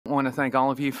want to thank all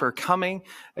of you for coming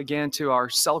again to our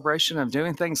celebration of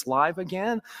doing things live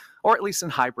again, or at least in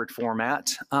hybrid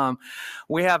format.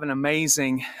 We have an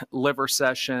amazing liver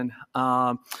session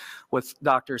with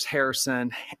Doctors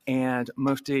Harrison and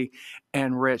Mufti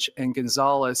and Rich and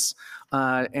Gonzalez,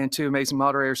 and two amazing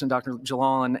moderators, and Dr.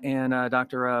 Jalal and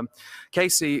Dr.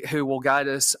 Casey, who will guide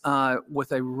us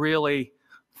with a really,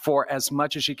 for as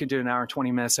much as you can do in an hour and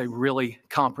 20 minutes, a really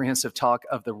comprehensive talk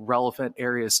of the relevant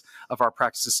areas of our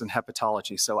practices in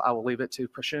hepatology. So I will leave it to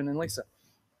Prashun and Lisa.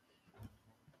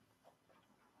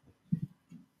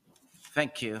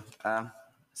 Thank you.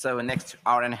 So the next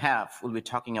hour and a half, we'll be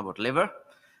talking about liver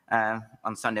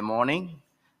on Sunday morning.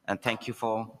 And thank you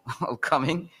for all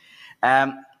coming.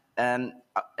 And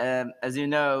as you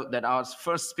know, that our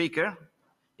first speaker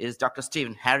is Dr.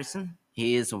 Stephen Harrison.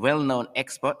 He is a well-known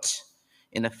expert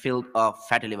in the field of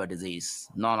fatty liver disease,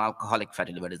 non-alcoholic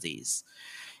fatty liver disease.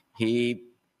 He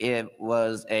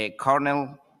was a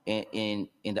colonel in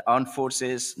the armed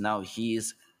forces. Now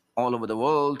he's all over the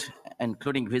world,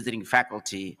 including visiting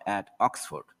faculty at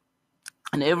Oxford.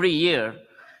 And every year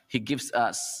he gives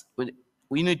us,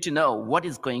 we need to know what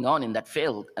is going on in that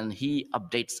field, and he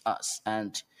updates us.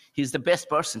 And he's the best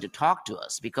person to talk to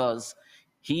us because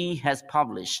he has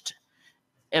published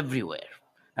everywhere.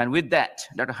 And with that,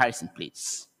 Dr. Harrison,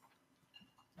 please.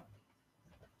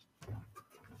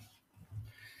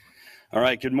 All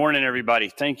right, good morning, everybody.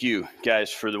 Thank you,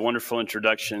 guys, for the wonderful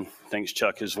introduction. Thanks,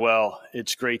 Chuck, as well.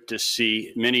 It's great to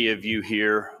see many of you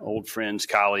here, old friends,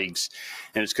 colleagues,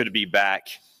 and it's good to be back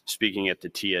speaking at the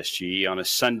TSGE on a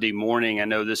Sunday morning. I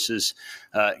know this is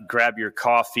grab your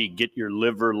coffee, get your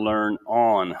liver learn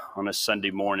on a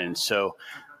Sunday morning. So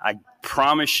I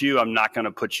promise you I'm not going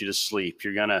to put you to sleep.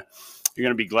 You're going to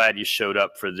be glad you showed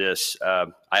up for this.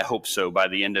 I hope so by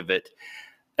the end of it.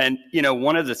 And, you know,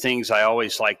 one of the things I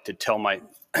always like to tell my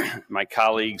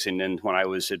colleagues, and then when I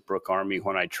was at Brooke Army,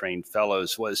 when I trained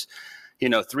fellows, was, you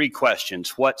know, 3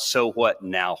 questions: what, so what,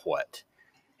 now what?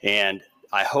 And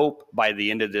I hope by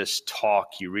the end of this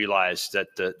talk you realize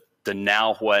that the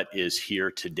now what is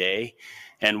here today,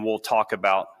 and we'll talk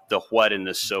about the what and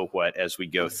the so what as we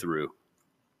go through.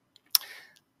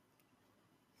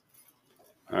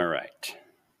 All right.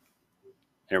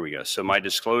 There we go. So my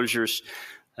disclosures.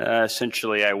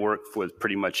 Essentially, I work with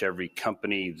pretty much every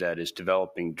company that is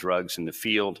developing drugs in the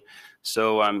field.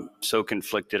 So I'm so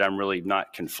conflicted, I'm really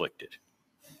not conflicted.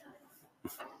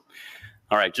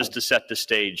 All right, just to set the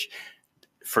stage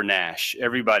for NASH,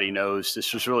 everybody knows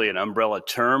this was really an umbrella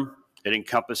term. It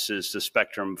encompasses the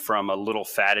spectrum from a little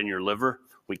fat in your liver.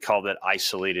 We call that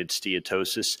isolated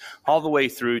steatosis, all the way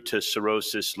through to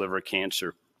cirrhosis, liver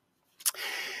cancer.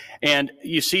 And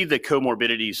you see the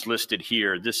comorbidities listed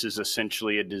here. This is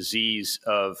essentially a disease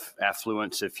of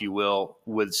affluence, if you will,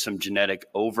 with some genetic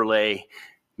overlay.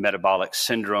 Metabolic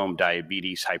syndrome,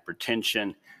 diabetes,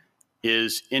 hypertension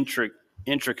is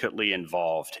intricately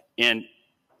involved. And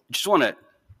just want to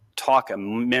talk a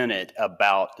minute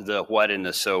about the what and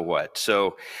the so what.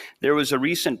 So there was a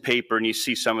recent paper, and you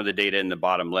see some of the data in the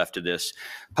bottom left of this,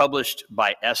 published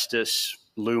by Estes,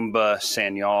 Lumba,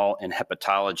 Sanyal, and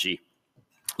Hepatology,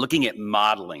 looking at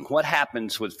modeling what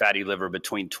happens with fatty liver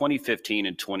between 2015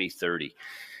 and 2030.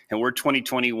 And we're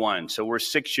 2021, so we're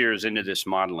 6 years into this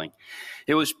modeling.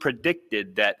 It was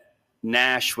predicted that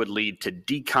NASH would lead to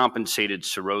decompensated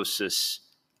cirrhosis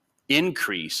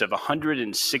increase of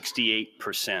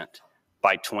 168%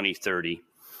 by 2030.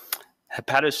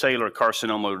 Hepatocellular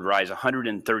carcinoma would rise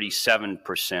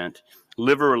 137%.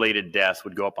 Liver-related death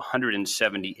would go up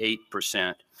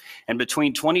 178%. And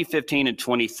between 2015 and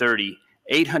 2030,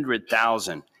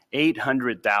 800,000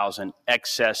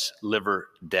 excess liver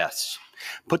deaths.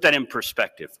 Put that in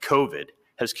perspective. COVID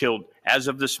has killed, as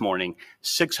of this morning,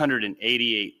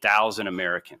 688,000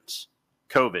 Americans.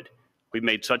 COVID. We've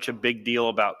made such a big deal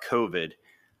about COVID.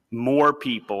 More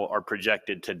people are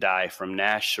projected to die from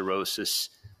NASH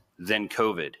cirrhosis than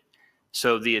COVID.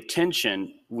 So the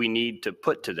attention we need to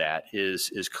put to that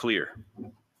is clear.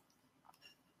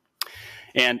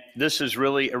 And this is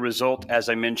really a result, as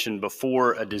I mentioned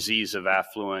before, a disease of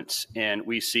affluence. And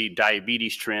we see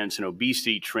diabetes trends and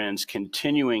obesity trends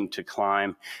continuing to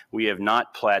climb. We have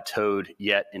not plateaued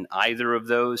yet in either of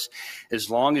those. As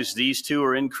long as these two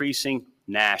are increasing,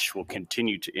 NASH will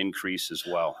continue to increase as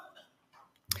well.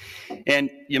 And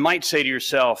you might say to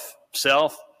yourself,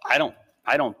 I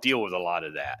don't deal with a lot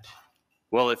of that.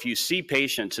 Well, if you see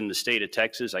patients in the state of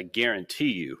Texas, I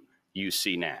guarantee you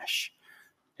see NASH.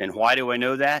 And why do I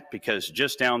know that? Because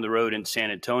just down the road in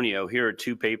San Antonio, here are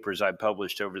 2 papers I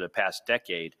published over the past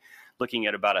decade, looking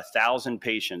at about 1,000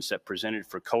 patients that presented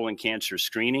for colon cancer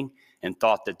screening and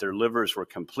thought that their livers were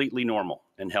completely normal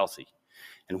and healthy.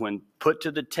 And when put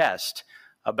to the test,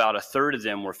 about a third of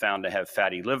them were found to have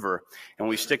fatty liver. And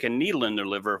we stick a needle in their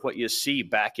liver, what you see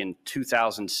back in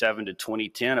 2007 to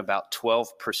 2010, about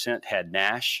 12% had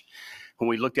NASH. When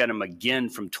we looked at them again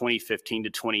from 2015 to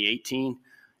 2018,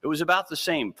 it was about the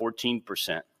same,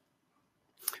 14%,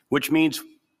 which means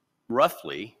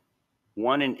roughly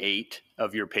 1 in 8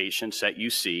 of your patients that you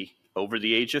see over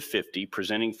the age of 50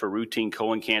 presenting for routine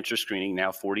colon cancer screening,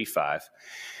 now 45,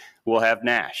 will have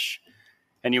NASH.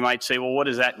 And you might say, well, what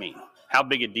does that mean? How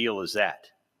big a deal is that?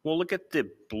 Well, look at the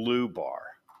blue bar.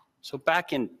 So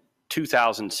back in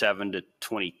 2007 to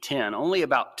 2010, only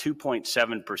about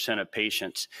 2.7% of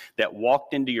patients that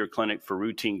walked into your clinic for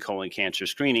routine colon cancer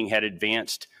screening had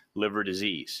advanced liver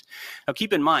disease. Now,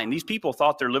 keep in mind, these people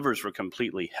thought their livers were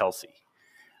completely healthy.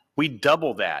 We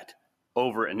double that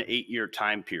over an 8-year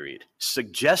time period,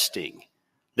 suggesting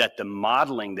that the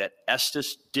modeling that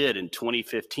Estes did in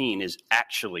 2015 is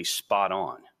actually spot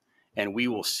on. And we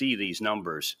will see these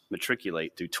numbers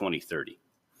matriculate through 2030.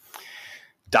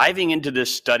 Diving into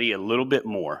this study a little bit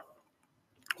more,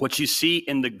 what you see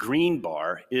in the green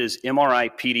bar is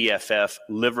MRI-PDFF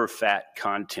liver fat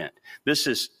content. This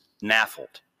is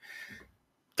NAFLD.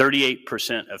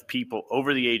 38% of people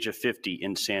over the age of 50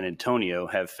 in San Antonio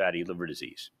have fatty liver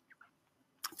disease.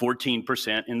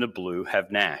 14% in the blue have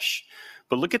NASH.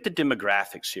 But look at the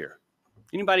demographics here.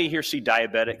 Anybody here see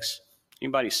diabetics?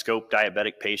 Anybody scope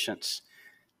diabetic patients?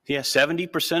 Yeah,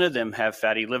 70% of them have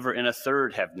fatty liver and a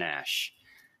third have NASH.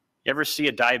 You ever see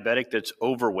a diabetic that's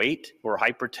overweight or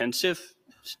hypertensive?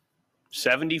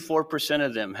 74%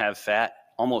 of them have fat,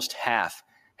 almost half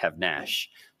have NASH.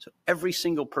 So every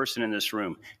single person in this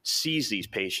room sees these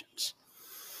patients.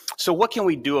 So what can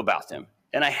we do about them?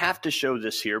 And I have to show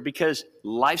this here because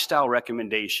lifestyle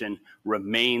recommendation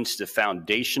remains the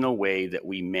foundational way that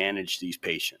we manage these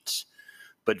patients.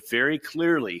 But very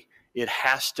clearly, it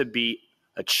has to be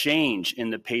a change in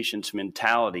the patient's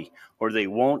mentality or they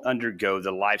won't undergo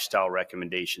the lifestyle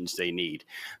recommendations they need.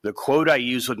 The quote I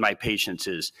use with my patients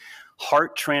is,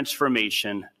 heart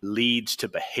transformation leads to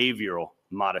behavioral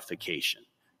modification.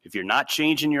 If you're not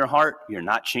changing your heart, you're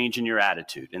not changing your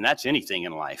attitude. And that's anything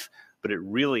in life, but it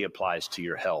really applies to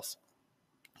your health.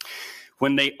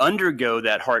 When they undergo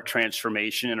that heart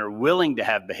transformation and are willing to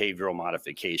have behavioral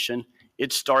modification,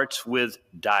 it starts with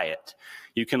diet.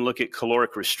 You can look at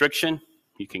caloric restriction.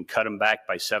 You can cut them back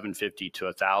by 750 to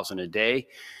 1,000 a day.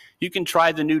 You can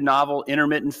try the new novel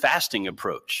intermittent fasting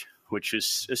approach, which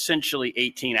is essentially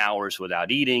 18 hours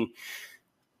without eating.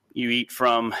 You eat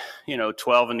from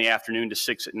 12 in the afternoon to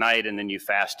 6 at night, and then you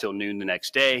fast till noon the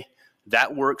next day.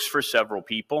 That works for several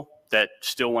people that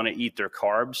still want to eat their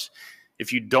carbs.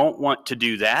 If you don't want to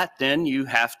do that, then you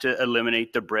have to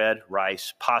eliminate the bread,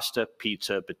 rice, pasta,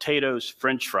 pizza, potatoes,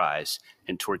 French fries,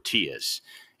 and tortillas.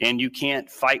 And you can't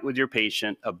fight with your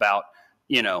patient about,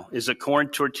 is a corn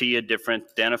tortilla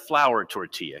different than a flour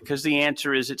tortilla? Because the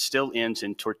answer is it still ends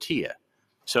in tortilla.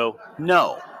 So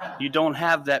no, you don't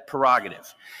have that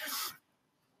prerogative.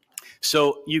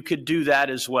 So you could do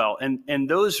that as well. And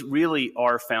those really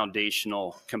are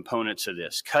foundational components of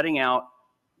this. Cutting out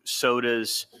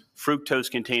sodas,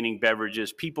 fructose-containing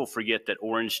beverages. People forget that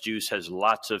orange juice has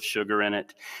lots of sugar in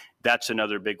it. That's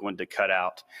another big one to cut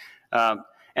out.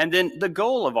 And then the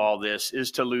goal of all this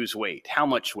is to lose weight. How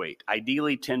much weight?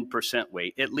 Ideally 10%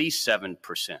 weight, at least 7%.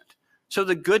 So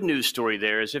the good news story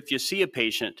there is if you see a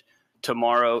patient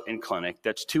tomorrow in clinic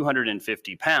that's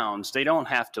 250 pounds, they don't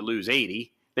have to lose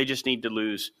 80. They just need to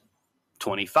lose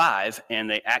 25, and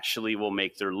they actually will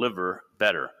make their liver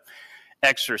better.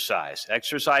 Exercise.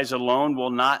 Exercise alone will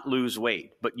not lose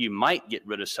weight, but you might get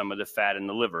rid of some of the fat in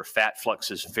the liver. Fat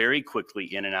fluxes very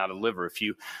quickly in and out of liver. If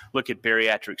you look at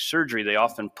bariatric surgery, they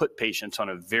often put patients on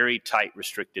a very tight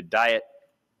restricted diet.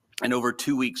 And over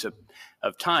 2 weeks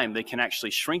of time, they can actually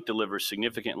shrink the liver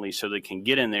significantly so they can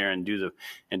get in there and do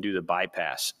the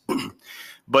bypass.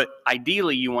 But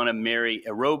ideally, you want to marry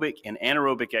aerobic and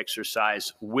anaerobic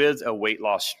exercise with a weight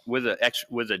loss, with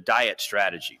a diet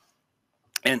strategy.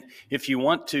 And if you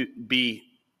want to be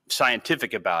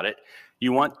scientific about it,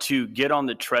 you want to get on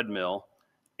the treadmill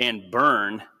and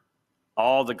burn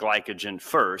all the glycogen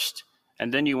first,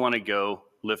 and then you want to go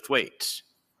lift weights,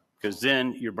 because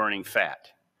then you're burning fat.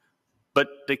 But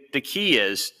the key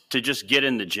is to just get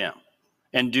in the gym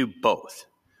and do both.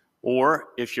 Or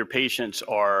if your patients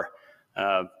are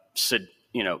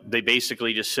they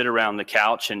basically just sit around the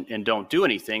couch and don't do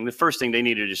anything. The first thing they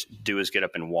need to just do is get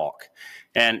up and walk.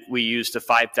 And we use the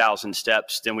 5,000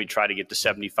 steps, then we try to get to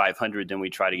 7,500, then we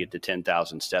try to get to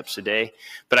 10,000 steps a day.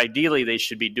 But ideally, they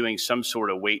should be doing some sort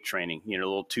of weight training,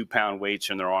 little 2-pound weights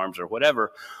in their arms or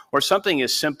whatever, or something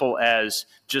as simple as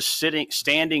just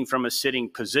standing from a sitting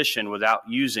position without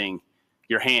using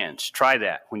your hands. Try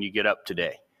that when you get up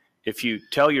today. If you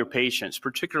tell your patients,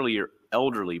 particularly your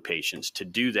elderly patients, to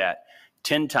do that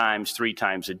 10 times, 3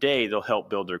 times a day, they'll help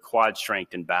build their quad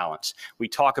strength and balance. We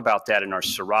talk about that in our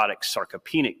cirrhotic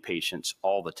sarcopenic patients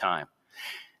all the time.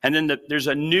 And then there's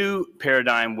a new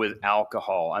paradigm with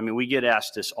alcohol. I mean, we get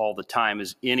asked this all the time.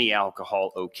 Is any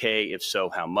alcohol okay? If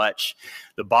so, how much?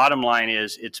 The bottom line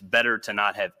is it's better to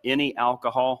not have any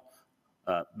alcohol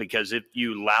because if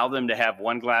you allow them to have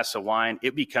 1 glass of wine,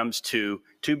 it becomes 2,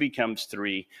 2 becomes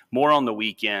 3, more on the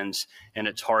weekends, and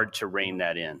it's hard to rein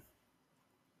that in.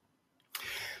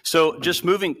 So just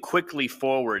moving quickly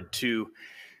forward to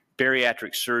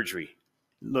bariatric surgery.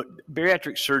 Look,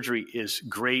 bariatric surgery is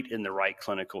great in the right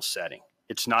clinical setting.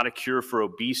 It's not a cure for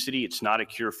obesity. It's not a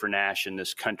cure for NASH in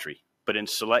this country. But in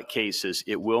select cases,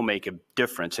 it will make a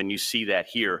difference, and you see that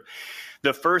here.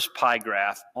 The first pie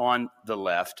graph on the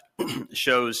left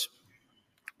shows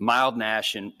mild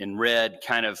NASH in red,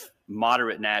 kind of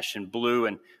moderate NASH in blue,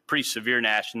 and pretty severe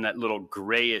NASH in that little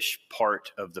grayish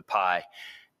part of the pie.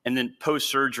 And then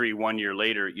post-surgery 1 year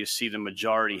later, you see the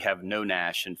majority have no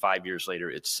NASH, and 5 years later,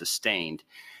 it's sustained.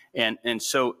 And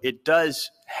so it does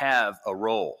have a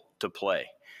role to play.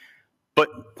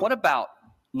 But what about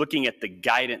looking at the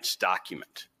guidance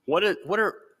document? What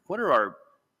are our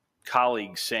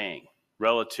colleagues saying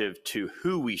relative to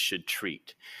who we should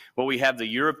treat? Well, we have the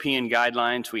European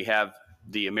guidelines, we have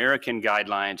the American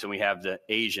guidelines, and we have the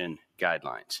Asian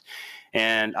guidelines.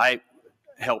 And I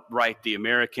helped write the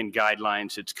American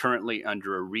guidelines. It's currently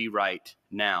under a rewrite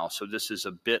now. So this is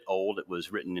a bit old. It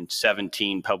was written in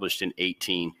 17, published in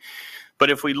 18. But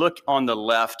if we look on the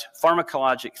left,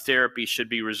 pharmacologic therapy should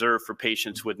be reserved for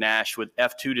patients with NASH with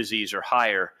F2 disease or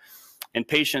higher, and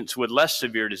patients with less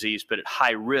severe disease but at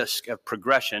high risk of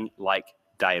progression, like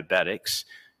diabetics,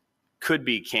 could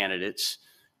be candidates.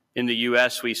 In the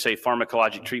U.S., we say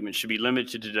pharmacologic treatment should be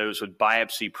limited to those with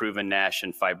biopsy-proven NASH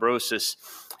and fibrosis,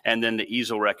 and then the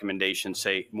EASL recommendations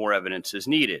say more evidence is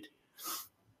needed.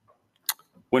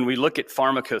 When we look at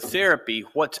pharmacotherapy,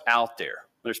 what's out there?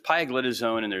 There's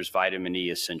pioglitazone and there's vitamin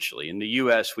E, essentially. In the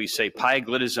U.S., we say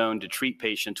pioglitazone to treat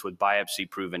patients with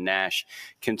biopsy-proven NASH.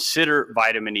 Consider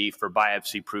vitamin E for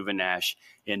biopsy-proven NASH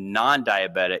in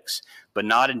non-diabetics, but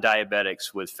not in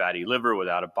diabetics with fatty liver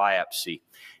without a biopsy.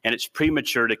 And it's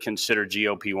premature to consider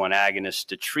GLP-1 agonists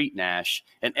to treat NASH,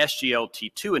 and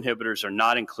SGLT2 inhibitors are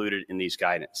not included in these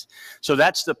guidance. So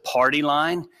that's the party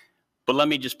line. But let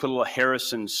me just put a little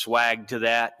Harrison swag to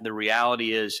that. The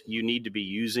reality is you need to be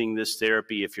using this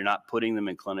therapy if you're not putting them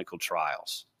in clinical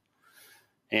trials.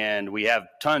 And we have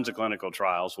tons of clinical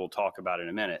trials we'll talk about in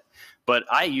a minute. But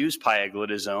I use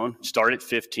pioglitazone, start at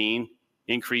 15,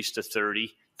 increase to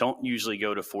 30, don't usually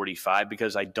go to 45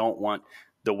 because I don't want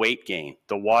the weight gain,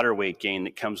 the water weight gain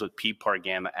that comes with PPAR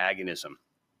gamma agonism.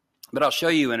 But I'll show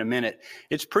you in a minute,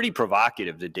 it's pretty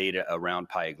provocative, the data around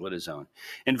pioglitazone.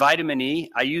 And vitamin E,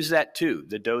 I use that too.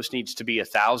 The dose needs to be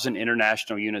 1,000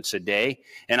 international units a day,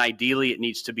 and ideally it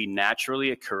needs to be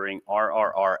naturally occurring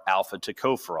RRR alpha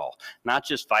tocopherol, not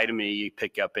just vitamin E you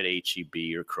pick up at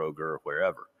HEB or Kroger or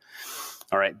wherever.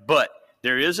 All right, but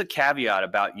there is a caveat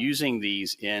about using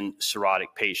these in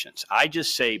cirrhotic patients. I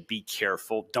just say be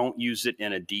careful. Don't use it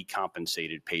in a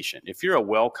decompensated patient. If you're a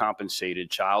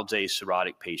well-compensated child's A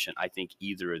cirrhotic patient, I think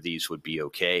either of these would be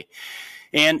okay.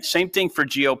 And same thing for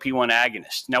GLP-1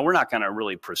 agonists. Now, we're not going to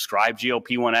really prescribe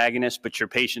GLP-1 agonists, but your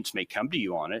patients may come to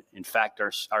you on it. In fact,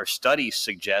 our studies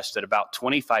suggest that about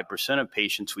 25% of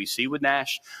patients we see with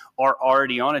NASH are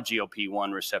already on a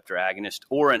GLP-1 receptor agonist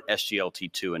or an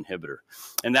SGLT2 inhibitor.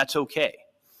 And that's okay.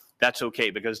 That's okay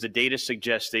because the data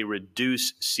suggests they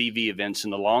reduce CV events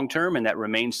in the long term, and that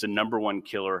remains the #1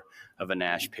 killer of a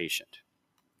NASH patient.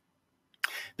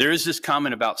 There is this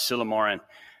comment about silymarin.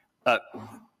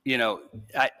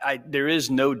 There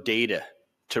is no data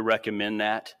to recommend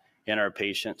that in our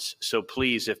patients. So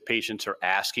please, if patients are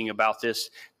asking about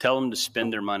this, tell them to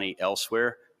spend their money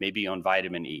elsewhere, maybe on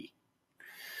vitamin E.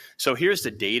 So here's the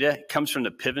data. It comes from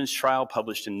the Pivens trial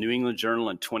published in New England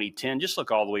Journal in 2010. Just look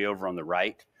all the way over on the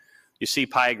right. You see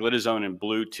pioglitazone in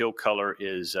blue, teal color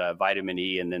is vitamin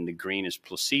E, and then the green is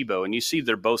placebo. And you see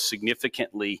they're both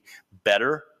significantly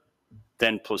better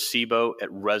than placebo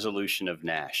at resolution of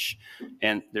NASH.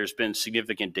 And there's been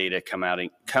significant data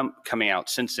coming out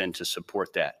since then to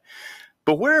support that.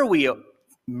 But where are we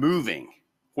moving.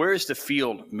 Where is the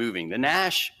field moving? The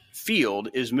NASH field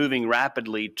is moving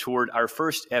rapidly toward our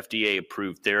first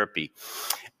FDA-approved therapy,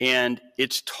 and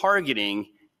it's targeting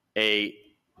a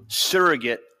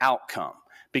surrogate outcome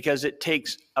because it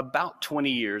takes about 20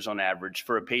 years on average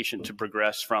for a patient to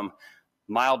progress from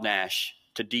mild NASH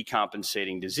to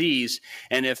decompensating disease.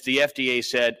 And if the FDA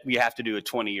said we have to do a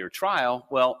 20-year trial,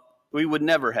 well, we would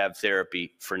never have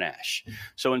therapy for NASH.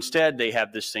 So instead, they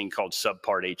have this thing called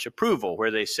Subpart H approval,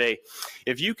 where they say,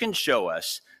 if you can show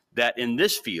us that in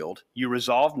this field you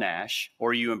resolve NASH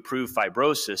or you improve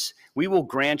fibrosis, we will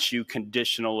grant you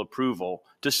conditional approval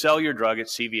to sell your drug at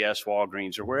CVS,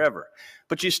 Walgreens, or wherever.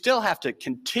 But you still have to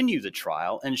continue the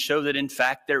trial and show that, in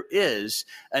fact, there is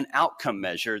an outcome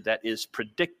measure that is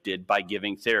predicted by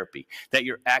giving therapy, that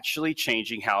you're actually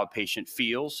changing how a patient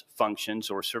feels, functions,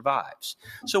 or survives.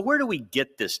 So where do we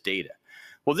get this data?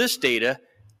 Well, this data,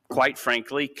 quite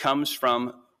frankly, comes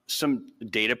from some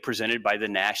data presented by the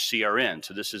NASH CRN.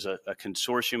 So this is a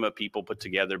consortium of people put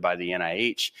together by the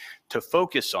NIH to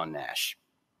focus on NASH.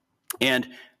 And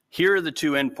here are the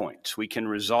two endpoints. We can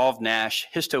resolve NASH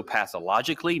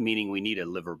histopathologically, meaning we need a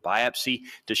liver biopsy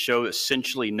to show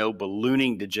essentially no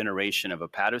ballooning degeneration of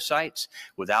hepatocytes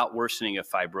without worsening of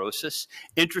fibrosis.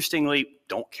 Interestingly,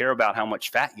 don't care about how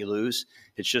much fat you lose.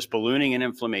 It's just ballooning and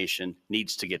inflammation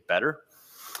needs to get better.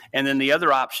 And then the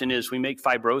other option is we make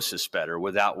fibrosis better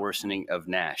without worsening of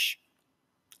NASH.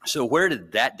 So where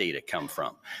did that data come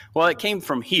from? Well, it came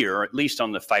from here, or at least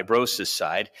on the fibrosis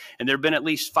side, and there have been at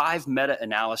least 5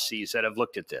 meta-analyses that have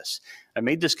looked at this. I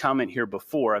made this comment here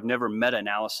before. I've never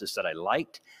meta-analysis that I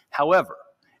liked. However,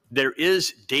 there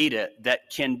is data that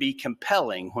can be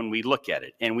compelling when we look at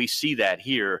it, and we see that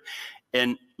here.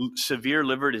 In severe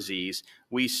liver disease,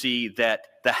 we see that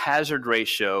the hazard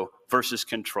ratio versus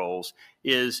controls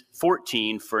is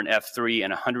 14 for an F3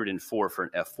 and 104 for an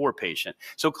F4 patient.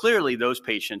 So clearly those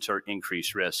patients are at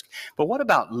increased risk. But what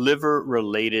about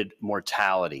liver-related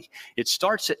mortality? It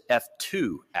starts at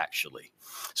F2, actually.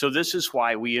 So this is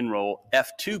why we enroll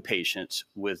F2 patients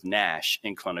with NASH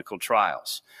in clinical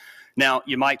trials. Now,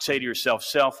 you might say to yourself,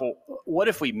 well, what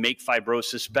if we make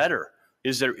fibrosis better?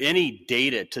 Is there any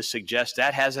data to suggest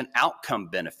that has an outcome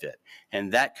benefit?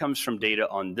 And that comes from data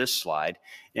on this slide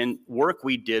and work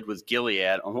we did with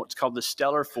Gilead on what's called the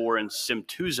STELLAR-4 and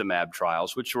simtuzumab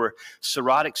trials, which were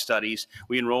cirrhotic studies.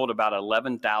 We enrolled about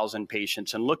 11,000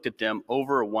 patients and looked at them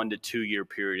over a 1 to 2 year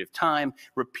period of time,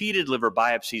 repeated liver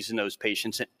biopsies in those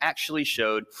patients, and actually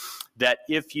showed that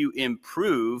if you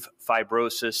improve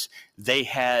fibrosis, they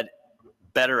had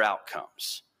better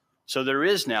outcomes. So there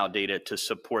is now data to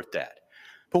support that.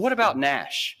 But what about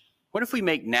NASH? What if we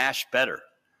make NASH better?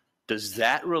 Does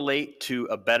that relate to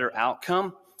a better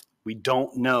outcome? We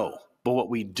don't know. But what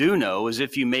we do know is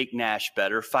if you make NASH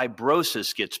better,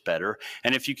 fibrosis gets better.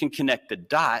 And if you can connect the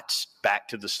dots, back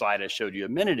to the slide I showed you a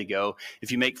minute ago,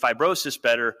 if you make fibrosis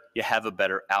better, you have a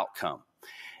better outcome.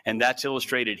 And that's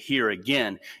illustrated here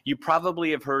again. You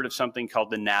probably have heard of something called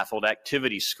the NAFLD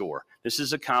activity score. This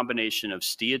is a combination of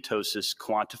steatosis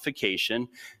quantification,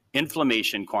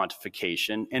 inflammation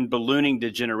quantification, and ballooning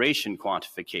degeneration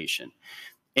quantification.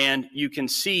 And you can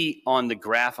see on the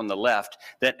graph on the left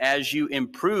that as you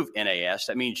improve NAS,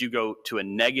 that means you go to a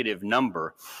negative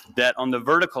number, that on the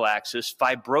vertical axis,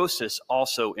 fibrosis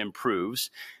also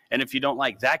improves. And if you don't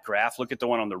like that graph, look at the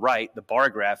one on the right. The bar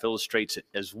graph illustrates it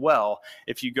as well.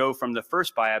 If you go from the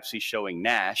first biopsy showing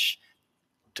NASH,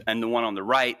 and the one on the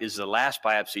right is the last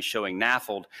biopsy showing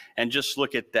NAFLD, and just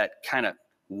look at that kind of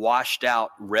washed out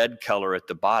red color at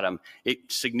the bottom, it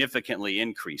significantly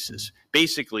increases,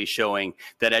 basically showing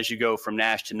that as you go from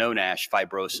NASH to no NASH,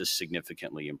 fibrosis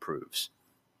significantly improves.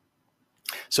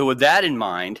 So with that in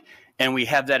mind, and we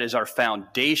have that as our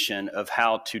foundation of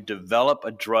how to develop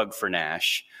a drug for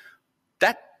NASH,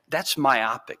 that's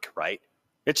myopic, right?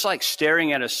 It's like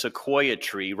staring at a sequoia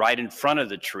tree right in front of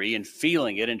the tree and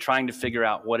feeling it and trying to figure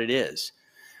out what it is.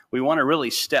 We want to really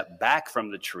step back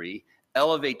from the tree,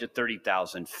 elevate to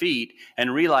 30,000 feet,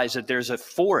 and realize that there's a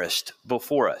forest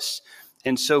before us.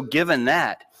 And so given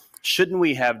that, shouldn't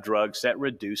we have drugs that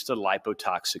reduce the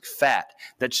lipotoxic fat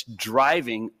that's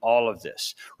driving all of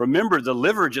this? Remember, the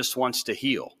liver just wants to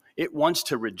heal. It wants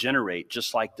to regenerate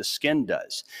just like the skin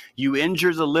does. You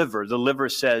injure the liver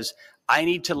says, I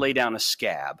need to lay down a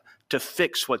scab to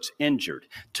fix what's injured,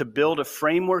 to build a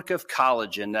framework of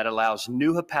collagen that allows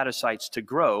new hepatocytes to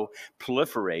grow,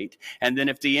 proliferate, and then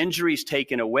if the injury is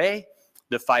taken away,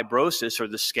 the fibrosis or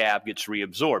the scab gets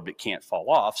reabsorbed. It can't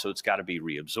fall off, so it's got to be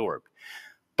reabsorbed.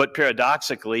 But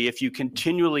paradoxically, if you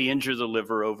continually injure the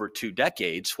liver over 2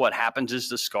 decades, what happens is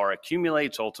the scar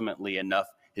accumulates, ultimately enough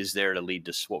is there to lead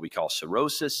to what we call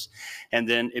cirrhosis, and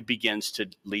then it begins to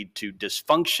lead to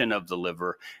dysfunction of the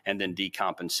liver and then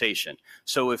decompensation.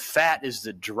 So if fat is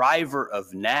the driver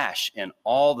of NASH and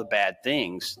all the bad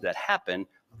things that happen,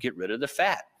 get rid of the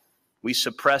fat. We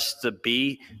suppress the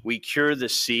B, we cure the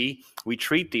C, we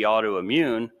treat the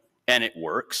autoimmune, and it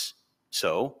works.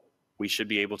 So we should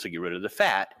be able to get rid of the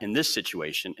fat in this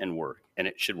situation and work, and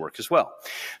it should work as well.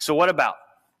 So what about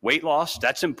weight loss?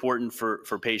 That's important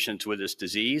for patients with this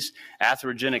disease.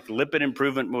 Atherogenic lipid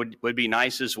improvement would be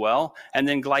nice as well. And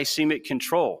then glycemic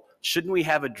control. Shouldn't we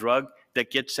have a drug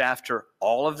that gets after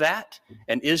all of that?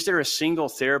 And is there a single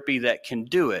therapy that can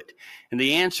do it? And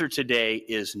the answer today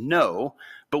is no,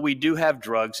 but we do have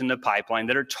drugs in the pipeline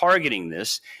that are targeting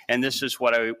this, and this is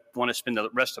what I want to spend the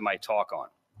rest of my talk on.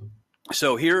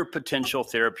 So here are potential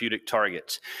therapeutic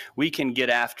targets. We can get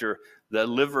after the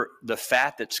liver, the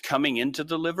fat that's coming into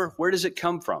the liver. Where does it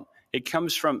come from? It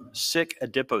comes from sick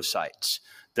adipocytes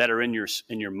that are in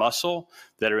your muscle,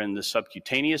 that are in the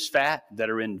subcutaneous fat, that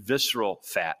are in visceral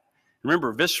fat.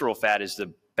 Remember, visceral fat is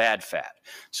the bad fat.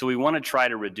 So we want to try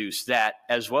to reduce that,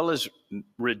 as well as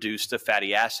reduce the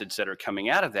fatty acids that are coming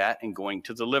out of that and going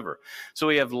to the liver. So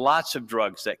we have lots of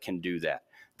drugs that can do that.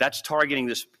 That's targeting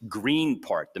this green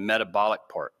part, the metabolic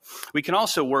part. We can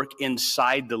also work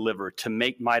inside the liver to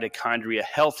make mitochondria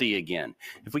healthy again.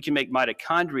 If we can make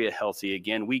mitochondria healthy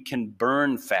again, we can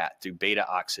burn fat through beta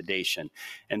oxidation.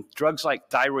 And drugs like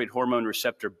thyroid hormone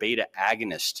receptor beta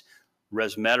agonist,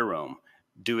 resmetirom,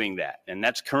 doing that. And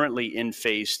that's currently in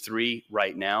phase 3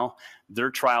 right now. Their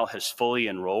trial has fully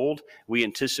enrolled. We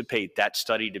anticipate that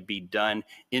study to be done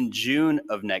in June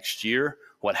of next year.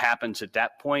 What happens at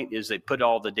that point is they put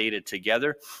all the data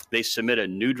together. They submit a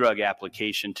new drug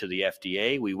application to the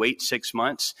FDA. We wait 6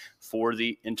 months for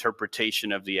the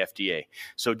interpretation of the FDA.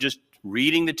 So just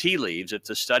reading the tea leaves, if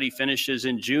the study finishes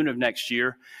in June of next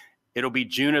year, it'll be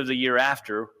June of the year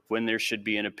after when there should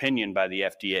be an opinion by the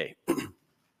FDA.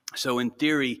 So in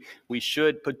theory, we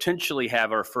should potentially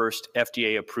have our first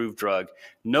FDA-approved drug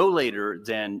no later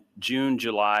than June,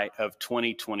 July of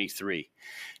 2023.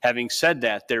 Having said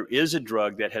that, there is a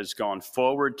drug that has gone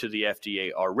forward to the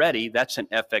FDA already. That's an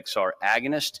FXR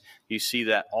agonist. You see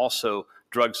that also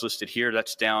drugs listed here.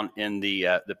 That's down in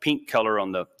the pink color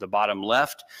on the bottom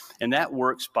left. And that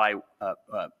works by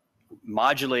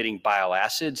modulating bile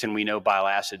acids, and we know bile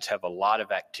acids have a lot of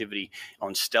activity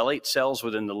on stellate cells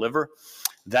within the liver.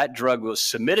 That drug was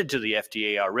submitted to the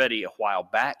FDA already a while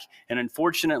back, and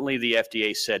unfortunately the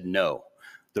FDA said no.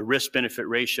 The risk-benefit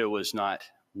ratio was not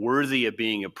worthy of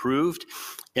being approved.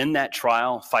 In that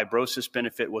trial, fibrosis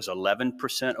benefit was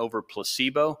 11% over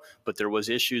placebo, but there was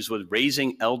issues with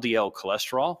raising LDL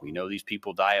cholesterol. We know these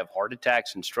people die of heart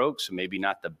attacks and strokes, so maybe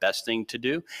not the best thing to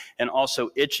do. And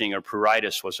also itching or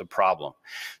pruritus was a problem.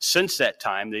 Since that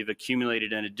time, they've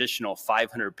accumulated an additional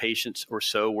 500 patients or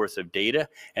so worth of data,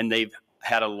 and they've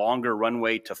had a longer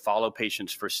runway to follow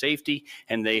patients for safety,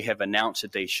 and they have announced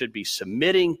that they should be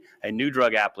submitting a new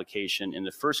drug application in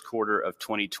the first quarter of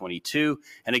 2022,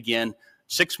 and again,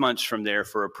 6 months from there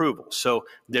for approval. So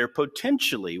there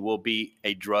potentially will be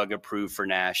a drug approved for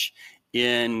NASH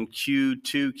in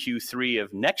Q2, Q3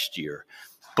 of next year.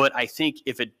 But I think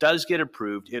if it does get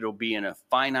approved, it'll be in a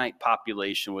finite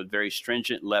population with very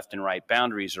stringent left and right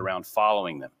boundaries around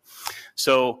following them.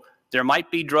 So there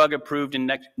might be drug approved in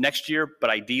next year, but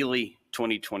ideally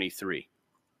 2023.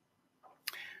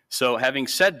 So having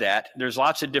said that, there's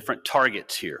lots of different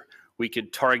targets here. We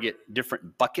could target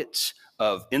different buckets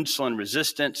of insulin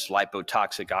resistance,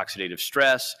 lipotoxic oxidative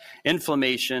stress,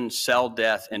 inflammation, cell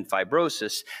death, and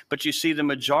fibrosis. But you see the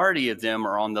majority of them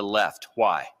are on the left.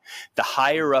 Why? The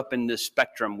higher up in this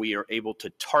spectrum we are able to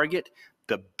target,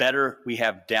 the better we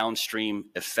have downstream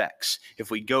effects. If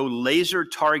we go laser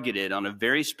targeted on a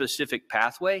very specific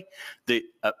pathway,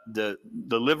 the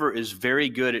liver is very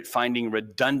good at finding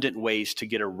redundant ways to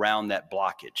get around that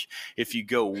blockage. If you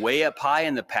go way up high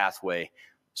in the pathway,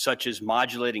 such as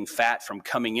modulating fat from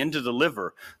coming into the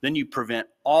liver, then you prevent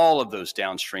all of those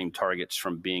downstream targets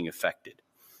from being affected.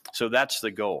 So that's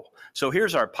the goal. So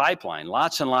here's our pipeline,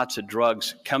 lots and lots of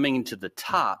drugs coming into the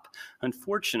top.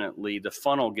 Unfortunately, the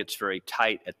funnel gets very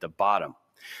tight at the bottom.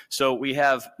 So we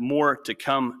have more to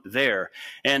come there.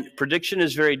 And prediction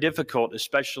is very difficult,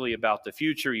 especially about the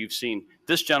future. You've seen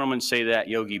this gentleman say that,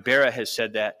 Yogi Berra has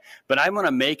said that, but I'm going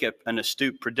to make an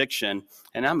astute prediction,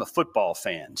 and I'm a football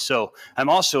fan. So I'm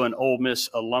also an Ole Miss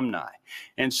alumni.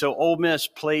 And so Ole Miss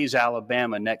plays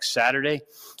Alabama next Saturday.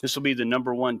 This will be the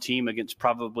 #1 team against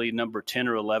probably number 10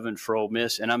 or 11 for Ole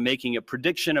Miss. And I'm making a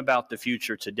prediction about the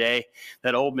future today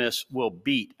that Ole Miss will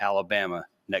beat Alabama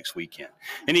next weekend.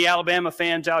 Any Alabama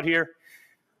fans out here?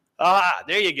 Ah,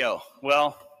 there you go.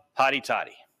 Well, hotty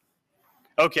toddy.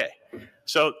 Okay,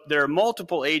 so there are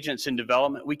multiple agents in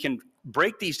development. We can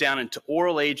break these down into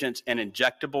oral agents and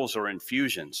injectables or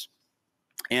infusions.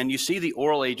 And you see the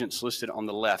oral agents listed on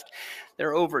the left. There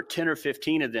are over 10 or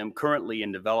 15 of them currently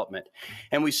in development.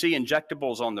 And we see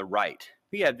injectables on the right.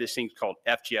 We have this thing called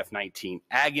FGF19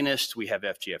 agonist. We have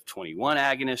FGF21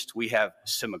 agonist. We have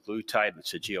semaglutide,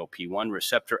 that's a GLP-1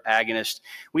 receptor agonist.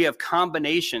 We have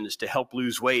combinations to help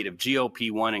lose weight of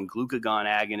GLP-1 and glucagon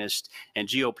agonist and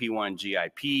GLP-1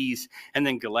 GIPs, and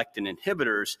then galectin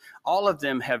inhibitors. All of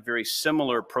them have very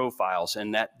similar profiles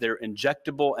in that they're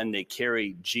injectable and they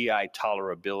carry GI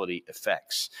tolerability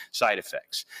effects, side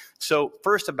effects. So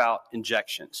first about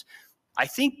injections. I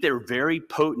think they're very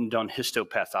potent on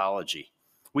histopathology.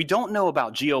 We don't know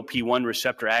about GLP-1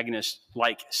 receptor agonists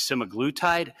like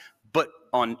semaglutide, but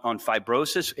on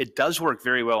fibrosis, it does work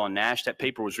very well on NASH. That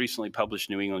paper was recently published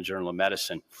in New England Journal of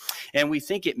Medicine. And we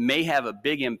think it may have a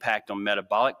big impact on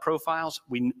metabolic profiles.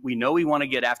 We know we want to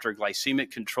get after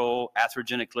glycemic control,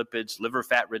 atherogenic lipids, liver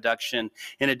fat reduction,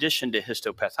 in addition to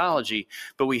histopathology,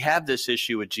 but we have this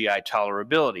issue with GI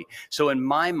tolerability. So in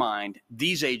my mind,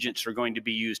 these agents are going to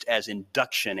be used as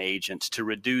induction agents to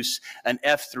reduce an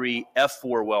F3,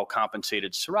 F4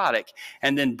 well-compensated cirrhotic,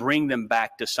 and then bring them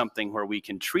back to something where we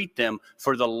can treat them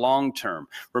for the long term.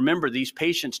 Remember, these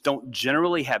patients don't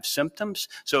generally have symptoms,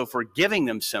 so if we're giving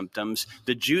them symptoms,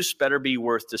 the juice better be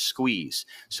worth the squeeze.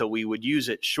 So we would use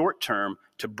it short term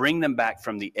to bring them back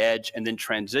from the edge and then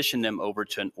transition them over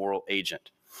to an oral agent.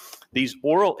 These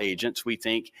oral agents, we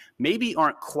think, maybe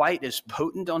aren't quite as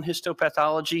potent on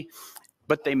histopathology,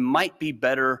 but they might be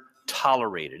better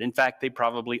tolerated. In fact, they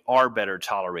probably are better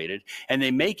tolerated, and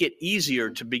they make it easier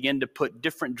to begin to put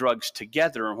different drugs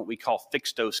together in what we call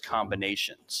fixed dose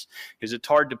combinations, because it's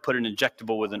hard to put an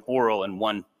injectable with an oral in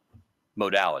one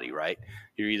modality, right?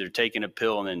 You're either taking a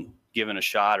pill and then giving a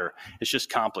shot, or it's just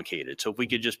complicated. So if we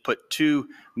could just put two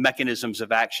mechanisms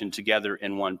of action together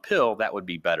in one pill, that would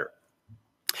be better.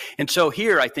 And so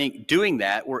here, I think doing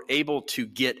that, we're able to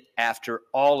get after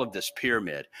all of this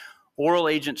pyramid. Oral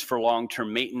agents for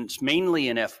long-term maintenance, mainly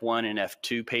in F1 and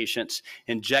F2 patients,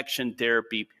 injection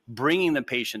therapy, bringing the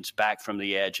patients back from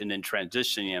the edge and then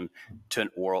transitioning them to an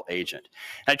oral agent.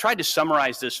 And I tried to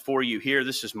summarize this for you here.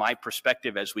 This is my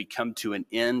perspective as we come to an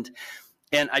end.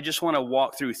 And I just want to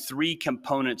walk through three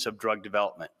components of drug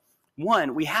development.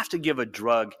 One, we have to give a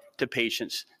drug to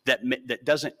patients that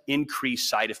doesn't increase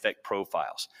side effect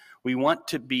profiles. We want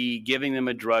to be giving them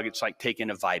a drug. It's like taking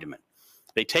a vitamin.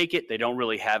 They take it, they don't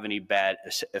really have any bad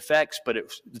effects, but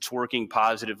it's working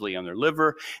positively on their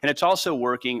liver, and it's also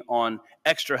working on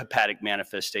extrahepatic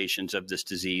manifestations of this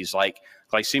disease like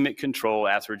glycemic control,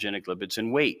 atherogenic lipids,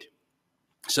 and weight.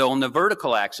 So on the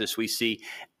vertical axis, we see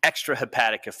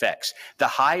extrahepatic effects. The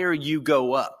higher you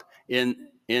go up in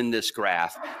this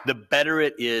graph, the better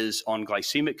it is on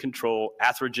glycemic control,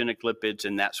 atherogenic lipids,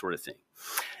 and that sort of thing.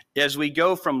 As we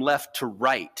go from left to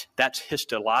right, that's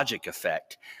histologic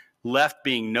effect. Left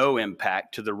being no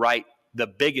impact, to the right, the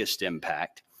biggest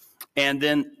impact, and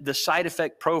then the side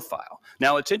effect profile.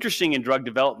 Now, it's interesting in drug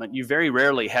development, you very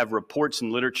rarely have reports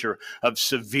in literature of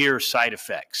severe side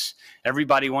effects.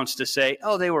 Everybody wants to say,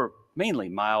 oh, they were mainly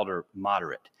mild or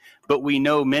moderate, but we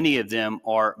know many of them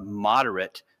are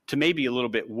moderate to maybe a little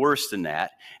bit worse than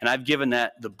that, and I've given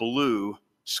that the blue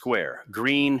square.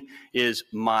 Green is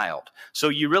mild. So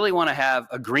you really want to have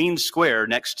a green square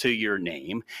next to your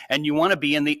name, and you want to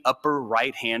be in the upper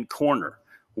right-hand corner,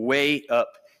 way up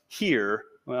here.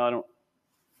 Well,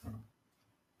 I'm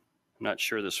not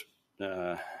sure this,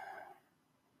 I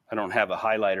don't have a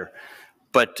highlighter,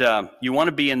 but you want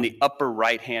to be in the upper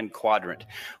right-hand quadrant.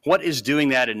 What is doing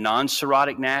that in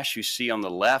non-cirrhotic NASH? You see on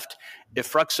the left,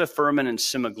 efruxifermin and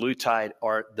semaglutide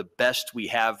are the best we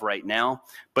have right now,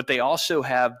 but they also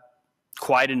have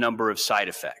quite a number of side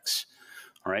effects.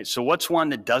 All right, so what's one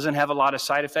that doesn't have a lot of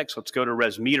side effects? Let's go to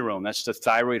resmetirom. That's the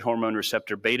thyroid hormone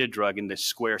receptor beta drug in the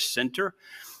square center.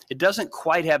 It doesn't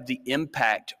quite have the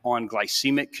impact on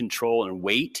glycemic control and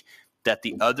weight that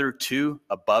the other two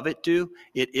above it do.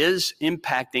 It is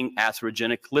impacting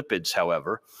atherogenic lipids,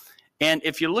 however. And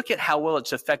if you look at how well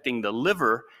it's affecting the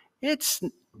liver, it's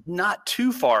not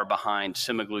too far behind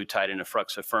semaglutide and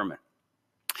efruxifermin.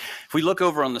 If we look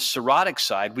over on the cirrhotic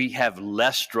side, we have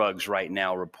less drugs right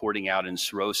now reporting out in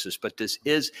cirrhosis, but this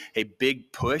is a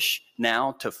big push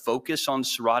now to focus on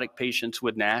cirrhotic patients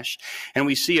with NASH. And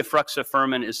we see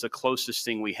efruxifermin is the closest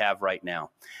thing we have right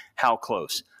now. How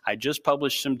close? I just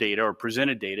published some data, or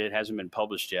presented data, it hasn't been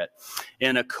published yet,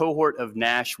 in a cohort of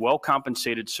NASH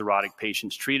well-compensated cirrhotic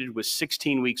patients treated with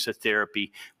 16 weeks of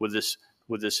therapy with this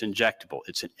with this injectable.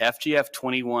 It's an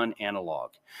FGF21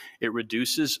 analog. It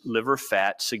reduces liver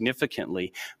fat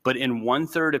significantly, but in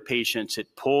 1/3 of patients,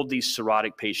 it pulled these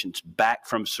cirrhotic patients back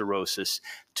from cirrhosis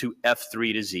to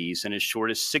F3 disease in as short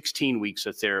as 16 weeks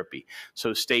of therapy.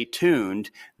 So stay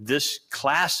tuned. This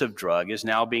class of drug is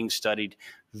now being studied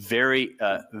very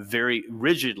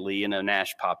rigidly in a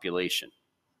NASH population.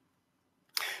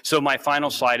 So my final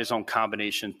slide is on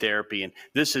combination therapy, and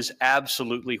this is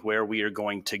absolutely where we are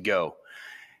going to go.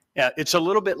 It's a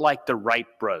little bit like the Wright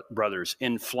brothers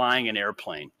in flying an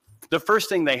airplane. The first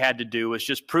thing they had to do was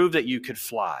just prove that you could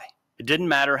fly. It didn't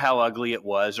matter how ugly it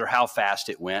was or how fast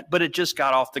it went, but it just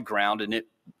got off the ground and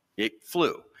it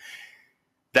flew.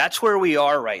 That's where we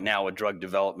are right now with drug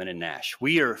development in NASH.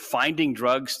 We are finding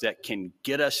drugs that can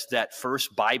get us that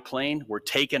first biplane. We're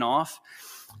taking off,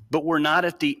 but we're not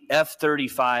at the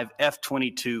F-35,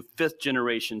 F-22, 5th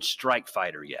generation strike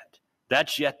fighter yet.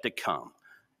 That's yet to come.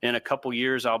 In a couple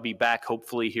years, I'll be back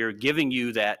hopefully here giving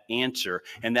you that answer,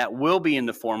 and that will be in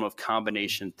the form of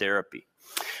combination therapy.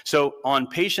 So on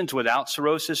patients without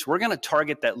cirrhosis, we're going to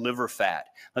target that liver fat.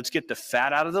 Let's get the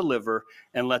fat out of the liver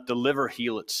and let the liver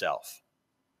heal itself.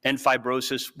 And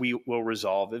fibrosis we will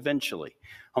resolve eventually.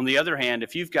 On the other hand,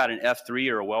 if you've got an F3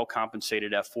 or a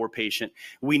well-compensated F4 patient,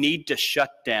 we need to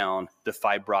shut down the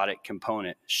fibrotic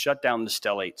component, shut down the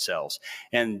stellate cells.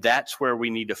 And that's where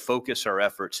we need to focus our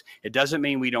efforts. It doesn't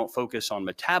mean we don't focus on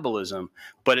metabolism,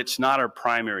 but it's not our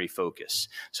primary focus.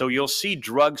 So you'll see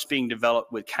drugs being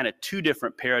developed with kind of two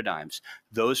different paradigms,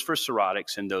 those for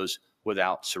cirrhotics and those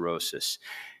without cirrhosis.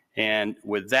 And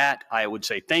with that, I would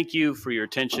say thank you for your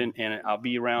attention, and I'll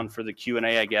be around for the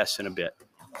Q&A, I guess, in a bit.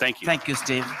 Thank you. Thank you,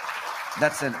 Steve.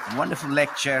 That's a wonderful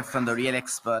lecture from the real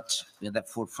expert at the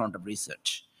forefront of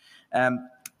research.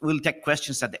 We'll take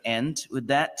questions at the end. With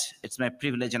that, it's my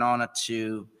privilege and honor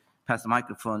to pass the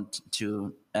microphone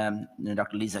to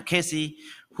Dr. Lisa Casey,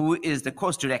 who is the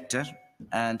course director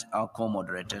and our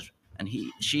co-moderator, and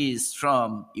she is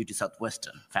from UT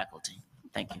Southwestern faculty.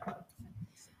 Thank you.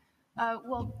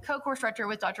 Well, co-course director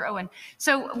with Dr. Owen.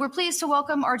 So we're pleased to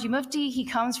welcome Arjun Mufti. He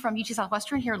comes from UT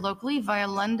Southwestern here locally via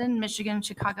London, Michigan,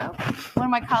 Chicago. One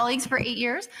of my colleagues for 8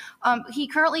 years. He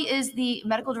currently is the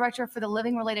medical director for the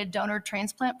Living-Related Donor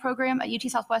Transplant Program at UT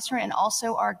Southwestern and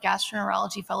also our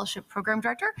Gastroenterology Fellowship Program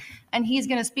Director. And he's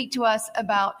going to speak to us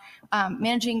about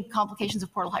managing complications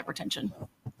of portal hypertension.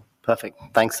 Perfect.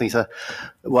 Thanks, Lisa.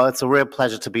 Well, it's a real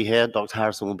pleasure to be here. Dr.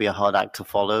 Harrison will be a hard act to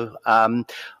follow. I'm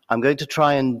going to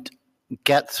try and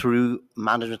get through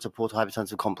management of portal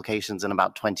hypertensive complications in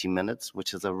about 20 minutes,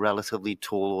 which is a relatively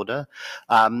tall order.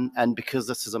 And because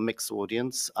this is a mixed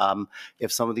audience,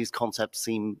 if some of these concepts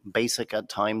seem basic at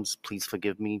times, please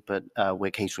forgive me, but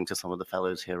we're catering to some of the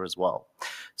fellows here as well.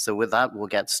 So with that, we'll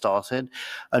get started.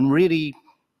 And really,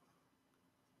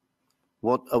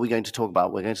 what are we going to talk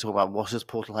about? We're going to talk about what is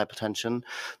portal hypertension,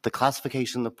 the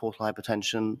classification of portal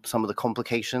hypertension, some of the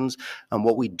complications, and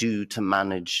what we do to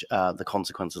manage the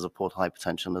consequences of portal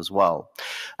hypertension as well.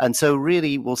 And so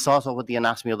really, we'll start off with the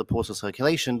anatomy of the portal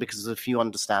circulation, because if you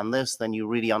understand this, then you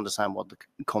really understand what the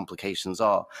complications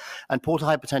are. And portal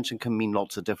hypertension can mean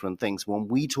lots of different things. When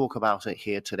we talk about it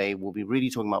here today, we'll be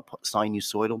really talking about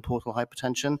sinusoidal portal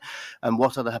hypertension. And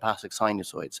what are the hepatic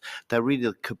sinusoids? They're really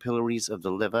the capillaries of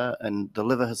the liver, and the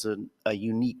liver has a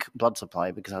unique blood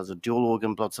supply because it has a dual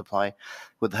organ blood supply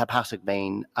with the hepatic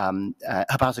vein,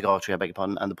 hepatic artery, I beg your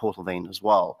pardon, and the portal vein as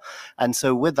well. And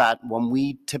so with that, when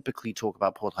we typically talk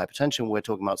about portal hypertension, we're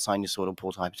talking about sinusoidal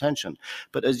portal hypertension.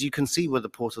 But as you can see with the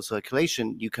portal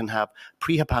circulation, you can have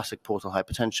prehepatic portal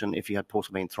hypertension if you had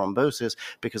portal vein thrombosis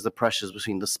because the pressures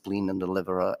between the spleen and the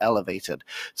liver are elevated.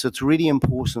 So it's really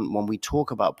important when we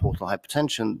talk about portal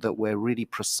hypertension that we're really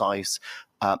precise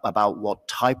about what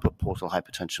type of portal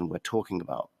hypertension we're talking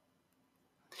about.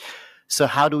 So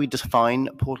how do we define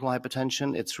portal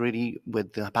hypertension? It's really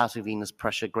with the hepatic venous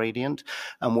pressure gradient.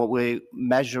 And what we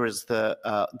measure is the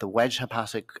wedge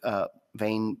hepatic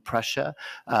vein pressure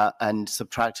and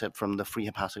subtract it from the free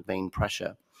hepatic vein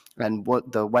pressure. And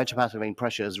what the wedge hepatic vein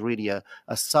pressure is really a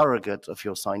surrogate of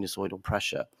your sinusoidal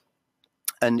pressure.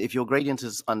 And if your gradient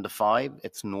is under 5,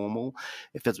 it's normal.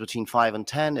 If it's between 5 and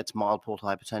 10, it's mild portal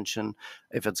hypertension.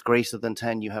 If it's greater than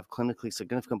 10, you have clinically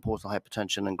significant portal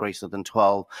hypertension, and greater than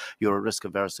 12, you're at risk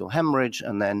of variceal hemorrhage.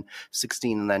 And then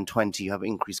 16 and then 20, you have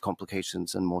increased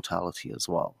complications and mortality as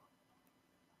well.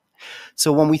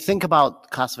 So when we think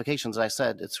about classifications, as I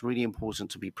said, it's really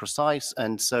important to be precise.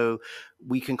 And so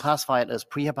we can classify it as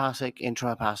prehepatic,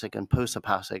 intrahepatic, and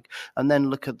posthepatic, and then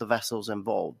look at the vessels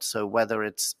involved. So whether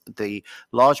it's the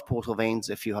large portal veins,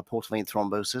 if you have portal vein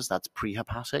thrombosis, that's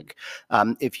prehepatic.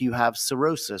 If you have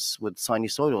cirrhosis with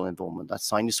sinusoidal involvement, that's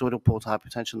sinusoidal portal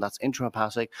hypertension, that's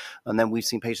intrahepatic. And then we've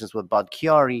seen patients with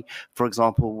Budd-Chiari, for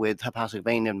example, with hepatic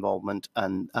vein involvement,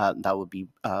 and that would be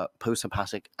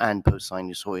posthepatic and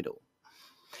post-sinusoidal.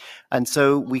 And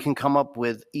so we can come up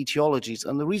with etiologies.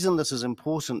 And the reason this is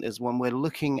important is when we're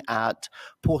looking at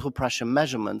portal pressure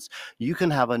measurements, you can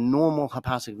have a normal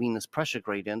hepatic venous pressure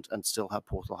gradient and still have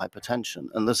portal hypertension.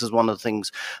 And this is one of the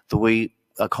things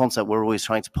a concept we're always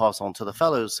trying to pass on to the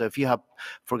fellows. So if you have,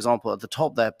 for example, at the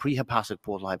top there, prehepatic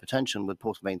portal hypertension with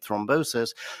portal vein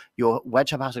thrombosis, your wedge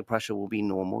hepatic pressure will be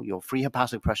normal, your free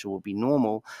hepatic pressure will be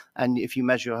normal, and if you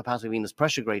measure your hepatic venous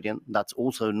pressure gradient, that's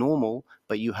also normal,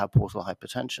 but you have portal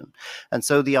hypertension. And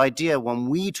so the idea when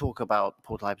we talk about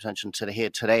portal hypertension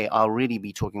today, I'll really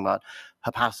be talking about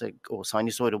hepatic or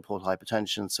sinusoidal portal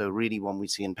hypertension. So really when we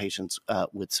see in patients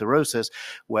with cirrhosis,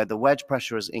 where the wedge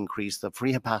pressure is increased, the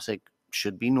free hepatic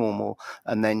should be normal,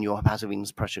 and then your hepatic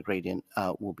venous pressure gradient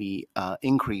will be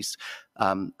increased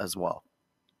as well.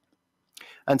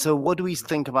 And so what do we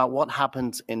think about what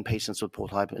happens in patients with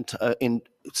portal hypertension, in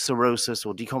cirrhosis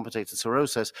or decompensated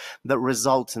cirrhosis that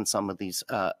results in some of these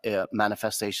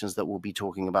manifestations that we'll be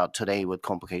talking about today with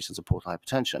complications of portal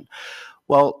hypertension?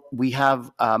 Well, we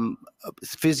have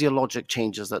physiologic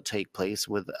changes that take place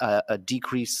with a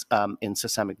decrease in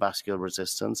systemic vascular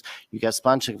resistance. You get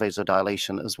splanchnic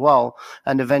vasodilation as well,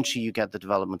 and eventually you get the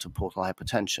development of portal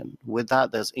hypertension. With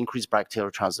that, there's increased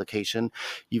bacterial translocation.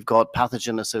 You've got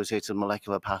pathogen-associated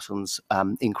molecular patterns,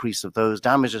 increase of those,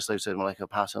 damage-associated molecular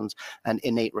patterns, and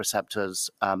innate receptors,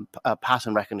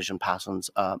 pattern recognition patterns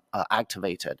are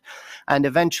activated. And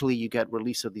eventually you get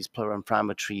release of these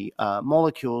pro-inflammatory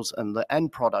molecules, and the end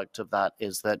product of that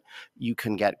is that you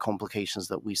can get complications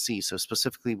that we see. So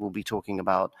specifically, we'll be talking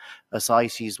about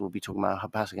ascites, we'll be talking about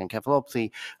hepatic encephalopathy.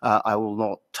 I will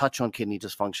not touch on kidney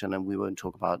dysfunction, and we won't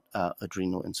talk about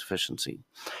adrenal insufficiency.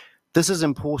 This is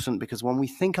important because when we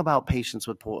think about patients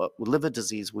with liver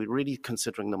disease, we're really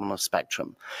considering them on a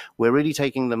spectrum. We're really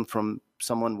taking them from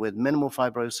someone with minimal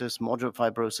fibrosis, moderate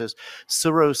fibrosis,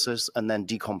 cirrhosis, and then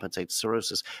decompensated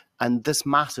cirrhosis. And this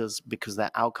matters because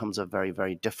their outcomes are very,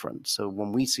 very different. So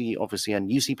when we see, obviously,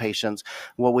 and you see patients,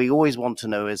 what we always want to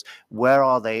know is where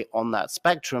are they on that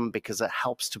spectrum, because it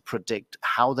helps to predict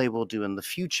how they will do in the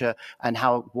future and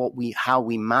how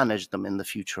we manage them in the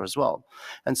future as well.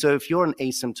 And so if you're an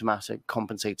asymptomatic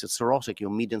compensated cirrhotic, your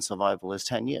median survival is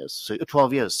 10 years, so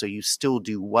 12 years, so you still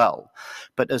do well.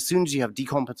 But as soon as you have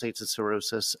decompensated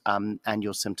cirrhosis and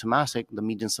you're symptomatic, the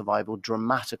median survival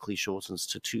dramatically shortens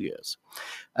to 2 years.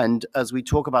 And as we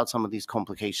talk about some of these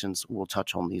complications, we'll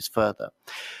touch on these further.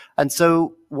 And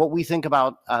so what we think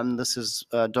about, and this is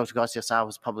Dr. Garcia-Sao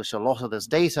has published a lot of this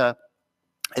data,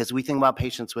 is we think about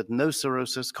patients with no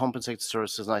cirrhosis, compensated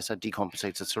cirrhosis, and I said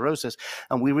decompensated cirrhosis,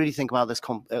 and we really think about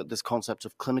this concept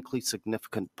of clinically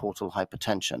significant portal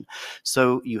hypertension.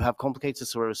 So you have complicated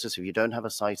cirrhosis if you don't have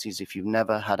ascites, if you've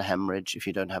never had a hemorrhage, if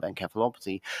you don't have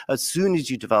encephalopathy. As soon as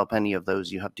you develop any of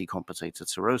those, you have decompensated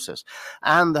cirrhosis.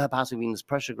 And the hepatic venous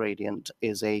pressure gradient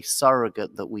is a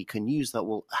surrogate that we can use that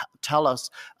will tell us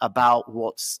about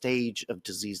what stage of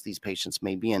disease these patients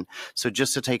may be in. So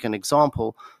just to take an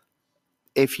example,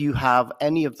 if you have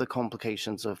any of the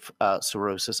complications of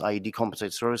cirrhosis, i.e.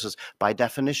 decompensated cirrhosis, by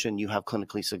definition, you have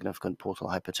clinically significant portal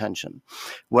hypertension.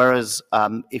 Whereas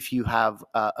if you have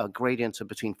a gradient of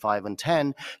between 5 and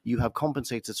 10, you have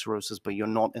compensated cirrhosis, but you're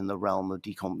not in the realm of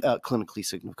clinically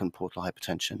significant portal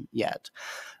hypertension yet.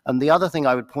 And the other thing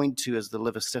I would point to is the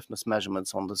liver stiffness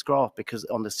measurements on this graph, because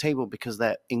on this table, because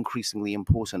they're increasingly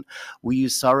important. We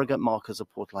use surrogate markers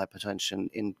of portal hypertension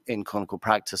in clinical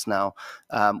practice now,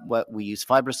 where we use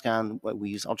FibroScan, where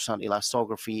we use ultrasound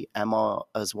elastography, MR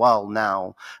as well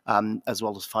now, as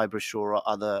well as FibroSure or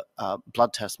other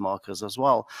blood test markers as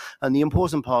well. And the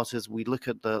important part is we look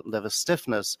at the liver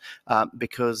stiffness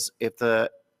because if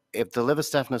the liver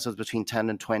stiffness is between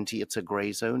 10 and 20, it's a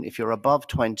gray zone. If you're above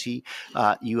 20,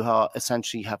 you are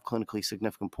essentially have clinically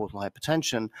significant portal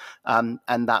hypertension.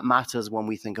 And that matters when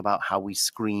we think about how we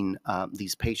screen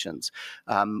these patients.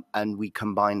 And we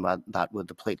combine that with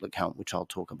the platelet count, which I'll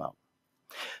talk about.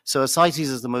 So ascites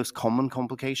is the most common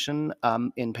complication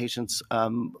in patients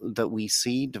that we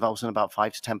see, develops in about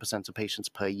 5 to 10% of patients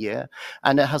per year.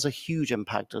 And it has a huge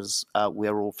impact, as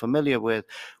we're all familiar with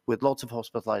with lots of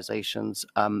hospitalizations,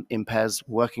 impairs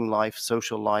working life,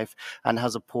 social life, and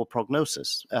has a poor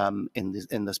prognosis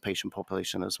in this patient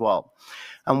population as well.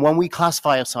 And when we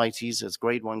classify ascites as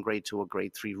grade 1, grade 2, or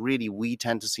grade 3, really we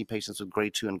tend to see patients with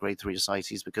grade 2 and grade 3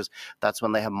 ascites because that's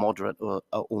when they have moderate or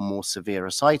more severe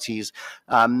ascites.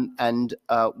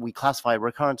 We classify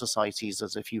recurrent ascites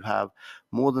as if you have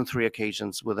more than 3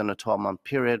 occasions within a 12-month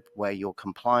period where you're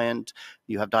compliant,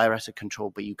 you have diuretic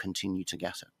control, but you continue to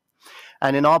get it.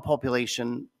 And in our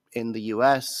population, in the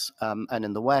US and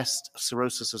in the West,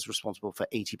 cirrhosis is responsible for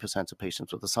 80% of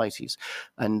patients with ascites.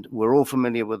 And we're all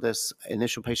familiar with this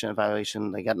initial patient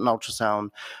evaluation. They get an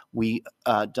ultrasound. We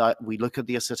look at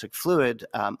the acidic fluid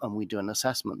and we do an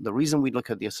assessment. The reason we look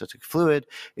at the acidic fluid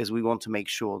is we want to make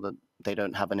sure that they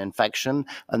don't have an infection.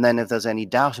 And then if there's any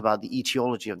doubt about the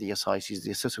etiology of the ascites,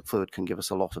 the acidic fluid can give us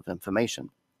a lot of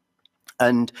information.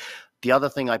 And the other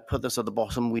thing, I put this at the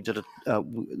bottom,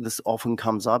 this often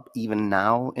comes up even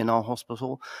now in our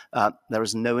hospital. There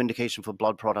is no indication for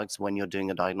blood products when you're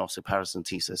doing a diagnostic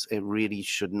paracentesis. It really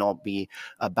should not be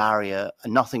a barrier.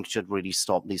 Nothing should really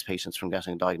stop these patients from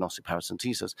getting a diagnostic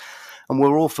paracentesis. And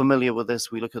we're all familiar with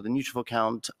this. We look at the neutrophil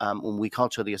count when we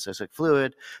culture the acidic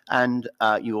fluid, and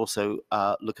you also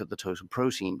look at the total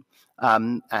protein.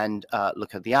 And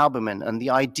look at the albumin. And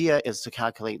the idea is to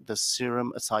calculate the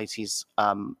serum ascites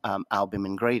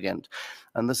albumin gradient.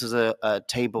 And this is a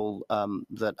table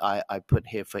that I put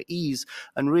here for ease.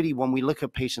 And really, when we look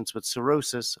at patients with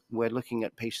cirrhosis, we're looking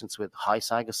at patients with high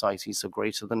SAG ascites, so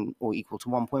greater than or equal to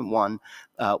 1.1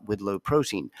 with low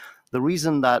protein. The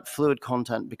reason that fluid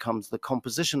content the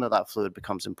composition of that fluid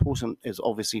becomes important is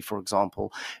obviously, for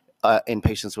example, in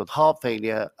patients with heart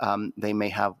failure, they may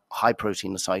have high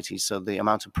protein ascites, so the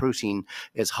amount of protein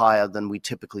is higher than we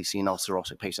typically see in our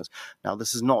cirrhotic patients. Now,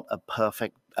 this is not a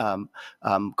perfect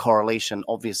correlation,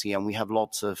 obviously, and we have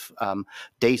lots of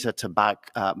data to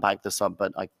back this up,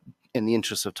 but in the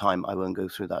interest of time, I won't go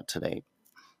through that today.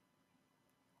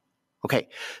 Okay,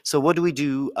 so what do we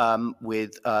do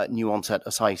with new onset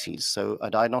ascites? So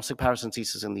a diagnostic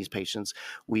paracentesis in these patients,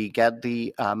 we get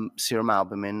the serum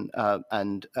albumin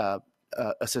and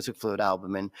acidic fluid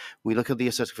albumin. We look at the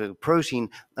acidic fluid protein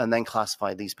and then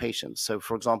classify these patients. So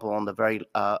for example, on the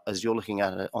as you're looking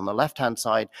at it on the left-hand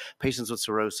side, patients with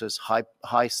cirrhosis,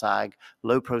 high SAG,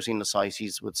 low protein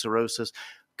ascites with cirrhosis,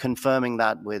 confirming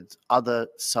that with other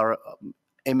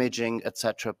imaging,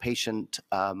 etc.,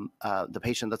 the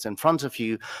patient that's in front of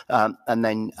you, and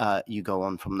then you go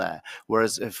on from there.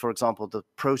 Whereas if, for example, the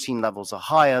protein levels are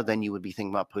higher, then you would be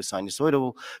thinking about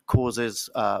post-sinusoidal causes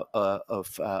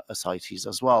of ascites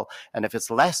as well. And if it's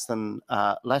less than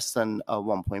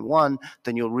 1.1,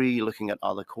 then you're really looking at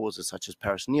other causes such as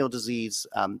peritoneal disease,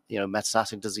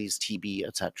 metastatic disease, TB,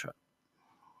 etc.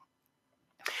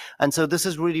 And so this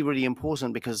is really, really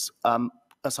important because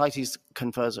ascites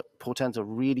portends a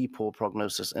really poor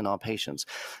prognosis in our patients.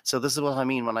 So this is what I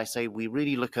mean when I say we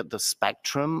really look at the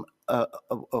spectrum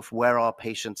of where our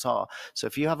patients are. So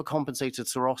if you have a compensated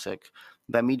cirrhotic,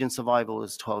 their median survival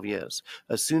is 12 years.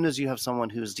 As soon as you have someone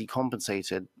who's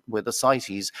decompensated with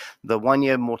ascites, the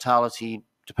 1-year mortality,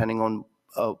 depending on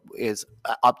is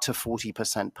up to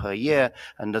 40% per year,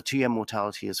 and the 2-year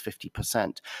mortality is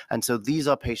 50%. And so these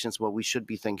are patients where we should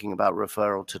be thinking about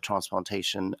referral to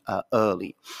transplantation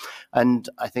early. And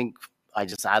I think I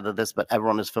just added this, but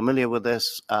everyone is familiar with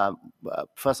this.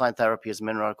 First-line therapy is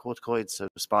mineralocorticoids, so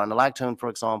spironolactone, for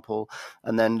example,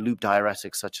 and then loop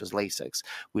diuretics such as Lasix.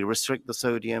 We restrict the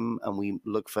sodium and we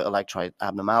look for electrolyte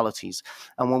abnormalities.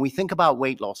 And when we think about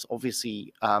weight loss,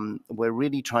 obviously, we're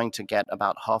really trying to get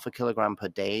about 0.5 kilogram per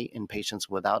day in patients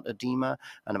without edema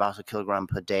and about 1 kilogram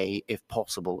per day, if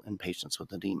possible, in patients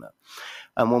with edema.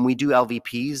 And when we do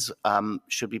LVPs,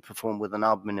 should be performed with an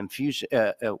albumin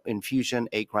infusion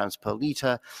 8 grams per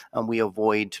liter, and we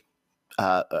avoid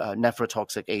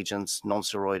nephrotoxic agents,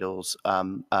 non-steroidals,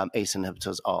 ACE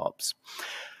inhibitors, ARBs.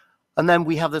 And then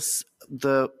we have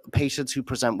the patients who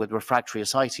present with refractory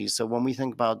ascites. So when we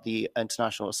think about the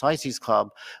International Ascites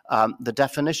Club, the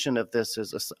definition of this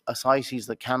is ascites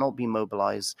that cannot be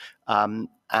mobilized,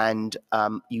 and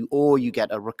you get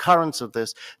a recurrence of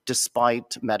this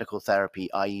despite medical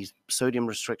therapy, i.e. sodium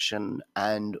restriction,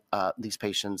 and these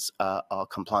patients are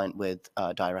compliant with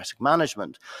diuretic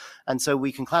management. And so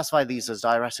we can classify these as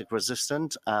diuretic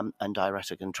resistant and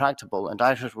diuretic intractable. And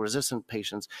diuretic resistant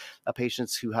patients are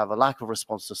patients who have a lack of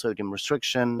response to sodium sodium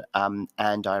restriction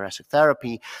and diuretic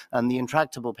therapy. And the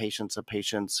intractable patients are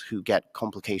patients who get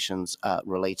complications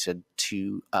related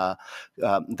to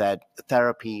their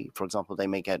therapy. For example, they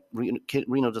may get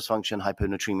renal dysfunction,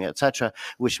 hyponatremia, etc.,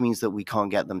 which means that we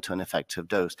can't get them to an effective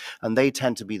dose. And they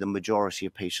tend to be the majority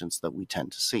of patients that we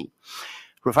tend to see.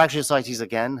 Refractory ascites,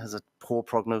 again, has a poor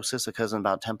prognosis, occurs in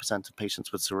about 10% of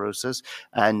patients with cirrhosis,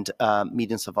 and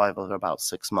median survival of about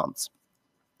 6 months.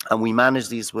 And we manage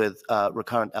these with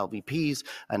recurrent LVPs,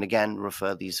 and again,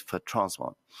 refer these for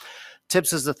transplant.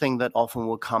 TIPS is the thing that often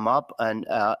will come up and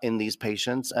in these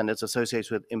patients, and it's associated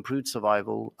with improved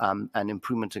survival and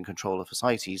improvement in control of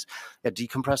ascites. It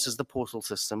decompresses the portal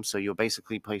system, so you're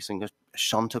basically placing a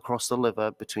shunt across the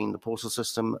liver between the portal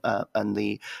system and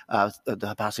the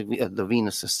hepatic, the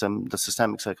venous system, the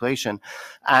systemic circulation.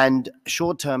 And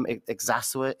short-term,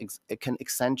 it can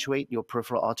accentuate your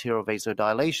peripheral arterial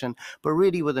vasodilation, but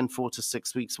really within 4 to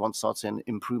 6 weeks, one starts an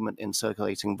improvement in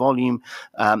circulating volume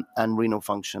and renal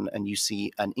function, and you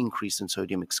see an increase in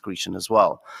sodium excretion as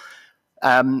well.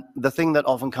 The thing that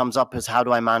often comes up is, how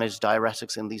do I manage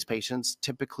diuretics in these patients?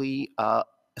 Typically,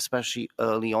 especially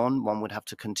early on, one would have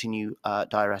to continue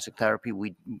diuretic therapy.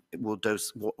 We will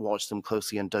watch them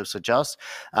closely and dose adjust,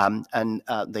 and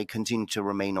they continue to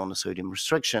remain on a sodium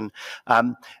restriction.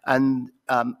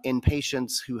 In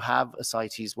patients who have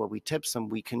ascites where we TIPS them,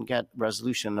 we can get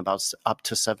resolution about up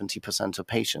to 70% of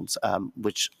patients,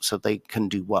 so they can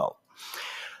do well.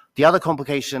 The other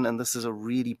complication, and this is a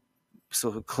really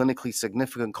sort of clinically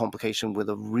significant complication with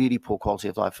a really poor quality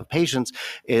of life for patients,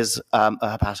 is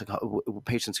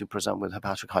patients who present with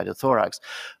hepatic hydrothorax.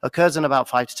 Occurs in about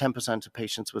 5 to 10% of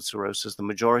patients with cirrhosis. The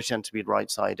majority tend to be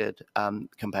right-sided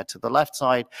compared to the left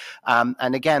side.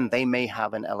 And again, they may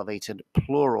have an elevated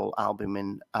pleural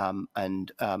albumin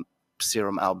and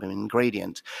serum albumin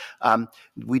gradient.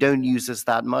 We don't use this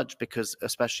that much because,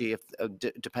 especially if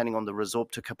depending on the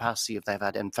resorptive capacity, if they've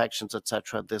had infections,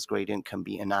 etc., this gradient can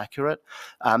be inaccurate.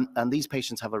 And these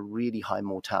patients have a really high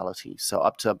mortality, so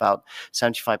up to about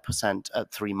 75%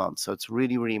 at 3 months. So it's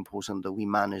really, really important that we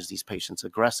manage these patients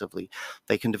aggressively.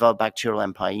 They can develop bacterial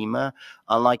empyema.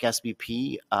 Unlike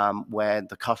SBP, where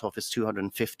the cutoff is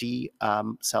 250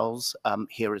 cells,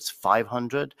 here it's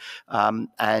 500,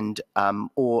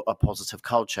 or a positive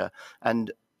culture.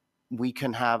 And we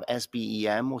can have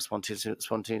SBEM, or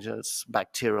spontaneous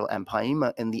bacterial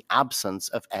empyema, in the absence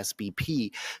of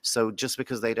SBP. So just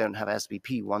because they don't have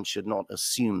SBP, one should not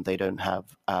assume they don't have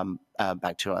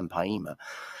bacterial empyema.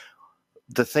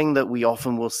 The thing that we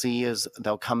often will see is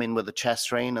they'll come in with a chest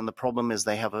drain, and the problem is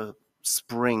they have a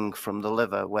spring from the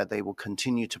liver where they will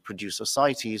continue to produce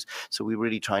ascites. So we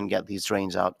really try and get these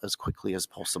drains out as quickly as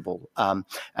possible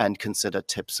and consider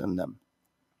TIPS in them.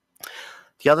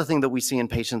 The other thing that we see in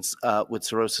patients with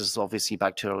cirrhosis is obviously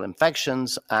bacterial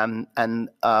infections, and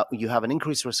you have an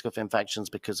increased risk of infections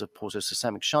because of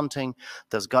portosystemic shunting.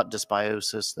 There's gut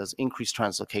dysbiosis, there's increased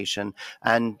translocation,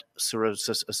 and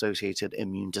cirrhosis-associated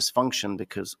immune dysfunction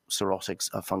because cirrhotics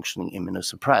are functionally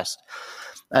immunosuppressed.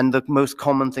 And the most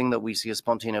common thing that we see is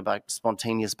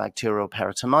spontaneous bacterial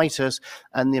peritonitis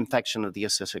and the infection of the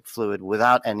acidic fluid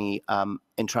without any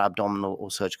intra-abdominal or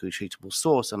surgically treatable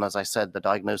source. And as I said, the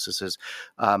diagnosis is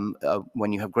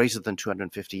when you have greater than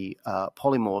 250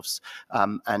 polymorphs,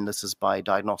 and this is by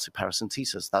diagnostic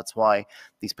paracentesis. That's why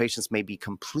these patients may be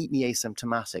completely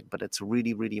asymptomatic, but it's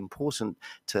really, really important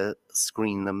to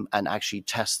screen them and actually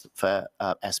test for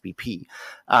SBP.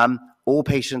 All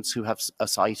patients who have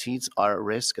ascites are at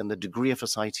risk, and the degree of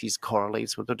ascites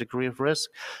correlates with the degree of risk.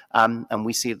 And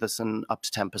we see this in up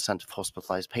to 10% of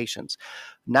hospitalized patients.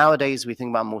 Nowadays, we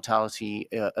think about mortality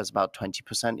as about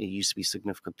 20%. It used to be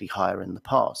significantly higher in the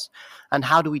past. And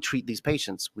how do we treat these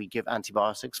patients? We give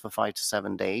antibiotics for 5 to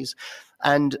 7 days.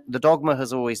 And the dogma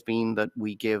has always been that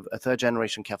we give a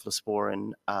third-generation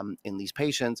cephalosporin in these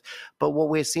patients. But what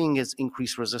we're seeing is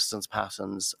increased resistance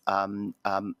patterns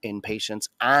in patients,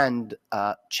 and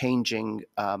changing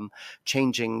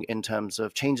in terms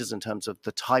of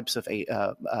the types of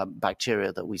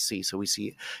bacteria that we see. So we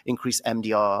see increased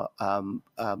MDR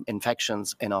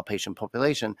infections in our patient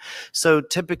population. So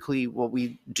typically what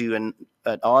we do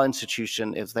at our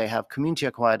institution, if they have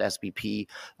community-acquired SBP,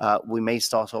 we may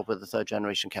start off with a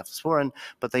third-generation cephalosporin,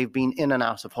 but they've been in and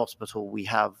out of hospital. We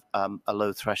have a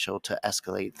low threshold to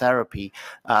escalate therapy,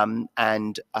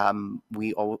 and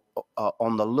we are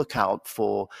on the lookout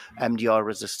for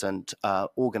MDR-resistant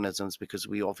organisms, because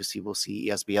we obviously will see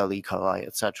ESBL, E. coli,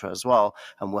 etc. as well,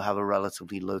 and we'll have a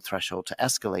relatively low threshold to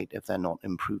escalate if they're not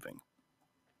improving.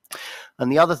 And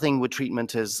the other thing with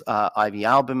treatment is IV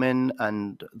albumin,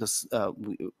 and this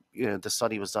the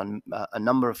study was done a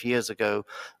number of years ago.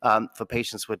 For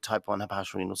patients with type 1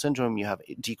 hepatorenal syndrome, you have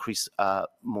decreased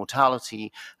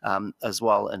mortality as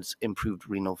well as improved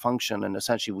renal function. And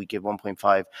essentially, we give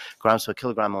 1.5 grams per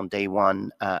kilogram on day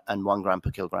 1 and 1 gram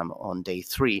per kilogram on day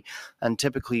 3. And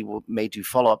typically, we may do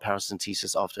follow-up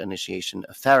paracentesis after initiation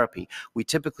of therapy. We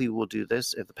typically will do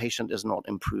this if the patient is not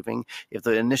improving, if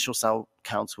the initial cell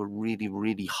counts were really,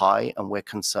 really high and we're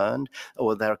concerned,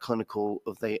 or they're clinical,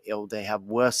 or they have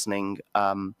worsening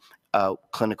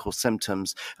clinical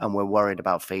symptoms and we're worried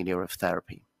about failure of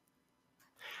therapy.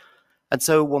 And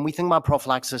so when we think about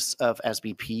prophylaxis of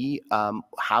SBP,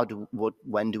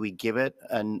 when do we give it?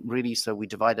 And really, so we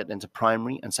divide it into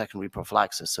primary and secondary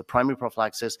prophylaxis. So primary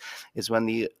prophylaxis is when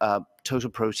the total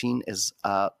protein is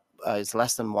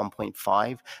less than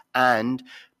 1.5 and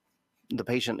the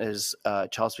patient is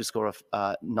Charles-P score of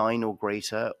 9 or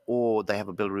greater, or they have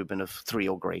a bilirubin of 3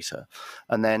 or greater.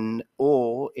 And then,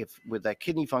 or if with their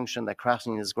kidney function, their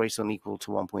creatinine is greater than or equal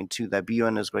to 1.2, their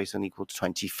BUN is greater than or equal to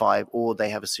 25, or they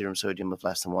have a serum sodium of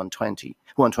less than 130,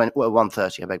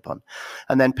 I beg pardon.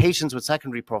 And then patients with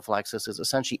secondary prophylaxis is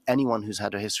essentially anyone who's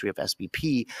had a history of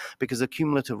SBP, because the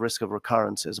cumulative risk of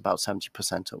recurrence is about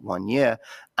 70% at 1 year.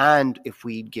 And if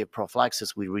we give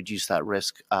prophylaxis, we reduce that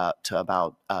risk to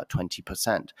about 20%.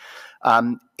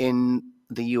 In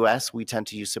the US, we tend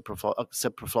to use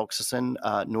ciprofloxacin.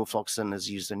 Norfloxacin is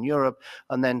used in Europe.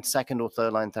 And then second or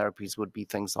third line therapies would be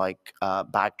things like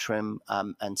Bactrim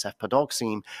and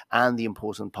cefpodoxime. And the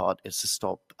important part is to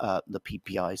stop the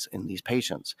PPIs in these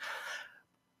patients.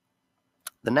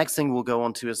 The next thing we'll go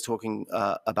on to is talking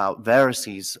about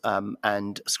varices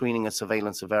and screening and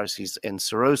surveillance of varices in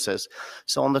cirrhosis.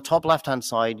 So on the top left-hand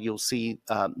side, you'll see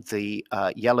the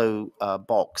yellow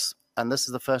box. And this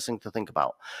is the first thing to think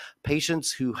about.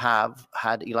 Patients who have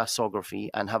had elastography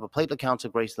and have a platelet count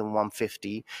of greater than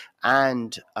 150,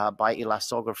 and by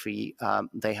elastography,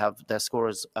 they have their score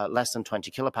is less than 20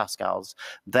 kilopascals,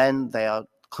 then they are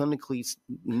clinically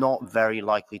not very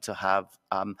likely to have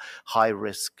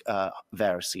high-risk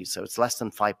varices. So it's less than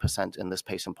 5% in this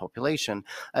patient population.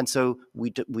 And so we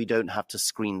don't have to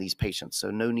screen these patients.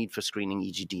 So no need for screening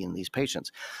EGD in these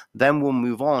patients. Then we'll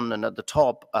move on. And at the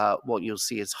top, what you'll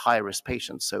see is high-risk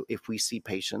patients. So if we see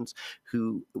patients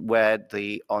where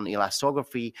on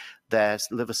elastography, their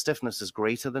liver stiffness is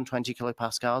greater than 20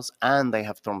 kilopascals and they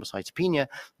have thrombocytopenia,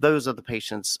 those are the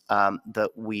patients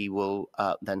that we will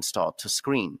then start to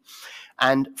screen.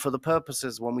 And for the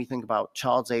purposes, when we think about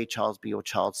Child's A, Child's B, or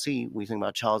Child's C, we think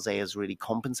about Child's A as really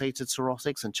compensated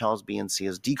cirrhotics and Child's B and C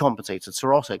as decompensated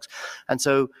cirrhotics. And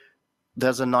so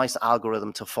there's a nice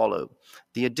algorithm to follow.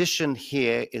 The addition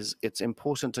here is it's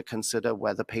important to consider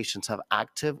whether patients have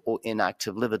active or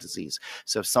inactive liver disease.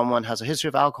 So if someone has a history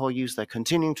of alcohol use, they're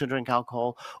continuing to drink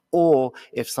alcohol, or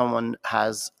if someone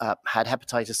has had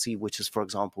hepatitis C, which is, for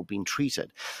example, been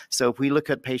treated. So if we look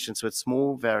at patients with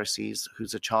small varices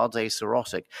who's a Child's A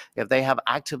cirrhotic, if they have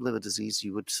active liver disease,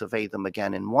 you would survey them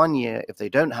again in 1 year. If they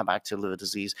don't have active liver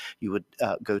disease, you would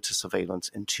go to surveillance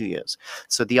in 2 years.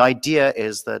 So the idea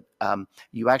is that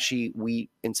we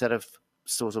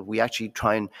actually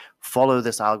try and follow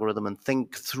this algorithm and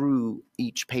think through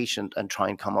each patient and try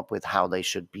and come up with how they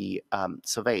should be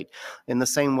surveyed. In the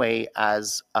same way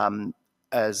as,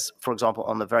 for example,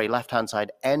 on the very left-hand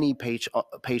side, any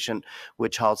patient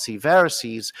with Child C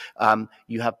varices,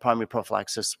 you have primary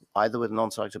prophylaxis either with a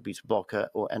non-selective beta blocker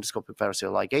or endoscopic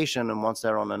variceal ligation. And once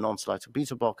they're on a non-selective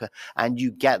beta blocker and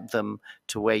you get them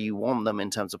to where you want them in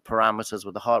terms of parameters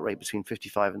with a heart rate between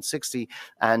 55 and 60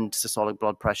 and systolic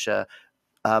blood pressure,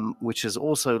 which is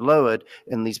also lowered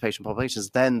in these patient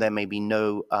populations, then there may be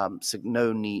no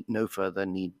further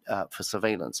need for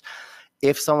surveillance.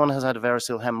 If someone has had a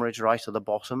variceal hemorrhage right at the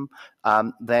bottom,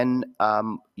 then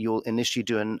you'll initially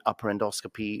do an upper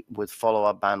endoscopy with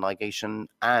follow-up band ligation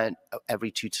and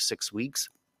every 2 to 6 weeks.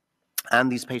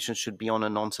 And these patients should be on a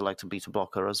non-selective beta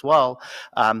blocker as well.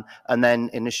 And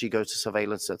then initially go to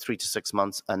surveillance at 3 to 6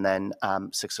 months and then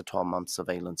 6 to 12 months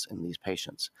surveillance in these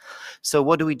patients. So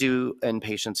what do we do in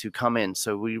patients who come in?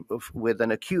 So with an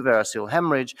acute variceal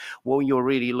hemorrhage, what you're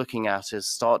really looking at is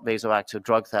start vasoactive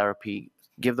drug therapy,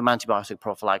 give them antibiotic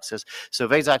prophylaxis. So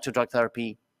vasoactive drug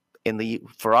therapy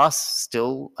for us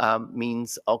still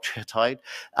means octreotide,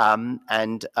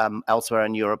 and elsewhere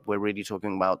in Europe we're really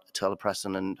talking about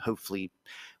terlipressin, and hopefully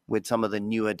with some of the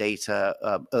newer data,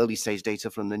 early stage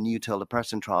data from the new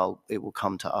terlipressin trial, it will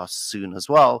come to us soon as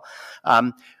well.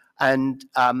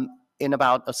 in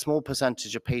about a small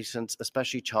percentage of patients,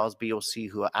 especially Charles B or C,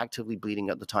 who are actively bleeding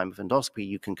at the time of endoscopy,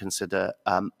 you can consider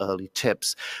early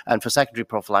TIPS. And for secondary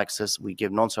prophylaxis, we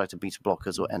give non-selective beta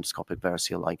blockers or endoscopic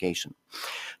variceal ligation.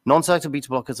 Non-selective beta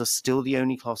blockers are still the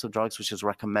only class of drugs which is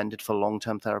recommended for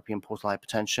long-term therapy in portal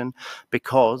hypertension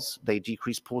because they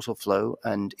decrease portal flow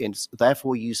and is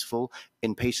therefore useful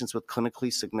in patients with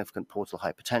clinically significant portal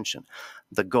hypertension.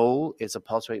 The goal is a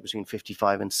pulse rate between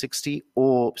 55 and 60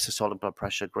 or systolic blood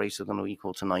pressure greater than or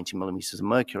equal to 90 millimeters of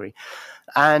mercury.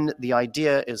 And the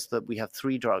idea is that we have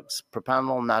three drugs,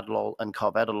 propranolol, nadolol, and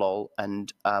carvedilol,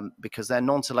 and because they're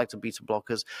non-selective beta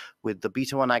blockers, with the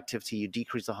beta-1 activity, you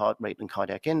decrease the heart rate and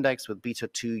cardiac index. With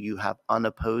beta-2, you have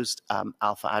unopposed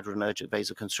alpha-adrenergic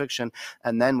vasoconstriction.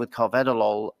 And then with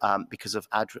carvedilol, because of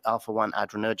alpha-1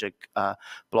 adrenergic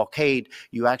blockade,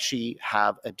 you actually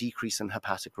have a decrease in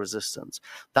hepatic resistance.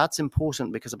 That's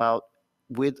important because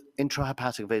with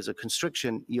intrahepatic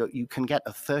vasoconstriction, you can get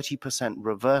a 30%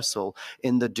 reversal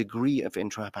in the degree of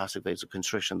intrahepatic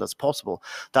vasoconstriction that's possible.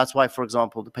 That's why, for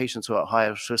example, the patients who are at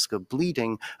highest risk of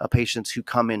bleeding are patients who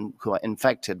come in who are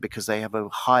infected because they have a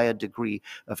higher degree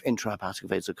of intrahepatic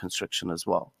vasoconstriction as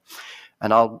well.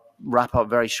 And I'll wrap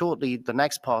up very shortly. The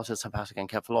next part is hepatic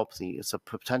encephalopathy. It's a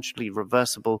potentially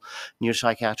reversible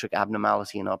neuropsychiatric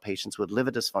abnormality in our patients with liver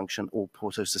dysfunction or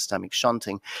portosystemic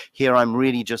shunting. Here, I'm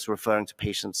really just referring to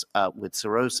patients with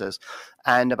cirrhosis.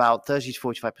 And about 30 to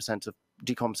 45% of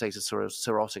decompensated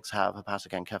cirrhotics have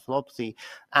hepatic encephalopathy,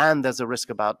 and there's a risk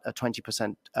about a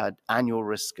 20% annual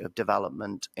risk of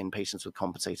development in patients with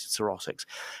compensated cirrhotics.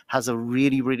 Has a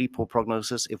really, really poor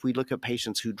prognosis. If we look at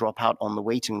patients who drop out on the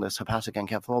waiting list, hepatic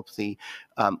encephalopathy,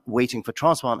 waiting for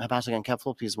transplant, hepatic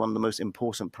encephalopathy is one of the most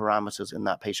important parameters in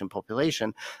that patient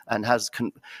population and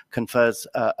confers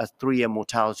a 3-year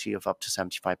mortality of up to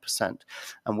 75%.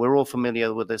 And we're all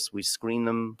familiar with this. We screen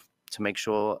them to make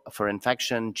sure for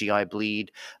infection, GI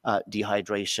bleed,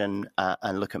 dehydration,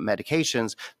 and look at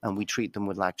medications, and we treat them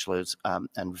with lactulose and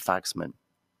rifaximin.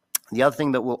 The other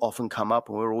thing that will often come up,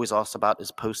 and we're always asked about, is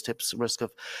post-TIPS risk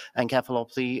of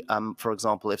encephalopathy. For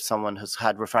example, if someone has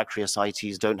had refractory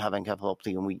ascites, don't have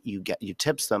encephalopathy, and you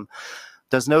TIPS them,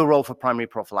 there's no role for primary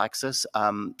prophylaxis.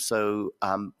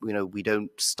 We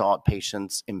don't start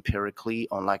patients empirically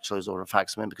on lactulose or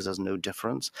rifaximin because there's no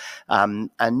difference. And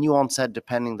new onset,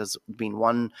 depending, there's been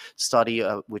one study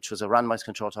which was a randomized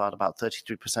control trial, about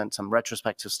 33%. Some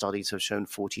retrospective studies have shown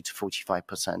 40 to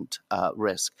 45%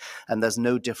 risk. And there's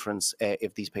no difference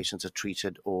if these patients are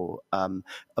treated or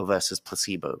versus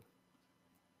placebo.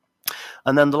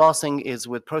 And then the last thing is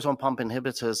with proton pump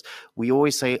inhibitors, we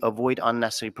always say avoid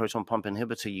unnecessary proton pump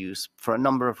inhibitor use for a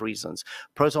number of reasons.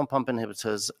 Proton pump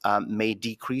inhibitors may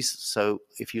decrease. So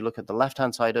if you look at the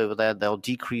left-hand side over there, they'll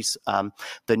decrease the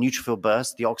neutrophil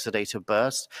burst, the oxidative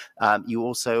burst. You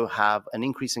also have an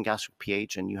increase in gastric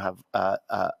pH, and you have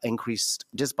increased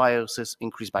dysbiosis,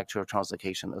 increased bacterial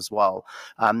translocation as well.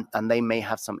 And they may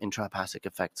have some intrahepatic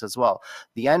effects as well.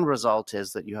 The end result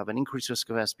is that you have an increased risk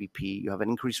of SBP, you have an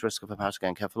increased risk of hepatic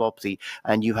encephalopathy,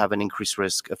 and you have an increased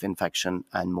risk of infection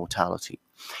and mortality.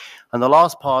 And the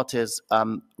last part is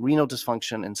renal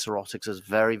dysfunction in cirrhotics is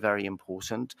very, very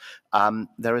important.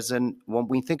 When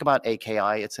we think about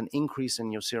AKI, it's an increase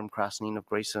in your serum creatinine of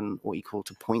greater than or equal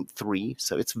to 0.3.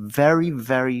 So it's very,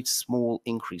 very small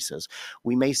increases.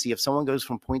 We may see if someone goes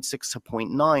from 0.6 to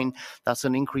 0.9, that's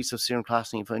an increase of serum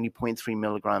creatinine of only 0.3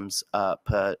 milligrams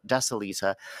per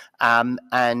deciliter,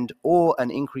 or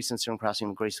an increase in serum creatinine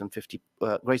of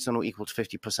greater than or equal to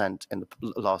 50%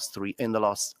 in the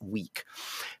last week.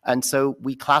 And so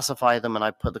we classify them, and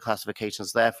I put the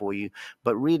classifications there for you,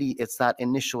 but really it's that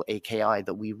initial AKI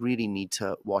that we really need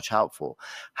to watch out for.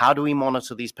 How do we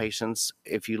monitor these patients?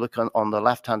 If you look on the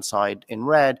left-hand side in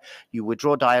red, you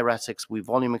withdraw diuretics, we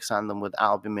volume extend them with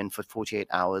albumin for 48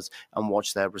 hours and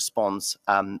watch their response,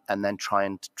 and then try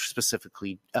and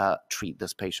specifically treat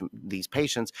these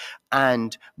patients,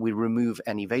 and we remove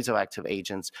any vasoactive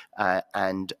agents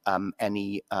and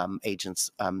any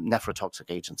agents, nephrotoxic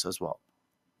agents as well.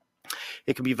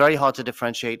 It can be very hard to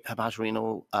differentiate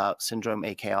hepatorenal syndrome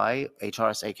AKI,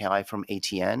 HRS AKI from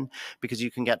ATN, because you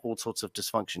can get all sorts of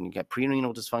dysfunction. You get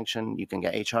prerenal dysfunction, you can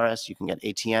get HRS, you can get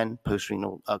ATN,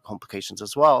 postrenal complications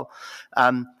as well.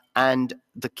 And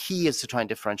the key is to try and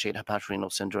differentiate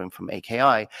hepatorenal syndrome from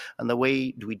AKI. And the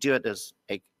way we do it is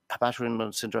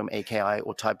hepatorenal syndrome, AKI,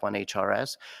 or type 1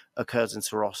 HRS occurs in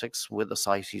cirrhotics with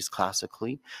ascites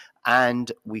classically.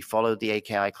 And we follow the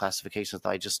AKI classifications that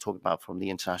I just talked about from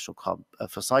the International Club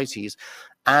of Ascites.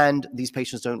 And these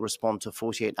patients don't respond to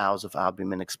 48 hours of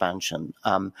albumin expansion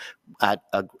at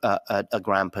a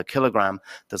gram per kilogram.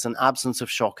 There's an absence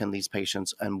of shock in these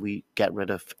patients, and we get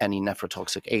rid of any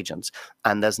nephrotoxic agents.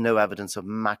 And there's no evidence of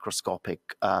macroscopic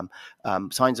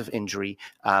signs of injury,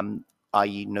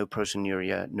 i.e. no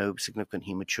proteinuria, no significant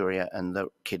hematuria, and the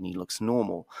kidney looks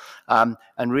normal. And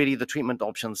really the treatment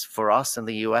options for us in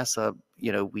the US are,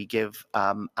 we give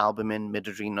albumin,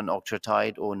 midodrine, and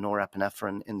octreotide or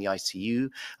norepinephrine in the ICU,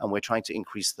 and we're trying to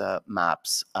increase the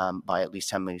MAPS by at least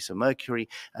 10 millimeters of mercury.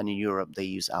 And in Europe, they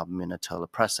use albumin and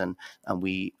terlipressin, and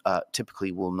we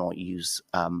typically will not use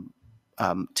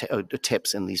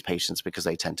tips in these patients because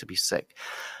they tend to be sick.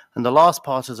 And the last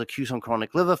part is acute and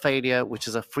chronic liver failure, which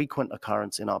is a frequent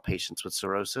occurrence in our patients with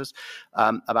cirrhosis.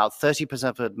 About 30%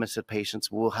 of admitted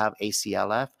patients will have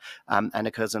ACLF and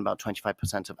occurs in about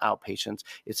 25% of outpatients.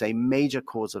 It's a major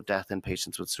cause of death in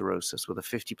patients with cirrhosis with a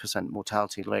 50%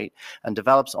 mortality rate and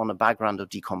develops on a background of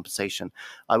decompensation.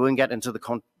 I won't get into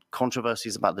the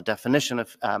controversies about the definition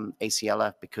of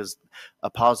ACLF because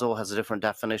Apazole has a different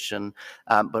definition,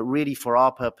 but really for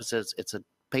our purposes, it's a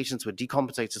patients with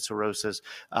decompensated cirrhosis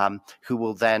who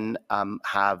will then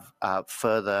have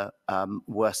further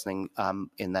worsening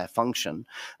in their function.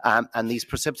 And these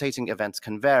precipitating events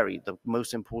can vary. The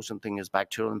most important thing is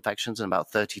bacterial infections in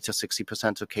about 30 to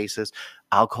 60% of cases,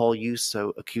 alcohol use,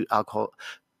 so acute alcohol,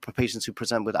 for patients who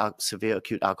present with severe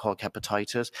acute alcoholic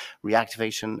hepatitis,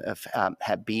 reactivation of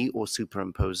Hep B or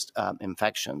superimposed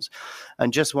infections.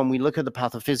 And just when we look at the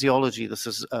pathophysiology, this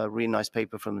is a really nice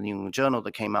paper from the New England Journal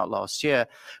that came out last year.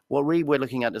 What really we're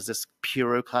looking at is this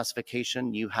Puro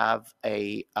classification. You have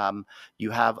a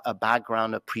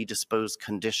background, a predisposed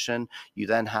condition. You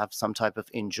then have some type of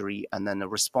injury, and then a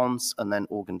response, and then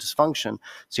organ dysfunction.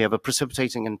 So you have a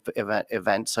precipitating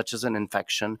event such as an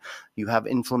infection. You have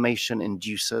inflammation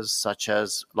induced such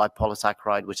as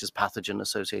lipopolysaccharide, which is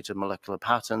pathogen-associated molecular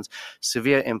patterns,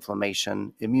 severe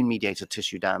inflammation, immune-mediated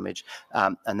tissue damage,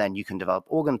 and then you can develop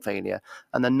organ failure.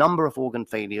 And the number of organ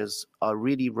failures are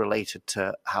really related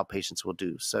to how patients will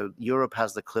do. So Europe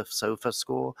has the Cliff-SOFA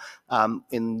score.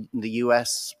 In the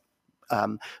US,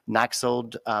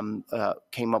 Naxold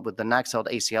came up with the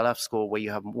Naxold ACLF score, where you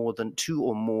have more than 2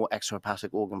 or more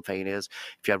extrahepatic organ failures.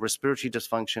 If you have respiratory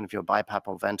dysfunction, if you're BiPAP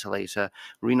or ventilator,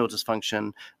 renal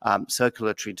dysfunction,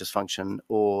 circulatory dysfunction,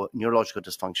 or neurological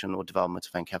dysfunction or development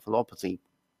of encephalopathy.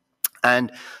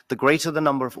 And the greater the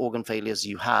number of organ failures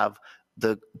you have,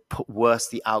 the worse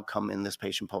the outcome in this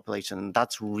patient population. And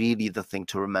that's really the thing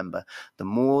to remember. The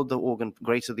more the organ,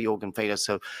 greater the organ failure.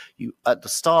 So you, at the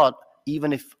start,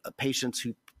 even if patients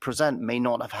who present may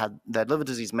not have had, their liver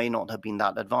disease may not have been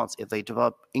that advanced, if they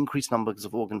develop increased numbers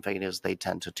of organ failures, they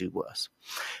tend to do worse.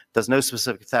 There's no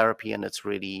specific therapy, and it's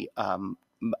really,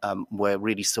 we're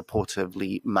really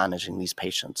supportively managing these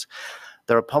patients.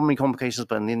 There are pulmonary complications,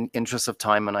 but in the interest of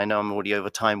time, and I know I'm already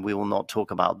over time, we will not talk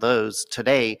about those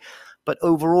today. But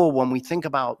overall, when we think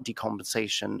about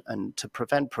decompensation and to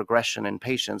prevent progression in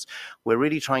patients, we're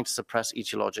really trying to suppress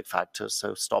etiologic factors.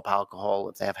 So stop alcohol.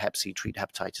 If they have Hep C, treat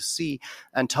hepatitis C,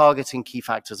 and targeting key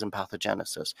factors in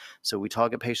pathogenesis. So we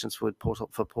target patients for portal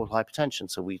hypertension.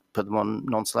 So we put them on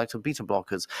non-selective beta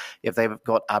blockers. If they've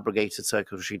got abrogated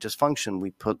circulatory dysfunction,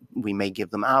 we may give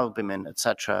them albumin,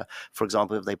 etc. For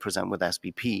example, if they present with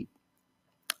SBP.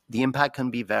 The impact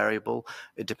can be variable.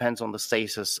 It depends on the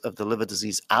status of the liver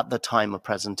disease at the time of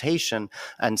presentation.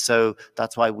 And so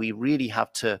that's why we really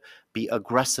have to be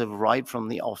aggressive right from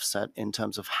the offset in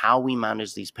terms of how we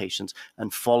manage these patients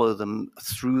and follow them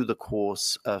through the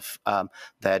course of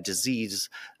their disease.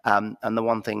 And the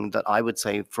one thing that I would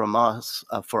say from us,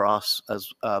 for us, as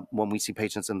when we see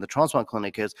patients in the transplant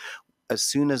clinic is, as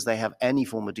soon as they have any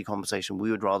form of decompensation,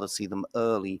 we would rather see them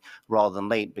early rather than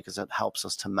late, because it helps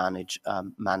us to manage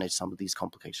some of these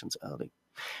complications early.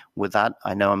 With that,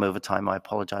 I know I'm over time. I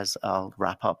apologize. I'll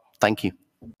wrap up. Thank you.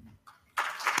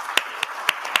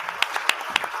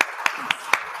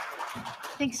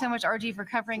 Thanks so much, RG, for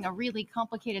covering a really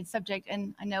complicated subject,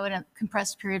 and I know in a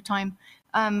compressed period of time.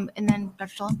 And then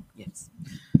Dr. Shalom? Yes.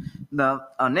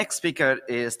 Our next speaker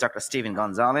is Dr. Steven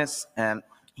Gonzalez.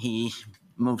 He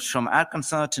moved from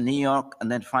Arkansas to New York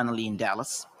and then finally in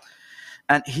Dallas.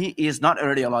 And he is not a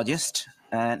radiologist,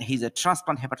 and he's a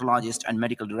transplant hepatologist and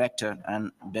medical director at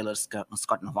Baylor Scott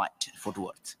 & White, Fort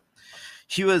Worth.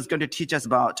 He was going to teach us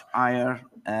about our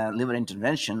liver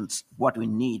interventions, what we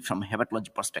need from a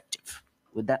hepatology perspective.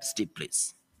 With that, Steve,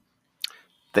 please.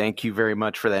 Thank you very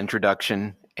much for that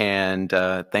introduction. and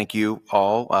thank you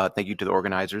all. Thank you to the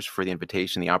organizers for the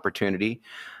invitation, the opportunity.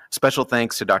 Special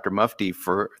thanks to Dr. Mufti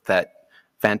for that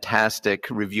fantastic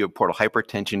review of portal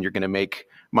hypertension. You're going to make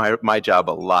my job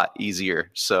a lot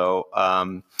easier. So,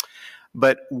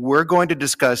 but we're going to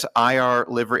discuss IR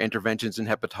liver interventions in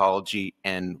hepatology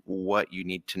and what you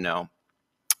need to know.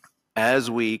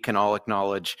 As we can all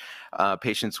acknowledge,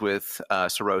 patients with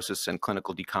cirrhosis and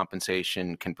clinical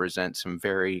decompensation can present some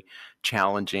very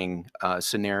challenging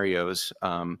scenarios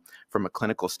from a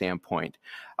clinical standpoint.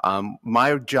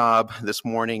 My job this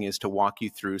morning is to walk you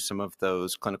through some of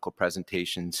those clinical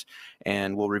presentations,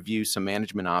 and we'll review some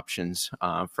management options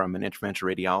from an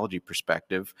interventional radiology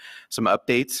perspective, some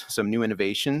updates, some new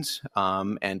innovations,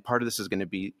 and part of this is going to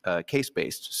be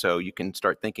case-based, so you can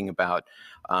start thinking about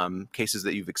cases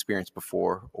that you've experienced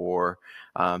before, or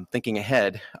thinking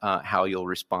ahead how you'll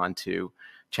respond to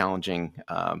challenging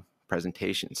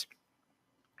presentations.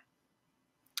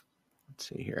 Let's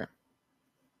see here.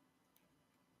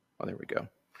 Oh, there we go.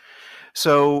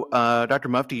 So Dr.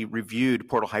 Mufti reviewed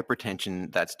portal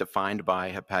hypertension that's defined by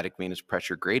hepatic venous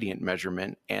pressure gradient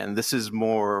measurement, and this is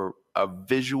more a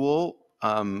visual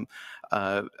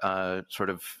sort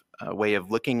of way of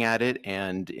looking at it,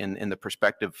 and in the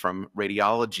perspective from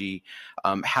radiology,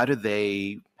 how do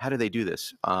they do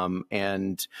this?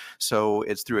 And so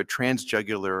it's through a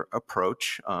transjugular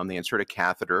approach. They insert a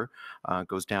catheter,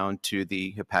 goes down to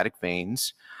the hepatic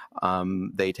veins.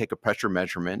 They take a pressure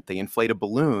measurement, they inflate a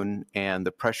balloon, and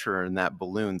the pressure in that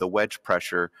balloon, the wedge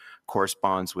pressure,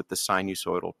 corresponds with the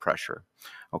sinusoidal pressure.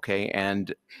 Okay,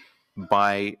 and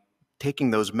by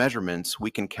taking those measurements, we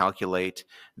can calculate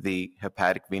the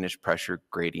hepatic venous pressure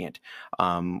gradient,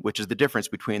 which is the difference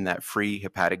between that free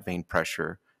hepatic vein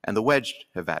pressure and the wedged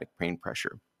hepatic vein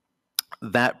pressure.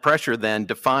 That pressure then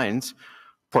defines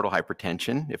portal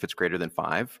hypertension if it's greater than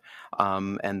 5.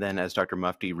 And then, as Dr.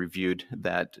 Mufti reviewed,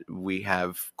 that we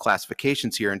have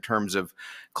classifications here in terms of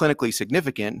clinically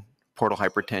significant portal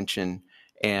hypertension.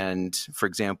 And, for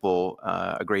example,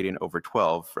 a gradient over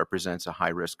 12 represents a high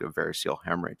risk of variceal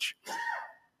hemorrhage.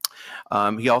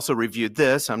 He also reviewed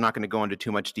this. I'm not going to go into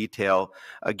too much detail.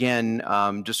 Again,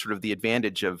 just sort of the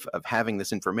advantage of having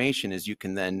this information is you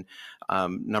can then,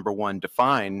 number one,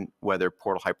 define whether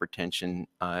portal hypertension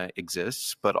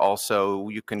exists, but also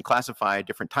you can classify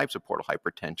different types of portal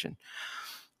hypertension.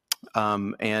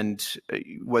 And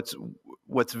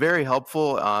what's very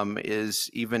helpful is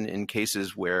even in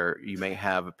cases where you may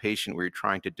have a patient where you're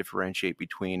trying to differentiate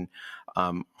between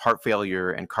heart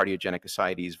failure and cardiogenic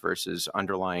ascites versus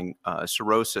underlying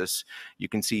cirrhosis, you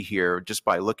can see here just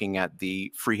by looking at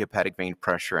the free hepatic vein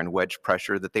pressure and wedge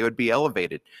pressure that they would be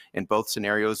elevated in both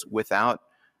scenarios without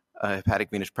a hepatic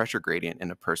venous pressure gradient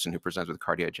in a person who presents with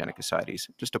cardiogenic ascites.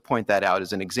 Just to point that out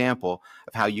as an example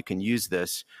of how you can use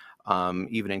this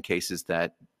even in cases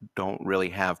that don't really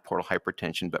have portal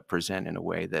hypertension but present in a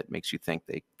way that makes you think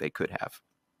they could have.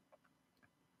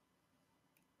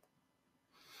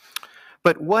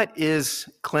 But what is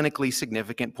clinically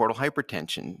significant portal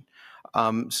hypertension?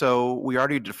 So we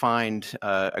already defined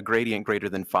a gradient greater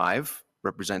than 5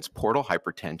 represents portal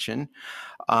hypertension.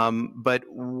 But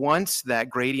once that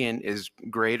gradient is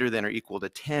greater than or equal to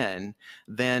 10,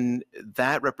 then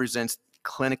that represents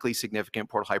clinically significant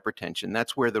portal hypertension.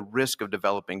 That's where the risk of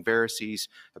developing varices,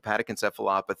 hepatic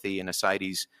encephalopathy, and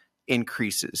ascites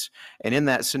increases. And in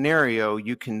that scenario,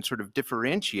 you can sort of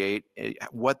differentiate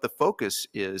what the focus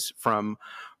is from.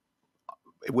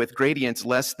 With gradients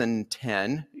less than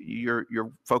 10,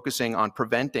 you're focusing on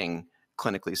preventing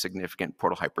clinically significant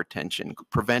portal hypertension,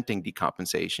 preventing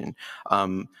decompensation,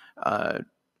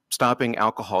 stopping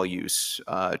alcohol use,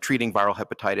 treating viral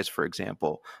hepatitis, for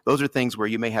example. Those are things where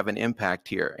you may have an impact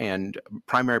here, and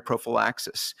primary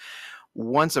prophylaxis.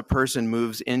 Once a person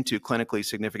moves into clinically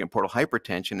significant portal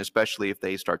hypertension, especially if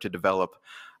they start to develop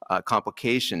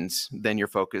complications, then your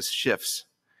focus shifts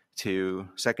to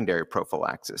secondary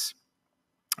prophylaxis.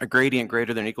 A gradient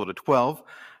greater than or equal to 12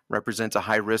 represents a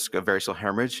high risk of variceal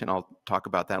hemorrhage, and I'll talk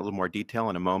about that in a little more detail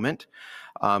in a moment.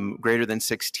 Greater than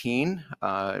 16,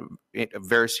 variceal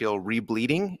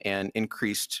rebleeding and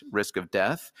increased risk of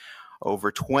death.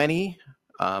 Over 20,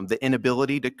 the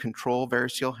inability to control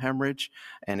variceal hemorrhage,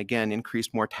 and again,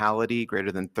 increased mortality.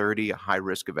 Greater than 30, a high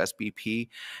risk of SBP.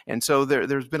 And so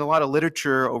there's been a lot of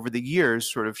literature over the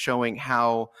years sort of showing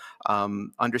how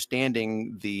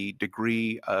understanding the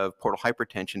degree of portal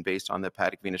hypertension based on the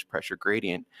hepatic venous pressure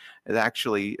gradient, it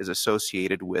actually is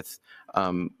associated with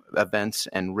events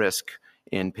and risk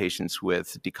in patients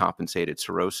with decompensated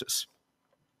cirrhosis.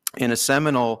 In a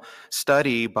seminal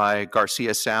study by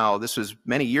Garcia Sal, this was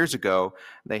many years ago,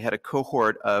 they had a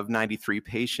cohort of 93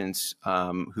 patients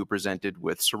who presented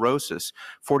with cirrhosis.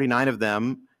 49 of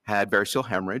them had variceal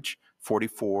hemorrhage,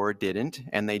 44 didn't,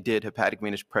 and they did hepatic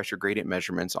venous pressure gradient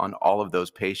measurements on all of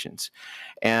those patients.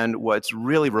 And what's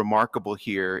really remarkable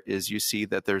here is you see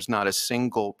that there's not a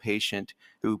single patient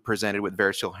who presented with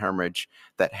variceal hemorrhage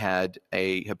that had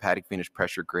a hepatic venous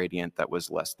pressure gradient that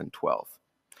was less than 12.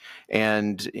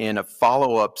 And in a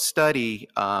follow-up study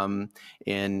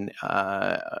in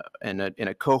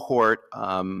a cohort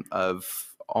of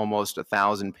almost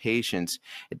 1,000 patients,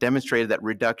 it demonstrated that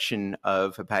reduction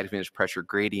of hepatic venous pressure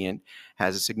gradient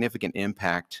has a significant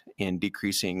impact in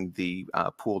decreasing the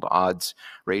pooled odds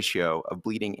ratio of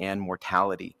bleeding and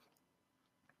mortality.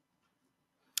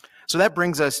 So that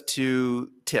brings us to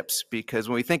tips, because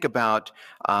when we think about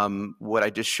what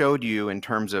I just showed you in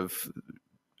terms of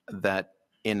that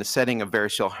in the setting of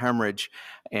variceal hemorrhage,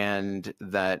 and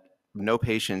that no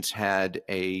patients had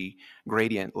a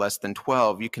gradient less than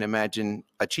 12, you can imagine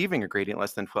achieving a gradient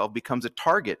less than 12 becomes a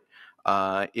target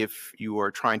if you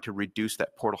are trying to reduce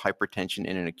that portal hypertension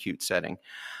in an acute setting.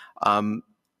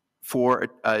 For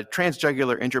a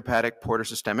transjugular intrahepatic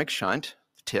portosystemic shunt,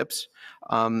 tips,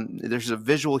 there's a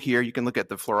visual here. You can look at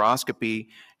the fluoroscopy.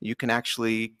 You can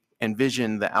actually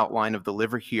envision the outline of the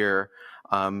liver here.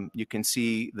 You can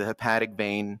see the hepatic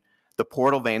vein, the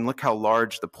portal vein. Look how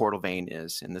large the portal vein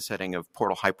is in the setting of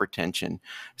portal hypertension,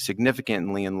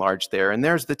 significantly enlarged there. And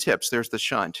there's the tips, there's the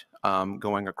shunt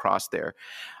going across there.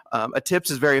 A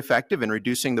TIPS is very effective in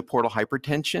reducing the portal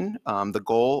hypertension. The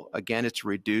goal, again, is to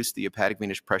reduce the hepatic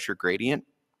venous pressure gradient.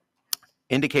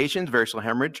 Indications, variceal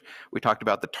hemorrhage. We talked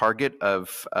about the target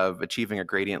of achieving a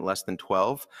gradient less than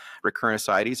 12. Recurrent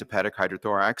ascites, hepatic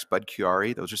hydrothorax,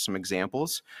 Budd-Chiari, those are some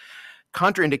examples.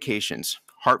 Contraindications,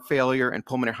 heart failure and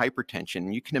pulmonary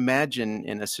hypertension. You can imagine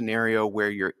in a scenario where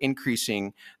you're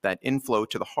increasing that inflow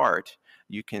to the heart,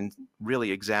 you can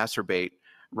really exacerbate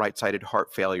right-sided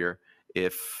heart failure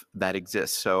if that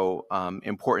exists. So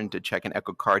important to check an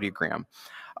echocardiogram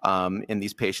in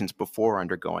these patients before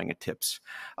undergoing a TIPS.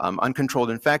 Uncontrolled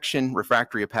infection,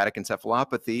 refractory hepatic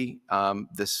encephalopathy,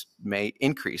 this may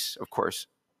increase, of course,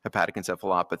 hepatic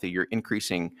encephalopathy. You're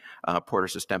increasing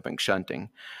portosystemic shunting.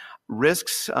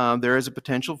 Risks, there is a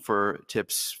potential for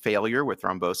TIPS failure with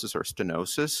thrombosis or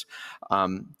stenosis,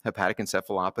 hepatic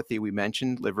encephalopathy, we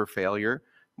mentioned, liver failure,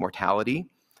 mortality,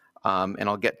 and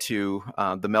I'll get to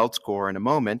the MELD score in a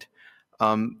moment.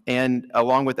 And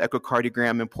along with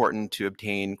echocardiogram, important to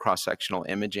obtain cross-sectional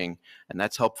imaging, and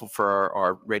that's helpful for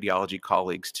our radiology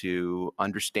colleagues to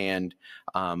understand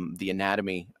the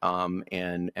anatomy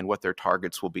and what their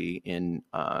targets will be in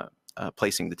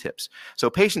placing the TIPS. So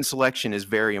patient selection is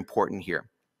very important here.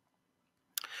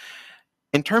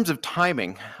 In terms of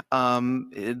timing,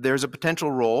 there's a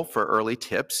potential role for early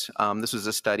TIPS. This was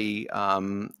a study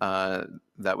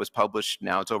that was published,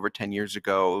 now it's over 10 years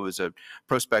ago. It was a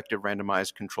prospective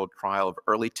randomized controlled trial of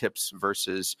early TIPS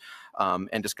versus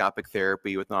endoscopic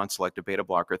therapy with non-selective beta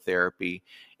blocker therapy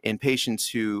in patients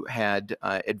who had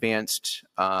advanced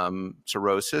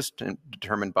cirrhosis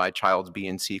determined by Child's B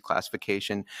and C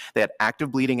classification. They had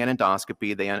active bleeding and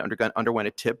endoscopy. They underwent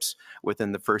a TIPS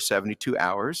within the first 72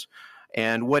 hours.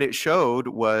 And what it showed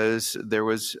was there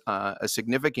was a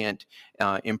significant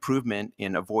improvement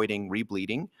in avoiding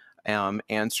rebleeding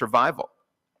and survival.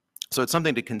 So it's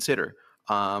something to consider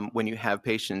when you have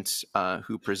patients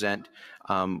who present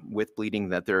with bleeding,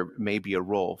 that there may be a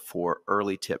role for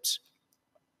early TIPS.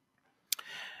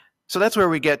 So that's where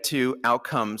we get to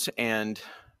outcomes and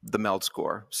the MELD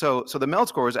score. So the MELD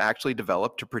score was actually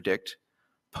developed to predict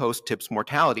post-TIPS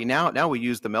mortality. Now we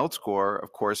use the MELD score,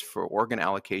 of course, for organ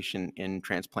allocation in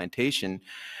transplantation.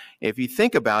 If you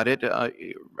think about it,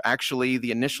 actually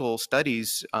the initial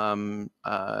studies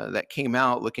that came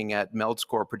out looking at MELD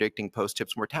score predicting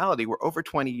post-TIPS mortality were over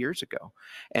 20 years ago.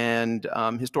 And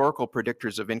historical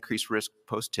predictors of increased risk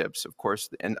post-TIPS, of course,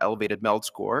 an elevated MELD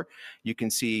score. You can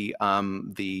see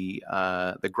the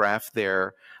graph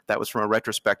there. That was from a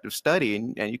retrospective study,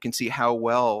 and you can see how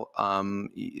well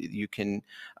you can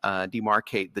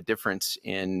demarcate the difference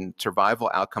in survival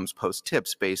outcomes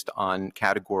post-TIPS based on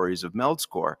categories of MELD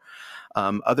score.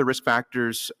 Other risk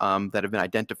factors that have been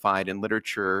identified in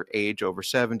literature: age over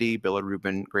 70,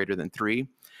 bilirubin greater than 3.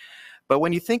 But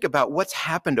when you think about what's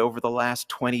happened over the last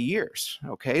 20 years,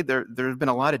 okay, there have been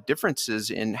a lot of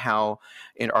differences in how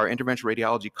in our interventional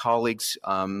radiology colleagues,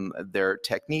 their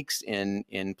techniques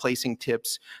in placing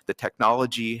tips, the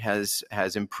technology has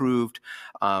improved.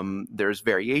 There's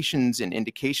variations in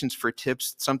indications for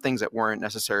tips, some things that weren't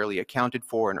necessarily accounted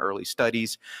for in early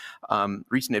studies.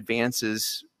 Recent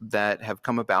advances that have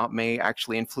come about may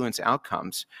actually influence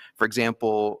outcomes. For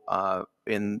example,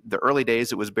 in the early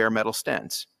days, it was bare metal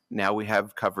stents. Now we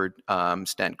have covered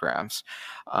stent grafts.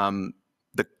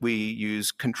 We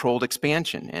use controlled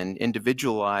expansion and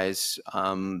individualize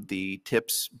the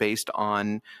tips based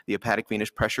on the hepatic venous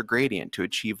pressure gradient to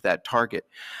achieve that target.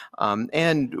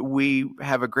 And we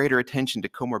have a greater attention to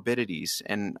comorbidities.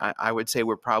 And I would say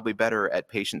we're probably better at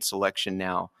patient selection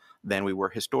now than we were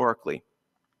historically.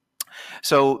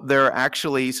 So there are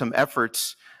actually some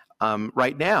efforts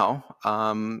right now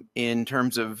in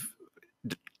terms of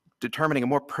determining a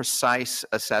more precise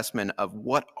assessment of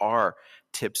what are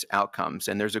TIPS outcomes.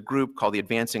 And there's a group called the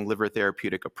Advancing Liver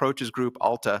Therapeutic Approaches Group,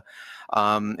 ALTA,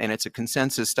 and it's a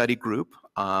consensus study group,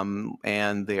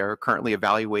 and they are currently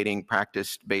evaluating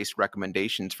practice-based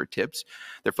recommendations for TIPS.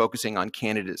 They're focusing on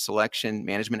candidate selection,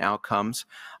 management outcomes,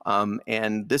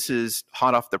 and this is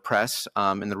hot off the press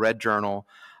in the Red Journal.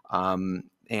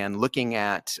 And looking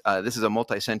at, this is a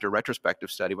multi-center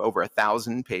retrospective study of over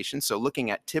 1,000 patients. So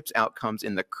looking at TIPS outcomes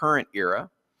in the current era.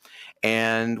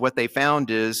 And what they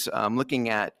found is looking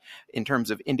at, in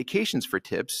terms of indications for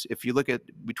TIPS, if you look at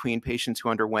between patients who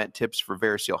underwent TIPS for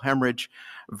variceal hemorrhage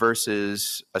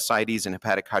versus ascites and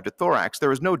hepatic hydrothorax, there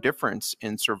was no difference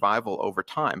in survival over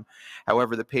time.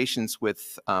 However, the patients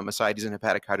with ascites and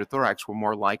hepatic hydrothorax were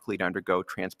more likely to undergo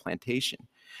transplantation.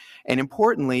 And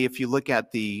importantly, if you look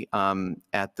at the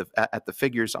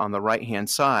figures on the right-hand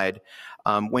side,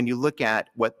 when you look at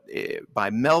what by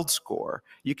MELD score,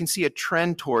 you can see a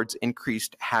trend towards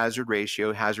increased hazard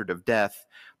ratio, hazard of death,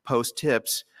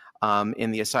 post-TIPS in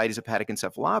the ascites hepatic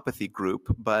encephalopathy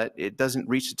group, but it doesn't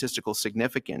reach statistical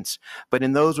significance. But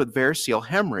in those with variceal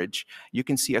hemorrhage, you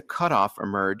can see a cutoff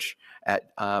emerge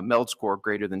at MELD score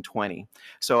greater than 20.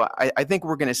 So I think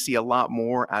we're going to see a lot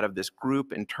more out of this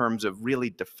group in terms of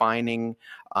really defining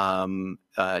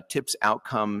TIPS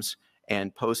outcomes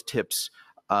and post-TIPS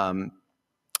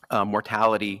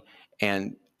mortality.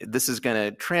 And this is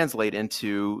going to translate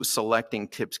into selecting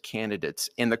TIPS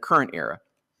candidates in the current era.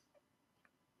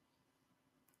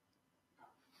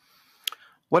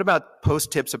 What about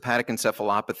post-TIPS hepatic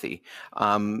encephalopathy?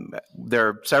 There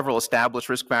are several established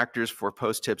risk factors for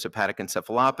post-TIPS hepatic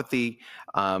encephalopathy,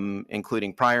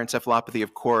 including prior encephalopathy,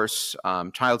 of course,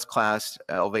 child's class,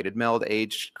 elevated MELD,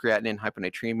 age, creatinine,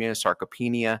 hyponatremia,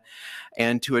 sarcopenia.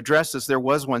 And to address this, there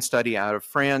was one study out of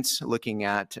France looking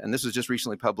at, and this was just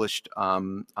recently published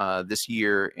this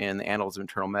year in the Annals of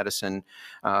Internal Medicine,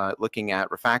 looking at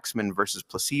rifaximin versus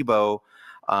placebo.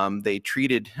 They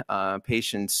treated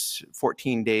patients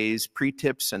 14 days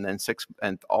pre-TIPS and then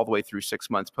all the way through 6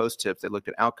 months post-TIPS. They looked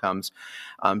at outcomes.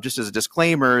 Just as a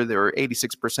disclaimer, there were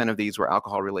 86% of these were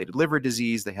alcohol-related liver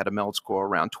disease. They had a MELD score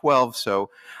around 12. So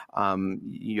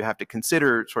you have to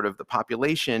consider sort of the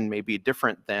population may be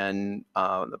different than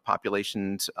the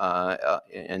populations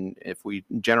and if we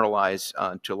generalize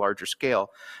to a larger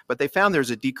scale. But they found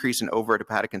there's a decrease in overt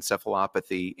hepatic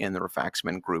encephalopathy in the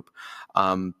rifaximin group,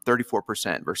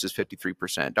 34%. Versus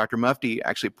 53%. Dr. Mufti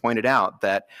actually pointed out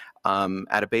that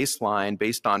at a baseline,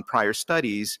 based on prior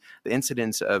studies, the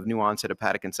incidence of new onset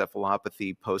hepatic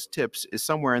encephalopathy post-TIPS is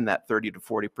somewhere in that 30 to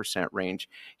 40% range.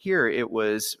 Here it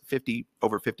was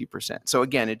over 50%. So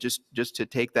again, it just to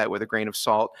take that with a grain of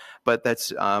salt, but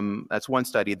that's one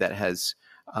study that has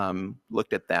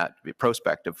looked at that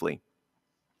prospectively.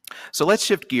 So let's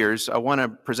shift gears. I want to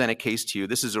present a case to you.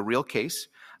 This is a real case.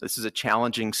 This is a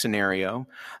challenging scenario.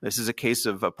 This is a case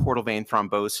of a portal vein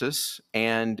thrombosis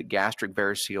and gastric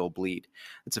variceal bleed.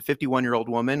 It's a 51-year-old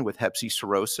woman with hep C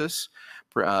cirrhosis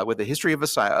with a history of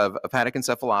hepatic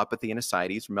encephalopathy and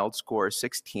ascites, MELD score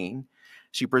 16.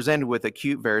 She presented with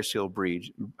acute variceal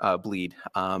bleed.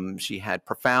 She had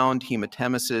profound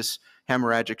hematemesis,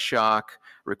 hemorrhagic shock,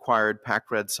 required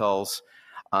packed red cells.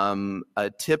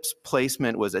 A TIPS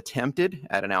placement was attempted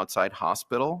at an outside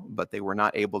hospital, but they were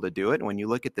not able to do it. And when you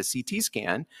look at the CT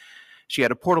scan, she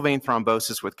had a portal vein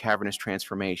thrombosis with cavernous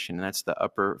transformation, and that's the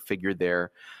upper figure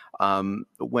there.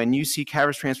 When you see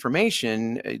cavernous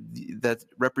transformation, that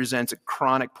represents a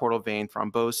chronic portal vein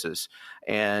thrombosis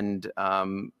and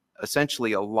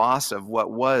essentially a loss of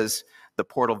what was the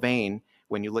portal vein,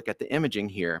 when you look at the imaging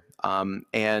here.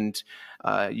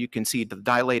 You can see the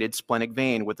dilated splenic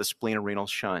vein with the splenorenal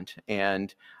shunt.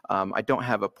 And I don't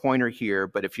have a pointer here,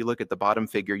 but if you look at the bottom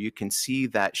figure, you can see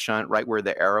that shunt right where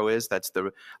the arrow is. That's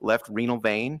the left renal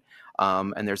vein.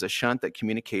 And there's a shunt that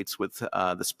communicates with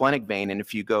the splenic vein. And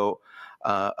if you go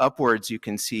upwards, you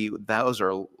can see those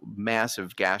are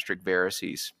massive gastric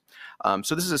varices.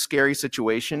 So this is a scary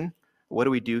situation. What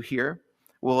do we do here?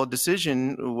 Well, a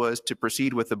decision was to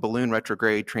proceed with the balloon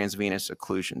retrograde transvenous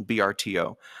occlusion,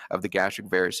 BRTO, of the gastric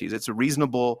varices. It's a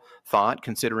reasonable thought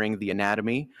considering the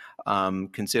anatomy,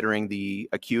 considering the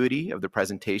acuity of the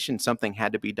presentation. Something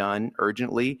had to be done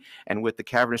urgently, and with the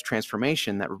cavernous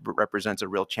transformation, that represents a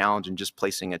real challenge in just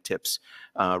placing a TIPS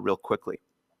real quickly.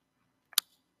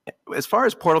 As far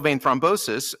as portal vein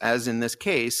thrombosis, as in this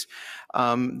case,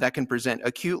 that can present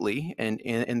acutely. And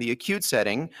in the acute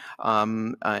setting,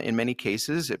 in many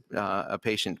cases, a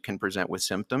patient can present with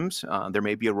symptoms. There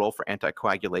may be a role for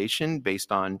anticoagulation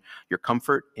based on your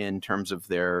comfort in terms of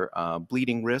their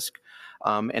bleeding risk.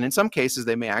 And in some cases,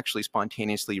 they may actually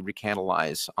spontaneously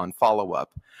recanalize on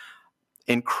follow-up.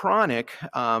 In chronic,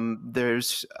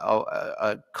 there's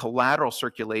a collateral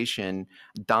circulation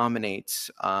dominates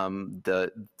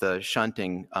the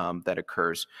shunting that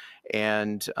occurs.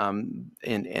 And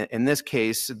in this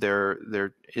case,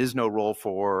 there is no role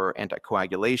for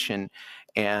anticoagulation.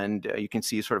 And you can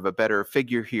see sort of a better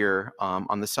figure here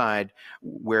on the side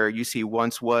where you see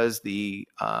once was the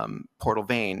portal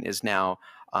vein is now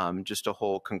just a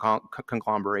whole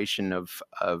conglomeration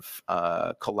of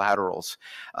collaterals.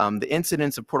 The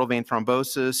incidence of portal vein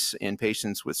thrombosis in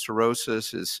patients with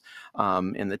cirrhosis is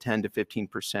in the 10 to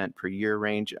 15% per year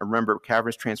range. Remember,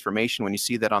 cavernous transformation, when you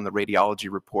see that on the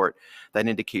radiology report, that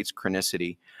indicates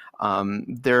chronicity.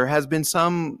 There has been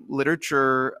some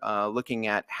literature looking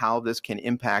at how this can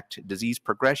impact disease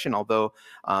progression, although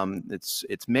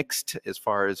it's mixed as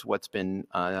far as what's been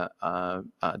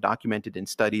documented in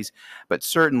studies, but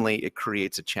certainly it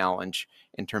creates a challenge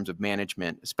in terms of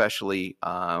management, especially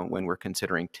when we're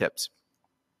considering TIPS.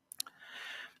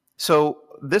 So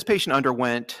this patient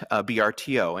underwent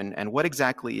BRTO, and what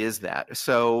exactly is that?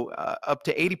 So up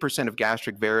to 80% of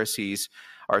gastric varices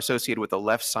are associated with a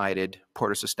left-sided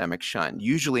portosystemic shunt,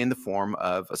 usually in the form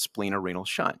of a splenorenal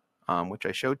shunt, which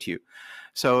I showed to you.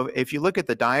 So if you look at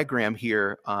the diagram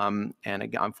here, and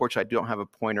again, unfortunately I don't have a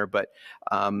pointer, but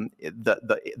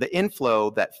the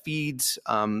inflow that feeds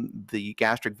the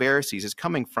gastric varices is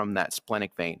coming from that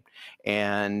splenic vein,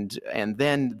 and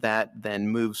then that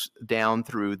moves down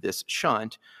through this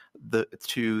shunt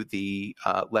to the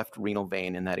left renal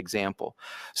vein in that example.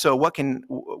 So what can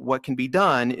be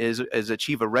done is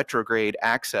achieve a retrograde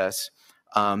access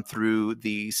through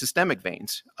the systemic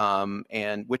veins,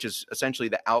 and which is essentially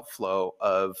the outflow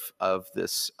of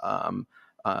this of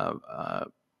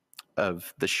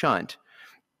the shunt.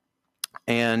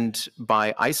 And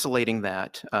by isolating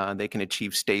that, they can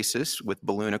achieve stasis with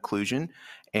balloon occlusion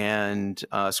and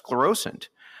sclerosant.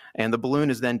 And the balloon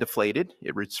is then deflated,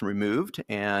 it's removed,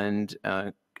 and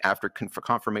after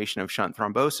confirmation of shunt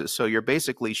thrombosis. So you're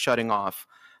basically shutting off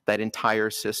that entire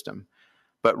system.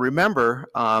 But remember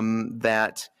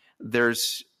that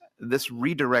this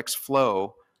redirects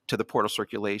flow to the portal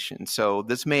circulation. So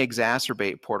this may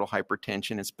exacerbate portal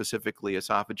hypertension and specifically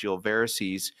esophageal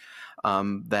varices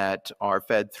that are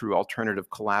fed through alternative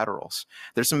collaterals.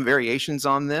 There's some variations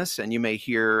on this, and you may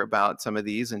hear about some of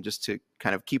these. And just to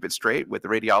kind of keep it straight with the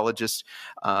radiologists,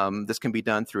 this can be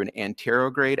done through an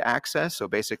anterograde access, so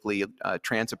basically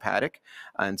transhepatic.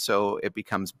 And so it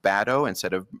becomes BATO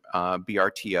instead of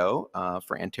BRTO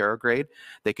for anterograde.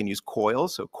 They can use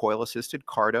coils, so coil-assisted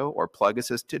CARTO or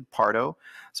plug-assisted PARTO.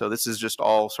 So this is just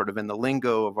all sort of in the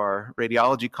lingo of our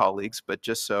radiology colleagues, but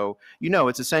just so you know,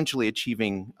 it's essentially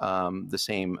achieving the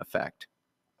same effect.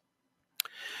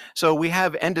 So we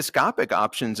have endoscopic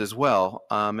options as well,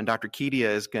 and Dr. Kedia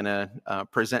is going to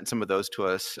present some of those to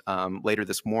us later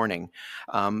this morning.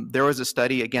 There was a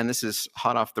study, again, this is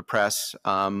hot off the press,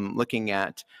 looking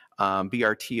at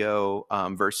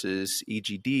BRTO versus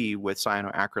EGD with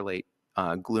cyanoacrylate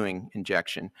gluing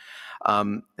injection.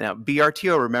 Now,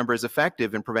 BRTO, remember, is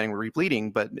effective in preventing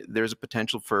rebleeding, but there's a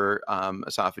potential for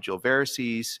esophageal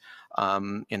varices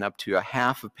in up to a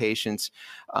half of patients,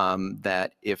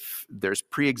 that if there's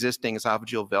pre-existing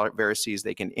esophageal varices,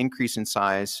 they can increase in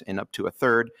size in up to a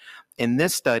third. In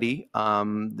this study,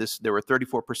 there were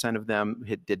 34% of them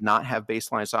who did not have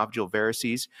baseline esophageal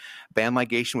varices. Band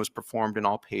ligation was performed in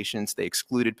all patients. They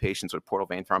excluded patients with portal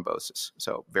vein thrombosis,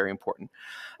 so very important.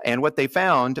 And what they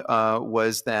found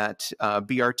was that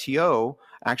BRTO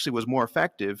actually was more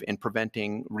effective in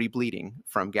preventing rebleeding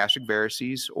from gastric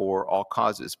varices or all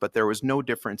causes, but there was no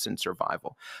difference in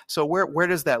survival. So where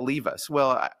does that leave us?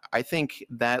 Well, I think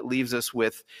that leaves us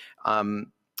with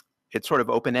it's sort of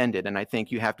open-ended, and I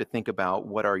think you have to think about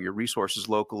what are your resources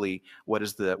locally, what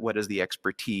is the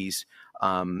expertise,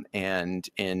 and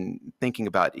in thinking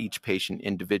about each patient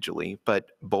individually,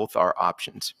 but both are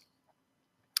options.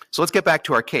 So let's get back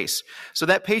to our case. So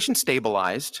that patient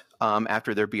stabilized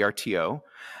after their BRTO,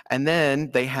 and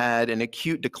then they had an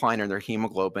acute decline in their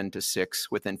hemoglobin to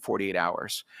 6 within 48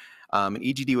 hours. An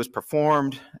EGD was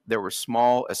performed. There were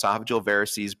small esophageal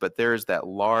varices, but there's that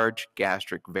large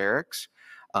gastric varix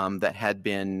that had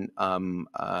been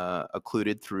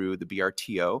occluded through the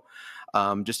BRTO.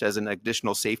 Just as an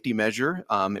additional safety measure,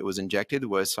 it was injected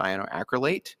with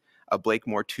cyanoacrylate. A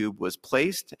Blakemore tube was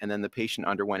placed, and then the patient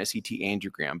underwent a CT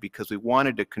angiogram because we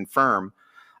wanted to confirm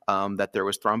that there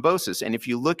was thrombosis. And if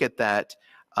you look at that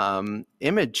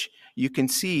image, you can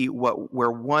see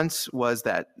where once was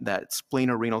that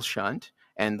splenorenal shunt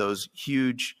and those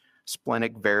huge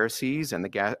splenic varices and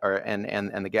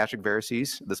the gastric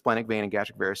varices, the splenic vein and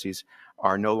gastric varices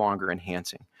are no longer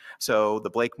enhancing. So the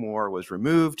Blakemore was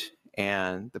removed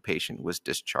and the patient was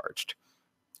discharged.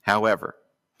 However,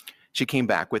 she came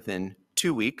back within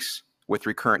 2 weeks with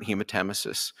recurrent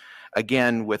hematemesis.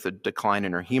 Again, with a decline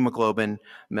in her hemoglobin,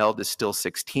 MELD is still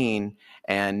 16,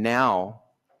 and now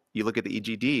you look at the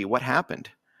EGD, what happened?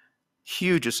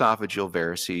 Huge esophageal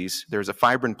varices. There's a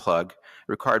fibrin plug,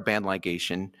 required band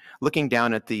ligation. Looking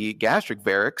down at the gastric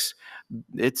varix,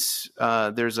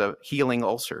 there's a healing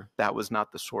ulcer. That was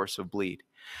not the source of bleed.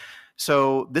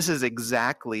 So this is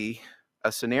exactly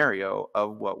a scenario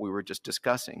of what we were just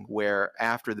discussing, where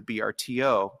after the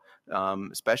BRTO,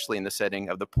 especially in the setting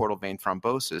of the portal vein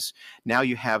thrombosis, now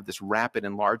you have this rapid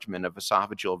enlargement of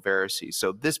esophageal varices.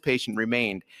 So this patient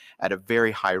remained at a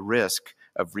very high risk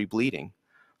of rebleeding.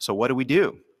 So what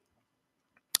do?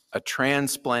 A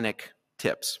transsplenic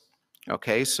TIPS.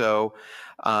 Okay, so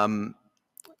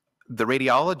the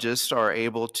radiologists are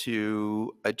able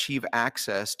to achieve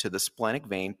access to the splenic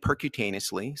vein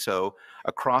percutaneously, so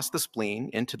across the spleen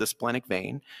into the splenic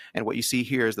vein. And what you see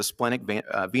here is the splenic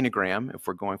venogram, if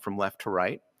we're going from left to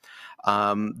right.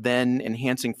 Then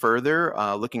enhancing further,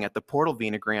 looking at the portal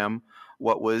venogram,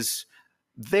 what was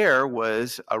there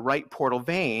was a right portal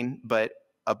vein, but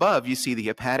above you see the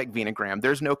hepatic venogram.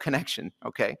 There's no connection,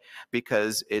 okay,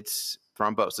 because it's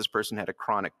thrombosis. This person had a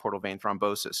chronic portal vein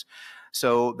thrombosis.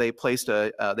 So they put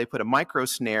a micro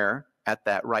snare at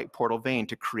that right portal vein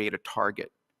to create a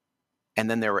target. And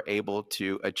then they were able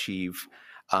to achieve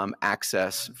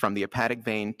access from the hepatic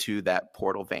vein to that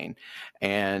portal vein.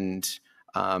 And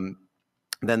then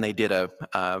they did a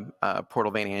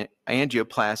portal vein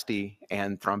angioplasty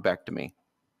and thrombectomy.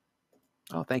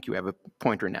 Oh, thank you. I have a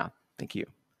pointer now. Thank you.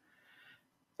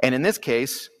 And in this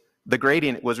case, the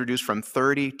gradient was reduced from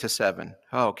 30 to 7.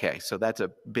 Okay, so that's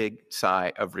a big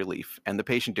sigh of relief. And the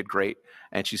patient did great,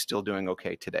 and she's still doing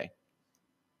okay today.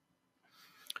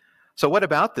 So what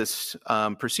about this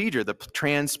procedure, the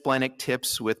transsplenic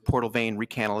TIPS with portal vein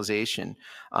recanalization?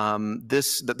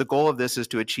 The goal of this is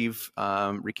to achieve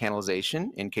recanalization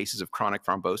in cases of chronic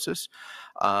thrombosis,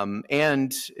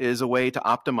 and is a way to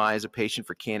optimize a patient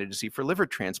for candidacy for liver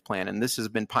transplant. And this has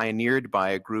been pioneered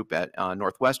by a group at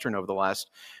Northwestern over the last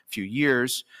few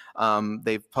years.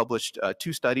 They've published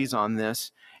 2 studies on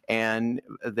this, and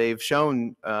they've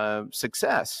shown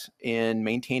success in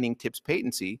maintaining TIPS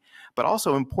patency, but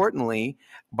also importantly,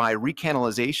 by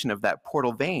recanalization of that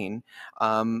portal vein,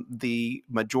 the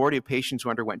majority of patients who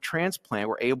underwent transplant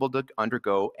were able to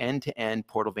undergo end-to-end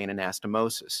portal vein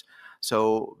anastomosis.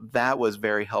 So that was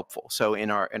very helpful. So in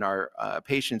our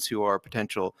patients who are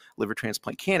potential liver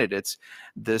transplant candidates,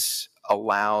 this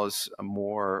allows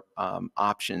more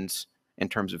options in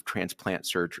terms of transplant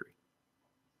surgery.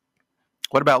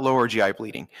 What about lower GI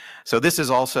bleeding? So this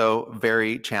is also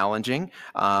very challenging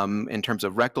in terms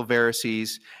of rectal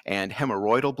varices and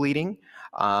hemorrhoidal bleeding.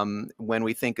 When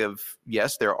we think of,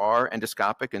 yes, there are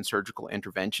endoscopic and surgical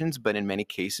interventions, but in many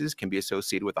cases can be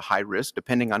associated with a high risk.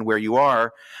 Depending on where you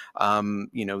are,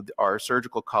 our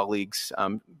surgical colleagues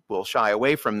will shy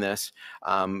away from this.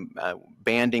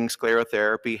 Banding,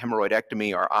 sclerotherapy,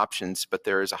 hemorrhoidectomy are options, but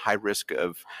there is a high risk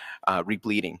of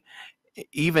rebleeding,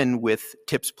 even with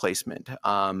TIPS placement.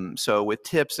 So with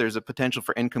TIPS, there's a potential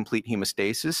for incomplete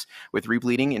hemostasis with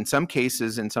rebleeding. In some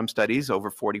cases, in some studies, over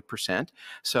 40%.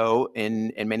 So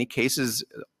in many cases,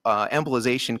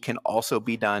 embolization can also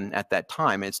be done at that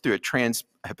time. It's through a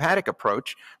transhepatic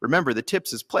approach. Remember, the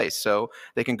TIPS is placed, so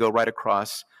they can go right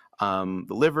across the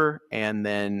liver and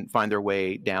then find their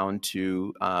way down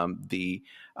to the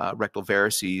rectal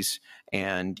varices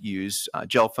and use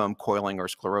gel foam coiling or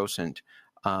sclerosant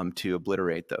to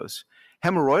obliterate those.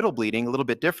 Hemorrhoidal bleeding, a little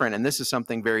bit different, and this is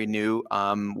something very new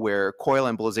where coil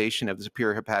embolization of the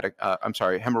superior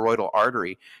hemorrhoidal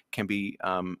artery can be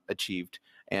achieved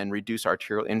and reduce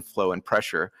arterial inflow and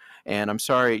pressure. And I'm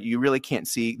sorry, you really can't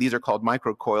see, these are called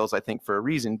microcoils, I think, for a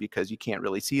reason, because you can't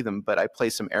really see them, but I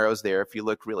placed some arrows there. If you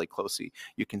look really closely,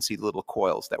 you can see the little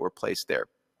coils that were placed there.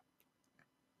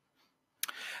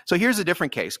 So here's a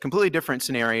different case, completely different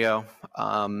scenario.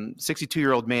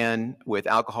 62-year-old man with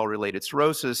alcohol-related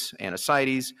cirrhosis and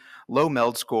ascites, low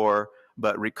MELD score,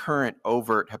 but recurrent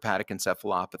overt hepatic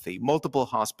encephalopathy, multiple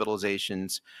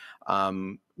hospitalizations.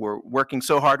 We're working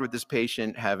so hard with this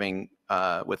patient, having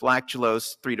with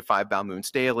lactulose, 3 to 5 bowel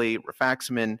movements daily,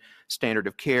 rifaximin, standard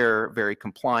of care, very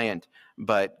compliant,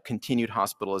 but continued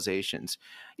hospitalizations.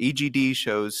 EGD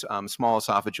shows small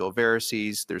esophageal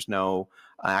varices. There's no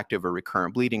active or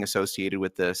recurrent bleeding associated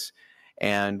with this.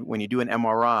 And when you do an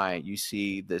MRI, you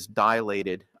see this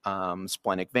dilated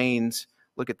splenic veins.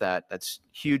 Look at that. That's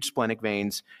huge splenic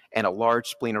veins and a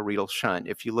large splenorenal shunt.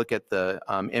 If you look at the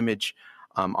image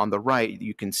on the right,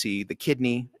 you can see the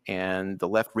kidney and the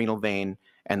left renal vein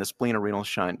and the splenorenal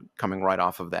shunt coming right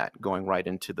off of that, going right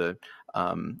into the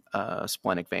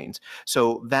splenic veins.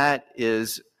 So that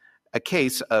is a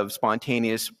case of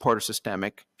spontaneous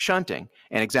portosystemic shunting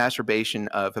and exacerbation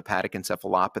of hepatic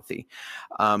encephalopathy.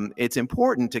 It's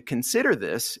important to consider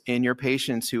this in your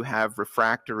patients who have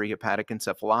refractory hepatic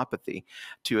encephalopathy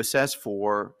to assess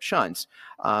for shunts.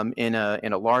 In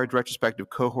a large retrospective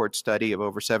cohort study of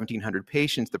over 1,700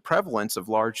 patients, the prevalence of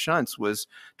large shunts was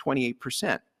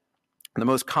 28%. The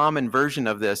most common version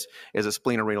of this is a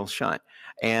splenorenal shunt,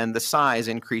 and the size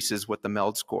increases with the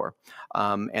MELD score.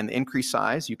 And the increased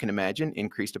size, you can imagine,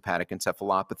 increased hepatic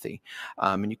encephalopathy.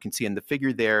 And you can see in the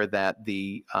figure there that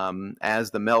the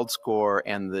as the MELD score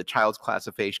and the child's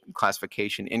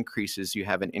classification increases, you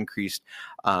have an increased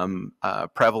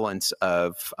prevalence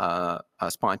of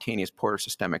spontaneous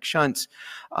portosystemic shunts.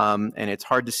 And it's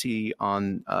hard to see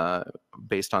on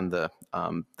based on the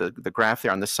graph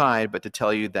there on the side, but to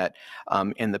tell you that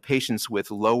in the patients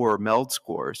with lower MELD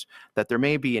scores, that there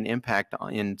may be an impact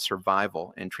in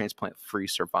survival and transplant-free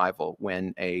survival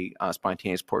when a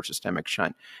spontaneous portosystemic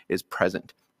shunt is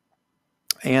present.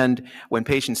 And when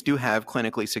patients do have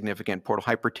clinically significant portal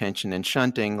hypertension and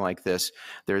shunting like this,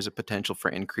 there's a potential for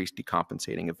increased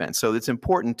decompensating events. So it's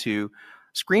important to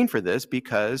screen for this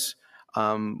because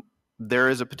there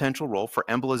is a potential role for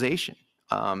embolization.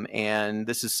 And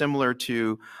this is similar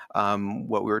to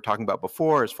what we were talking about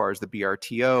before as far as the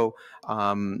BRTO.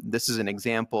 This is an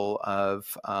example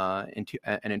of an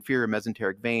inferior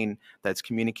mesenteric vein that's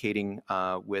communicating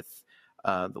with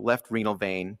the left renal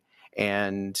vein.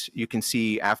 And you can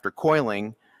see after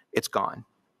coiling, it's gone.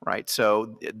 Right,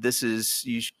 so this is,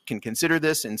 you can consider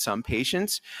this in some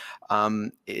patients.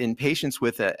 In patients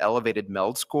with an elevated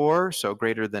MELD score, so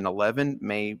greater than 11,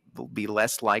 may be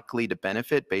less likely to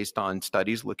benefit based on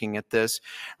studies looking at this.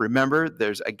 Remember,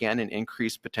 there's again an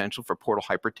increased potential for portal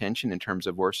hypertension in terms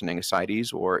of worsening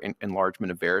ascites or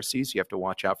enlargement of varices. You have to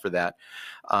watch out for that.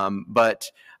 But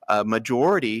a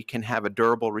majority can have a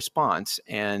durable response,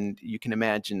 and you can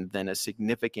imagine then a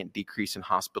significant decrease in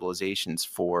hospitalizations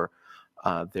for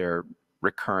their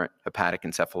recurrent hepatic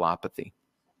encephalopathy.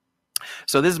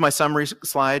 So this is my summary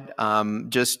slide,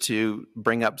 just to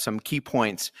bring up some key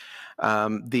points.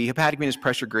 The hepatic venous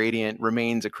pressure gradient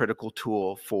remains a critical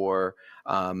tool for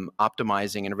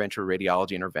optimizing interventional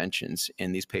radiology interventions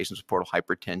in these patients with portal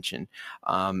hypertension.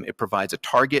 It provides a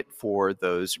target for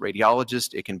those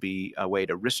radiologists. It can be a way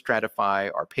to risk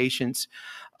stratify our patients.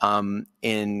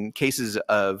 In cases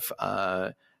of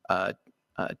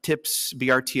TIPS,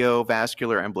 BRTO,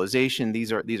 vascular embolization,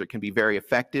 these can be very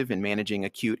effective in managing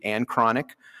acute and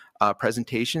chronic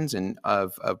presentations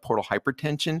of portal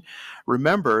hypertension.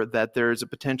 Remember that there's a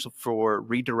potential for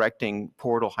redirecting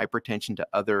portal hypertension to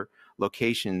other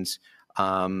locations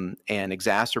and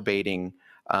exacerbating,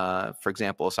 for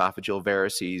example, esophageal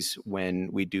varices when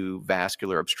we do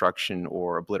vascular obstruction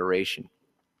or obliteration.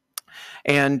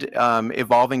 And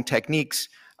evolving techniques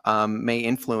may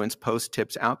influence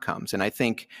post-TIPS outcomes. And I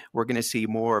think we're going to see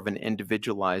more of an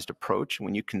individualized approach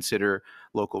when you consider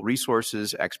local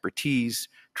resources, expertise,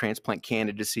 transplant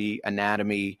candidacy,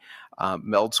 anatomy,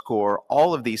 MELD score.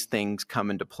 All of these things come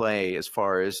into play as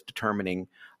far as determining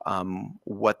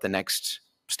what the next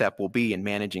step will be in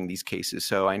managing these cases.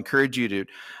 So I encourage you to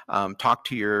talk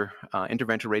to your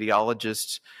interventional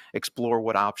radiologists, explore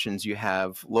what options you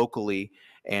have locally,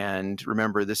 And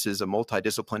remember, this is a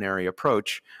multidisciplinary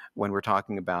approach when we're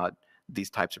talking about these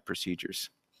types of procedures.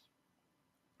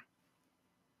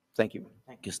 Thank you.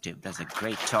 Thank you, Steve. That's a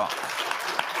great talk.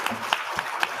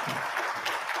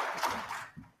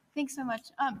 Thanks so much.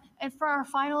 And for our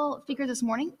final speaker this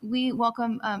morning, we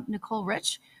welcome Nicole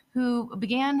Rich, who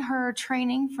began her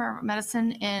training for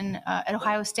medicine at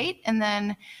Ohio State and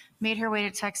then made her way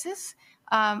to Texas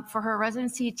for her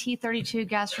residency T32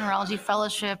 gastroenterology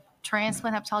fellowship,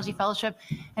 transplant hepatology fellowship,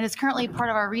 and is currently part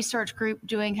of our research group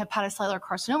doing hepatocellular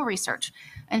carcinoma research.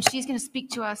 And she's going to speak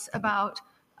to us about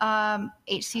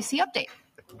HCC update.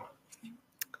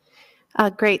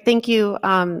 Great. Thank you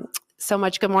so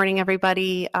much. Good morning,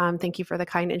 everybody. Thank you for the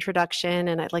kind introduction.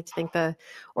 And I'd like to thank the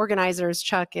organizers,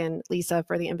 Chuck and Lisa,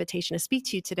 for the invitation to speak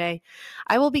to you today.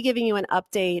 I will be giving you an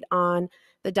update on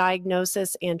the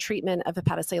diagnosis and treatment of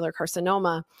hepatocellular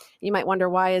carcinoma. You might wonder,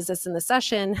 why is this in the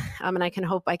session? And I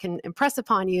hope I can impress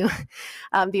upon you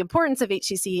the importance of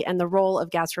HCC and the role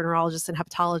of gastroenterologists and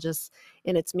hepatologists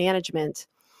in its management.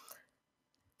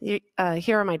 Here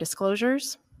are my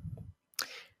disclosures.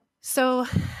 So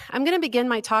I'm going to begin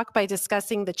my talk by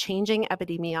discussing the changing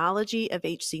epidemiology of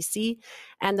HCC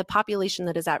and the population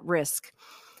that is at risk.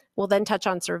 We'll then touch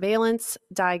on surveillance,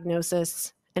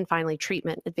 diagnosis, and finally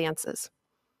treatment advances.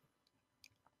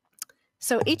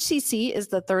 So HCC is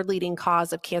the third leading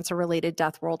cause of cancer-related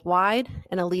death worldwide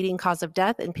and a leading cause of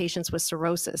death in patients with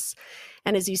cirrhosis.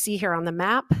 And as you see here on the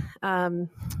map,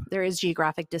 there is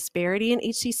geographic disparity in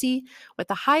HCC, with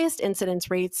the highest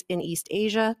incidence rates in East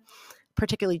Asia,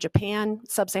 particularly Japan,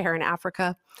 Sub-Saharan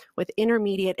Africa, with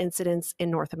intermediate incidence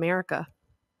in North America.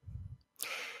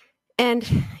 And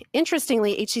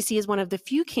interestingly, HCC is one of the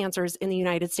few cancers in the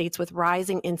United States with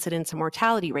rising incidence and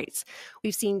mortality rates.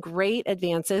 We've seen great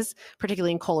advances,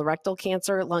 particularly in colorectal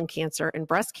cancer, lung cancer, and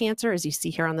breast cancer, as you see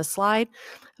here on the slide.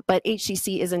 But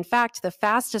HCC is in fact the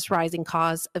fastest rising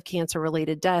cause of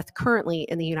cancer-related death currently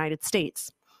in the United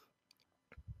States.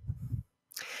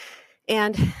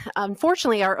 And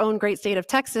unfortunately, our own great state of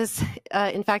Texas,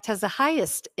 in fact, has the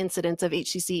highest incidence of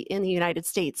HCC in the United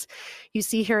States. You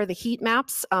see here the heat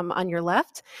maps on your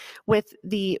left, with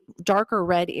the darker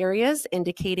red areas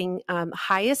indicating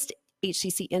highest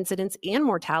HCC incidence and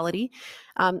mortality.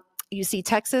 You see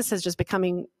Texas is just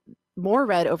becoming more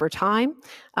red over time,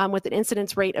 with an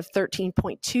incidence rate of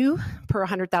 13.2 per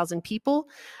 100,000 people,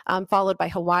 followed by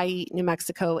Hawaii, New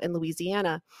Mexico, and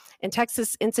Louisiana. And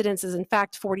Texas incidence is in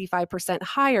fact 45%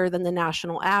 higher than the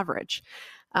national average,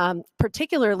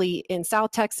 particularly in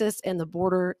South Texas and the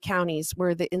border counties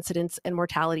where the incidence and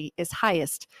mortality is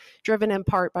highest, driven in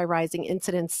part by rising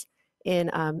incidence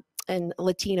in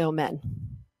Latino men.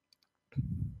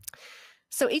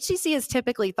 So HCC is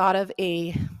typically thought of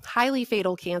a highly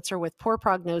fatal cancer with poor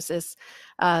prognosis,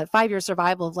 5-year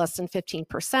survival of less than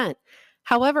 15%.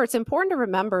 However, it's important to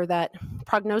remember that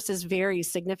prognosis varies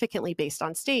significantly based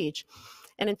on stage.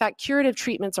 And in fact, curative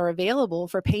treatments are available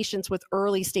for patients with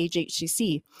early stage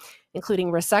HCC,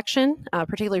 including resection,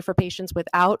 particularly for patients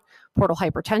without portal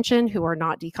hypertension who are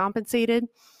not decompensated,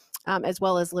 as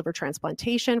well as liver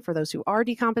transplantation for those who are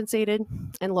decompensated,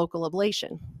 and local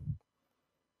ablation.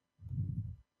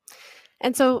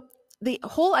 And so the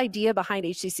whole idea behind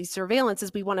HCC surveillance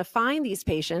is we want to find these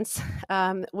patients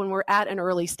when we're at an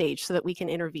early stage so that we can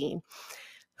intervene.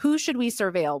 Who should we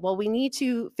surveil? Well, we need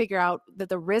to figure out that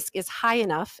the risk is high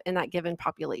enough in that given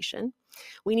population.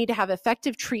 We need to have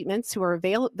effective treatments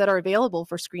that are available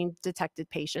for screen-detected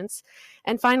patients.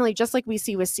 And finally, just like we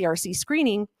see with CRC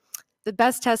screening, the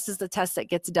best test is the test that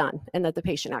gets done and that the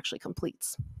patient actually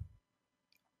completes.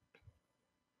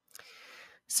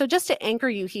 So just to anchor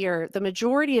you here, the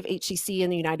majority of HCC in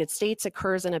the United States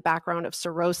occurs in a background of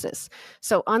cirrhosis.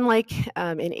 So unlike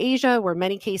in Asia, where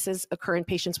many cases occur in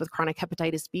patients with chronic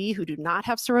hepatitis B who do not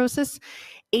have cirrhosis,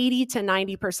 80 to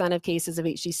 90% of cases of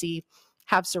HCC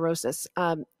have cirrhosis.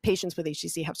 Patients with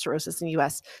HCC have cirrhosis in the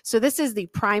US. So this is the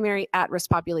primary at-risk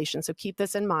population, so keep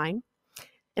this in mind.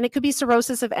 And it could be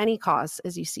cirrhosis of any cause,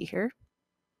 as you see here.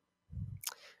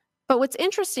 But what's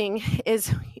interesting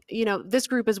is, this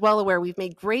group is well aware we've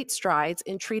made great strides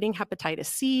in treating hepatitis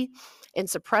C, in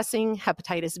suppressing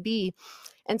hepatitis B.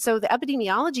 And so the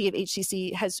epidemiology of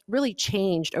HCC has really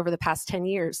changed over the past 10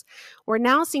 years. We're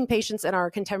now seeing patients in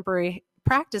our contemporary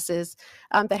practices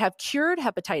that have cured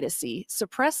hepatitis C,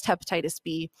 suppressed hepatitis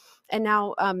B, and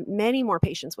now many more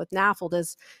patients with NAFLD,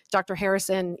 as Dr.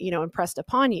 Harrison, impressed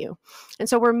upon you. And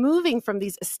so we're moving from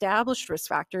these established risk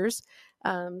factors.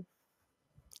 I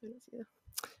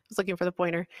was looking for the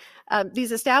pointer.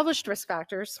 These established risk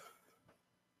factors.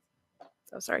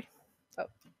 Oh, sorry. Oh,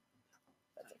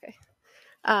 that's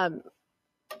okay.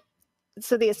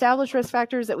 So the established risk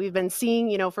factors that we've been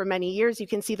seeing, for many years, you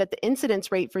can see that the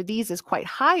incidence rate for these is quite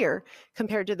higher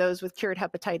compared to those with cured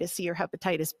hepatitis C or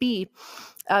hepatitis B.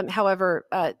 However,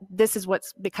 this is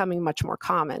what's becoming much more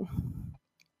common.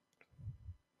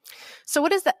 So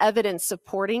what is the evidence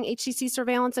supporting HCC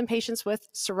surveillance in patients with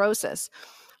cirrhosis?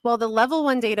 Well, the level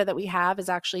 1 data that we have is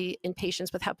actually in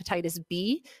patients with hepatitis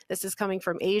B. This is coming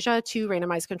from Asia, 2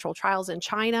 randomized controlled trials in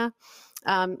China,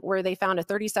 where they found a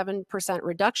 37%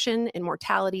 reduction in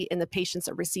mortality in the patients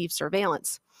that received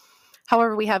surveillance.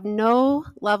 However, we have no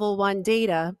level 1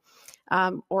 data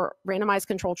or randomized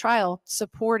controlled trial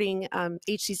supporting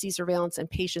HCC surveillance in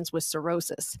patients with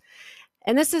cirrhosis.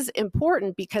 And this is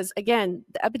important because, again,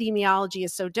 the epidemiology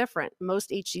is so different. Most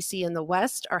HCC in the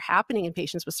West are happening in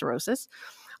patients with cirrhosis.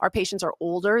 Our patients are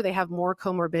older, they have more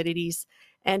comorbidities,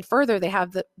 and further, they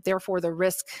have, therefore, the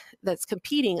risk that's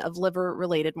competing of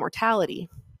liver-related mortality.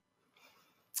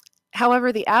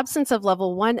 However, the absence of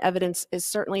level 1 evidence is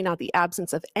certainly not the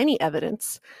absence of any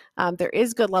evidence. There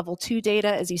is good level 2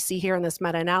 data, as you see here in this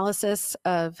meta-analysis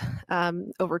of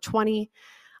over 20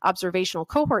 observational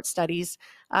cohort studies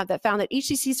that found that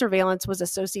HCC surveillance was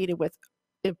associated with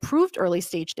improved early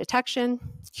stage detection,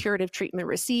 curative treatment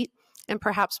receipt, and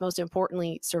perhaps most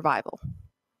importantly, survival.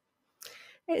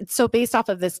 And so based off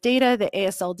of this data, the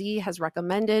ASLD has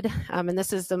recommended, and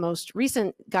this is the most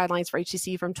recent guidelines for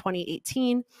HCC from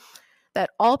 2018, that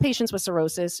all patients with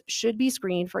cirrhosis should be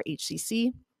screened for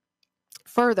HCC.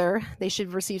 Further, they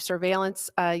should receive surveillance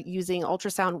using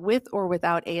ultrasound with or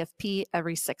without AFP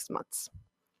every 6 months.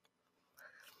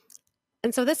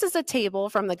 And so this is a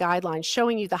table from the guidelines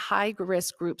showing you the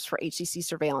high-risk groups for HCC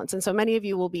surveillance. And so many of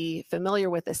you will be familiar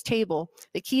with this table.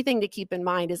 The key thing to keep in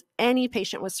mind is any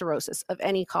patient with cirrhosis of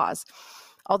any cause.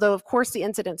 Although, of course, the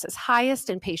incidence is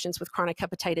highest in patients with chronic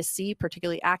hepatitis C,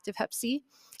 particularly active hep C,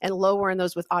 and lower in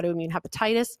those with autoimmune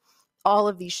hepatitis, all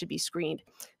of these should be screened.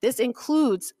 This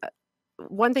includes,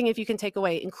 one thing if you can take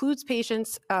away, includes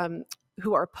patients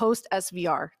who are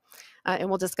post-SVR. And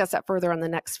we'll discuss that further on the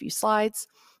next few slides,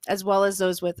 as well as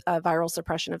those with viral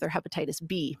suppression of their hepatitis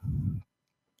B.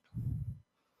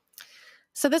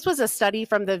 So this was a study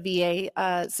from the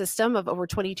VA system of over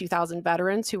 22,000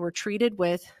 veterans who were treated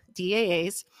with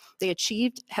DAAs. They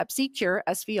achieved hep C cure,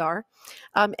 SVR.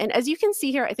 And as you can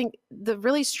see here, I think the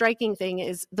really striking thing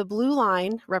is the blue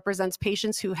line represents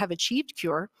patients who have achieved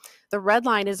cure. The red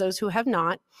line is those who have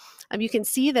not. You can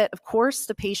see that, of course,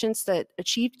 the patients that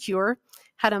achieved cure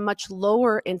had a much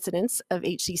lower incidence of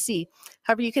HCC.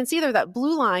 However, you can see there that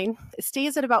blue line, it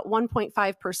stays at about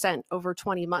 1.5% over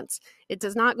 20 months. It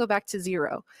does not go back to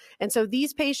 0. And so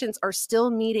these patients are still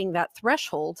meeting that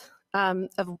threshold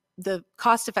of the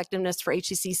cost effectiveness for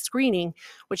HCC screening,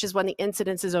 which is when the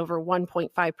incidence is over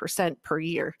 1.5% per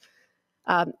year.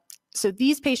 So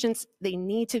these patients, they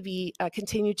need to be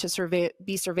continue to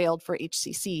be surveilled for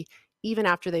HCC even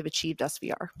after they've achieved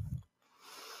SVR.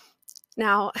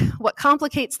 Now, what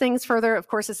complicates things further, of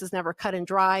course, this is never cut and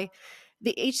dry.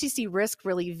 The HCC risk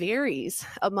really varies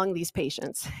among these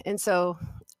patients. And so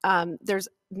there's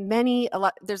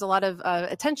a lot of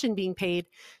attention being paid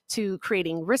to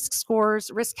creating risk scores,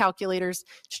 risk calculators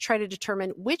to try to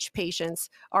determine which patients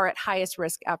are at highest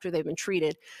risk after they've been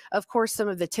treated. Of course, some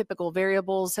of the typical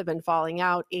variables have been falling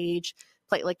out: age,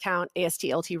 platelet count,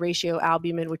 AST-LT ratio,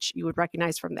 albumin, which you would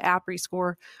recognize from the APRI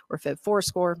score or FIB-4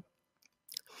 score.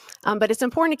 But it's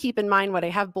important to keep in mind what I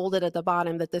have bolded at the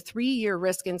bottom, that the 3-year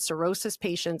risk in cirrhosis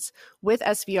patients with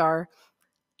SVR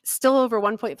still over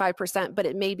 1.5%, but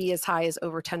it may be as high as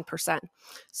over 10%.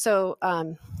 So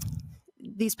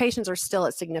these patients are still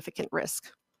at significant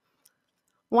risk.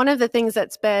 One of the things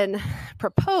that's been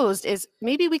proposed is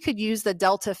maybe we could use the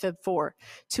delta FIB-4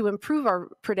 to improve our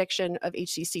prediction of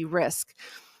HCC risk.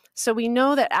 So we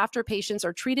know that after patients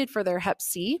are treated for their hep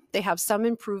C, they have some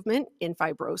improvement in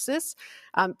fibrosis,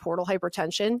 portal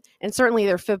hypertension, and certainly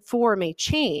their FIB-4 may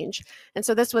change. And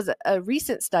so this was a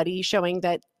recent study showing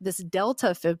that this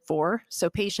delta FIB-4, so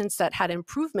patients that had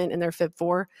improvement in their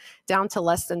FIB-4 down to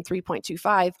less than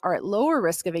 3.25 are at lower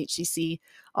risk of HCC,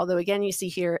 although again, you see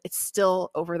here, it's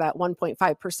still over that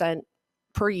 1.5%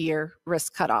 per year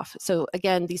risk cutoff. So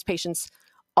again, these patients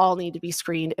all need to be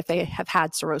screened if they have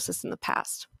had cirrhosis in the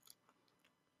past.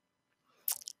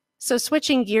 So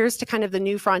switching gears to kind of the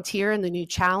new frontier and the new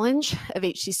challenge of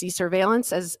HCC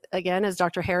surveillance, as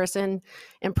Dr. Harrison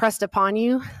impressed upon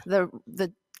you, I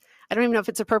don't even know if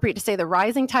it's appropriate to say the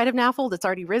rising tide of NAFLD, it's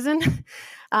already risen.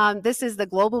 This is the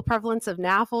global prevalence of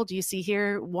NAFLD. You see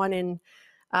here 1 in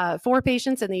 4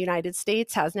 patients in the United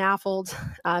States has NAFLD,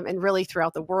 and really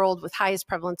throughout the world with highest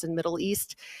prevalence in Middle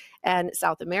East and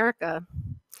South America.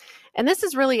 And this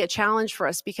is really a challenge for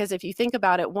us because if you think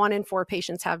about it, 1 in 4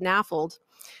 patients have NAFLD.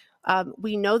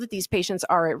 We know that these patients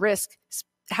are at risk.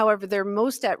 However, they're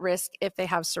most at risk if they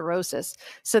have cirrhosis.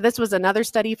 So this was another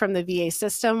study from the VA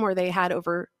system where they had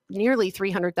over nearly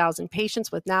 300,000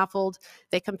 patients with NAFLD.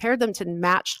 They compared them to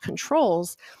matched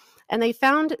controls, and they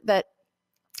found that,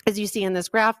 as you see in this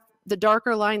graph, the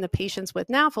darker line, the patients with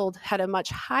NAFLD, had a much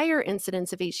higher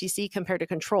incidence of HCC compared to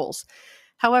controls.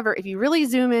 However, if you really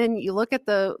zoom in, you look at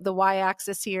the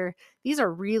y-axis here, these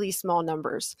are really small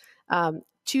numbers,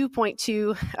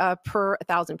 2.2 per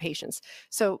 1,000 patients.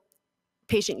 So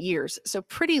patient years, so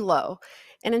pretty low.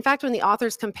 And in fact, when the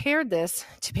authors compared this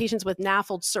to patients with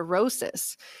NAFLD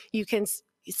cirrhosis, you can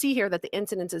see here that the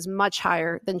incidence is much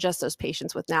higher than just those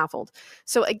patients with NAFLD.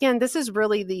 So again, this is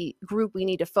really the group we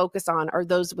need to focus on, are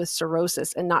those with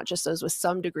cirrhosis and not just those with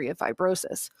some degree of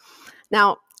fibrosis.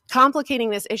 Now,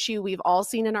 complicating this issue, we've all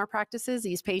seen in our practices,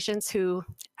 these patients who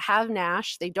have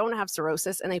NASH, they don't have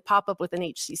cirrhosis, and they pop up with an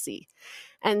HCC.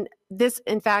 And this,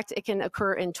 in fact, it can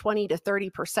occur in 20 to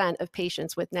 30% of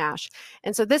patients with NASH.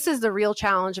 And so this is the real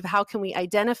challenge of how can we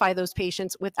identify those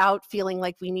patients without feeling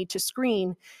like we need to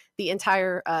screen the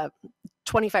entire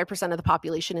 25% of the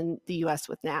population in the US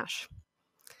with NASH.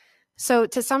 So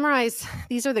to summarize,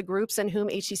 these are the groups in whom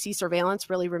HCC surveillance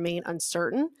really remain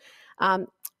uncertain.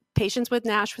 Patients with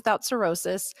NASH without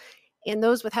cirrhosis, and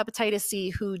those with hepatitis C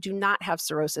who do not have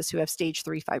cirrhosis, who have stage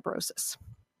 3 fibrosis.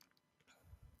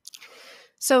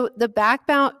 So the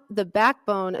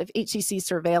backbone of HCC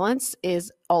surveillance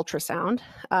is ultrasound.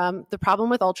 The problem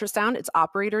with ultrasound, it's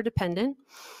operator dependent.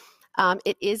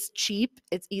 It is cheap,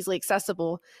 it's easily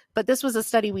accessible, but this was a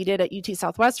study we did at UT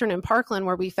Southwestern in Parkland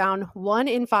where we found 1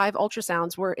 in 5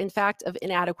 ultrasounds were in fact of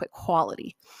inadequate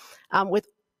quality, with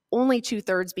only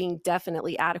 2/3 being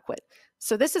definitely adequate.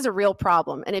 So this is a real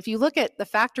problem. And if you look at the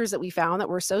factors that we found that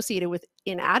were associated with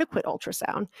inadequate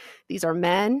ultrasound, these are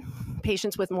men,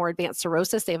 patients with more advanced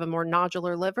cirrhosis, they have a more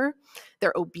nodular liver,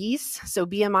 they're obese, so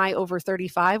BMI over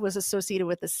 35 was associated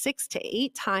with a 6 to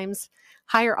 8 times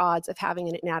higher odds of having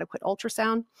an inadequate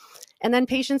ultrasound. And then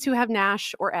patients who have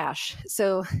NASH or ASH,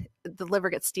 so the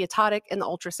liver gets steatotic and the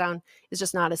ultrasound is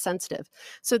just not as sensitive.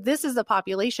 So this is the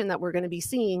population that we're going to be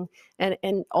seeing, and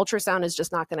ultrasound is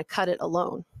just not going to cut it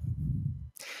alone.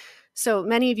 So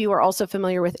many of you are also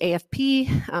familiar with AFP,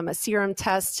 a serum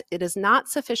test. It is not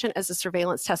sufficient as a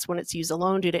surveillance test when it's used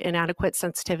alone due to inadequate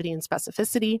sensitivity and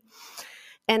specificity.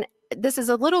 And this is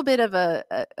a little bit of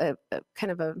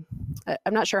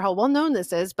I'm not sure how well known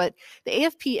this is, but the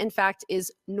AFP in fact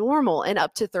is normal in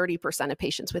up to 30% of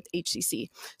patients with HCC.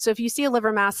 So if you see a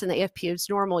liver mass and the AFP is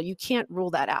normal, you can't rule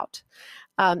that out.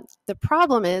 The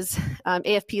problem is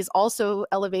AFP is also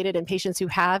elevated in patients who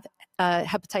have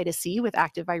hepatitis C with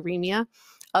active viremia,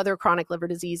 other chronic liver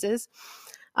diseases.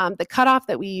 The cutoff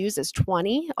that we use is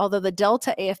 20, although the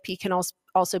delta AFP can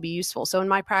also be useful. So in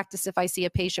my practice, if I see a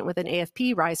patient with an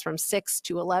AFP rise from 6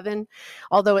 to 11,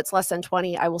 although it's less than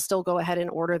 20, I will still go ahead and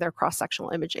order their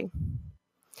cross-sectional imaging.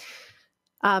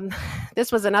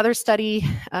 This was another study,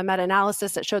 a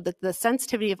meta-analysis that showed that the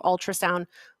sensitivity of ultrasound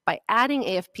by adding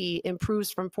AFP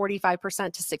improves from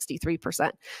 45% to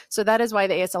 63%. So that is why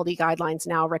the ASLD guidelines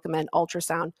now recommend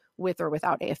ultrasound with or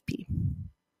without AFP.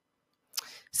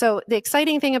 So the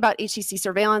exciting thing about HCC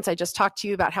surveillance, I just talked to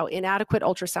you about how inadequate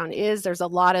ultrasound is. There's a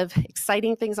lot of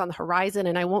exciting things on the horizon,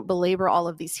 and I won't belabor all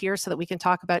of these here so that we can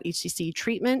talk about HCC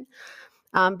treatment.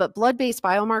 But blood-based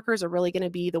biomarkers are really going to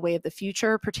be the way of the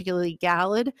future, particularly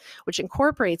GALID, which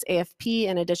incorporates AFP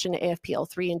in addition to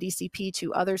AFPL3 and DCP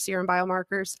to other serum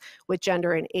biomarkers with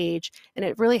gender and age. And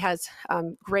it really has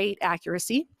great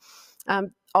accuracy.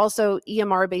 Also,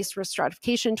 EMR-based risk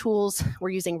stratification tools. We're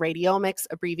using radiomics,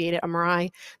 abbreviated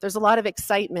MRI. There's a lot of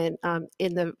excitement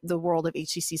in the world of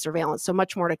HCC surveillance, so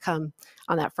much more to come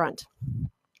on that front.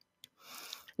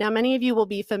 Now, many of you will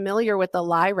be familiar with the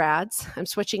LIRADS. I'm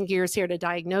switching gears here to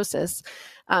diagnosis.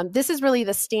 This is really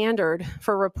the standard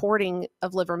for reporting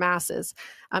of liver masses.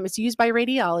 It's used by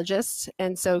radiologists,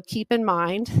 and so keep in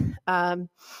mind,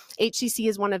 HCC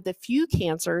is one of the few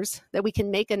cancers that we can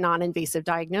make a non-invasive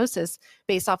diagnosis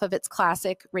based off of its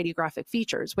classic radiographic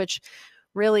features, which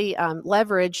really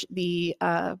leverage the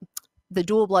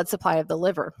dual blood supply of the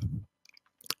liver.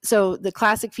 So the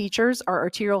classic features are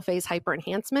arterial phase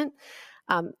hyperenhancement,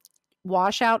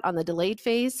 washout on the delayed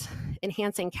phase,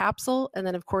 enhancing capsule, and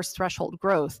then of course threshold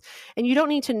growth. And you don't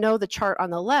need to know the chart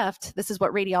on the left. This is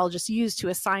what radiologists use to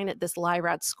assign it this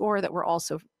LIRAD score that we're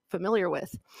also familiar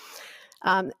with.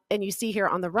 And you see here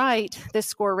on the right, this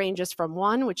score ranges from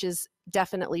 1, which is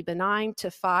definitely benign,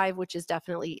 to 5, which is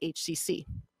definitely HCC.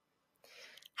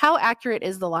 How accurate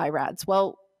is the LIRADS?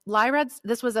 Well, LIRADS,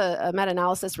 this was a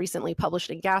meta-analysis recently published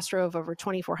in Gastro of over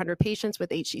 2,400 patients with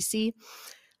HCC.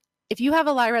 If you have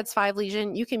a LIRADS 5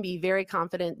 lesion, you can be very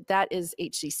confident that is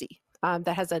HCC.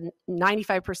 That has a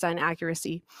 95%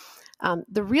 accuracy.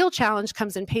 The real challenge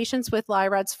comes in patients with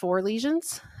LIRADS 4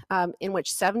 lesions, in which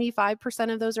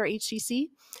 75% of those are HCC,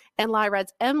 and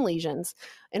LIRADS M lesions,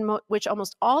 in which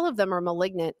almost all of them are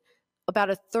malignant.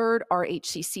 About a third are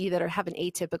HCC that have an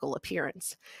atypical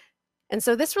appearance. And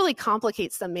so this really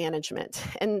complicates the management.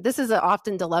 And this is an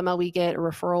often dilemma we get, a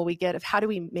referral we get of how do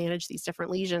we manage these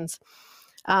different lesions.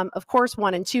 Of course,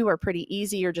 1 and 2 are pretty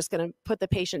easy. You're just going to put the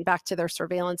patient back to their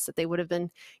surveillance that they would have been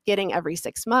getting every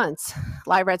 6 months.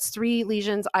 LIRADS 3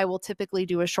 lesions, I will typically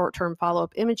do a short-term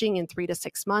follow-up imaging in 3 to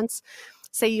 6 months.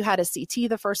 Say you had a CT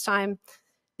the first time.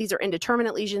 These are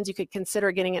indeterminate lesions. You could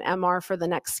consider getting an MR for the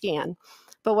next scan.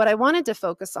 But what I wanted to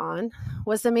focus on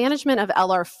was the management of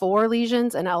LR4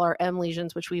 lesions and LRM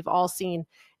lesions, which we've all seen.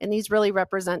 And these really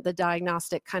represent the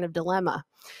diagnostic kind of dilemma.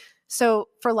 So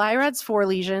for LIRADS 4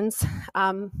 lesions,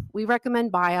 we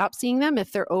recommend biopsying them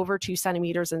if they're over 2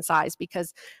 centimeters in size,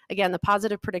 because again, the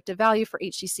positive predictive value for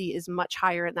HCC is much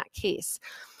higher in that case.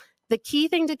 The key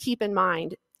thing to keep in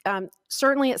mind,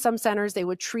 certainly at some centers, they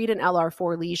would treat an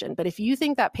LR4 lesion, but if you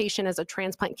think that patient is a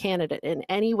transplant candidate in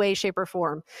any way, shape, or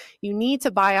form, you need to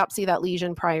biopsy that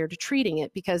lesion prior to treating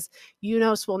it, because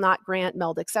UNOS will not grant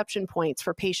MELD exception points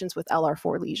for patients with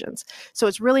LR4 lesions. So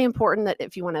it's really important that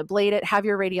if you want to ablate it, have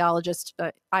your radiologist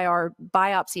IR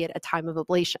biopsy it at time of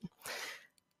ablation.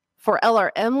 For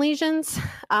LRM lesions,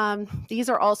 these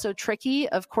are also tricky.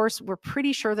 Of course, we're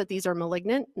pretty sure that these are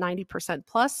malignant, 90%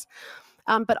 plus.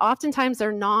 But oftentimes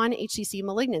they're non-HCC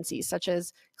malignancies, such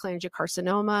as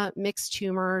cholangiocarcinoma, mixed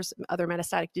tumors, other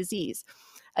metastatic disease.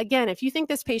 Again, if you think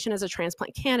this patient is a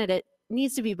transplant candidate,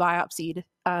 needs to be biopsied.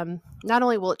 Not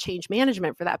only will it change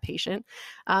management for that patient,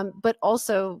 but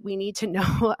also we need to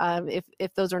know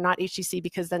if those are not HCC,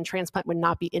 because then transplant would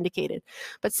not be indicated.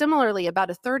 But similarly, about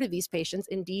a third of these patients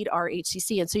indeed are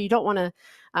HCC. And so you don't want to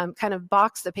kind of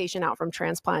box the patient out from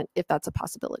transplant if that's a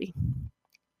possibility.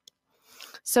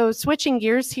 So switching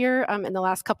gears here in the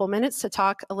last couple minutes to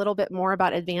talk a little bit more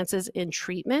about advances in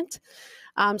treatment.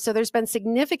 So there's been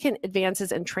significant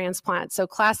advances in transplant. So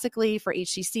classically for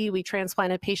HCC, we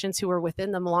transplanted patients who were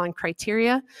within the Milan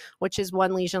criteria, which is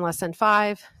 1 lesion less than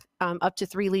 5, up to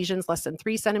 3 lesions less than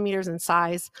 3 centimeters in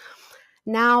size.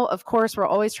 Now, of course, we're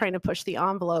always trying to push the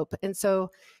envelope. And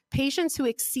so patients who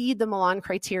exceed the Milan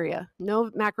criteria, no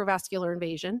macrovascular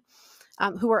invasion,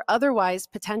 who are otherwise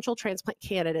potential transplant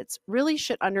candidates, really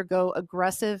should undergo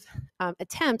aggressive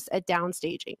attempts at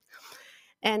downstaging.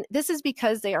 And this is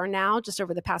because they are now, just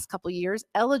over the past couple of years,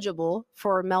 eligible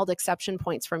for MELD exception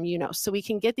points from UNOS. So we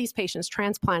can get these patients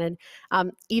transplanted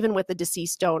even with a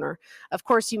deceased donor. Of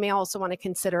course, you may also want to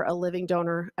consider a living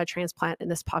donor a transplant in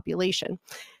this population.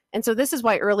 And so this is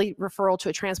why early referral to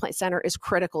a transplant center is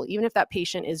critical, even if that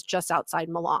patient is just outside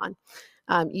Milan.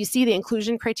 You see the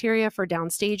inclusion criteria for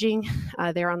downstaging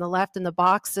there on the left in the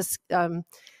box. This,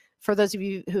 for those of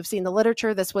you who've seen the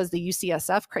literature, this was the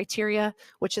UCSF criteria,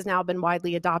 which has now been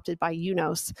widely adopted by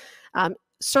UNOS.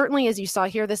 Certainly, as you saw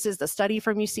here, this is the study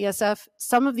from UCSF.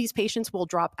 Some of these patients will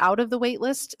drop out of the wait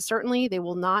list. Certainly, they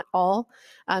will not all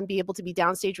be able to be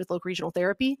downstage with local regional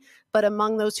therapy. But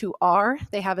among those who are,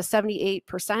 they have a 78%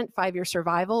 5-year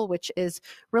survival, which is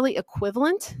really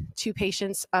equivalent to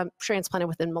patients transplanted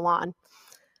within Milan.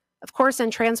 Of course, in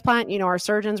transplant, you know, our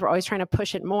surgeons were always trying to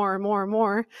push it more and more and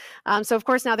more. So of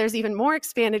course, now there's even more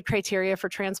expanded criteria for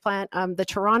transplant. The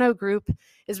Toronto group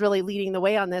is really leading the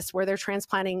way on this, where they're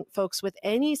transplanting folks with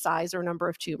any size or number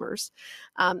of tumors.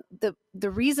 The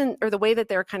reason, or the way that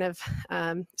they're kind of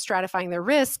stratifying their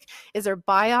risk, is they're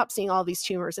biopsying all these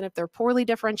tumors. And if they're poorly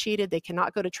differentiated, they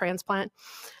cannot go to transplant.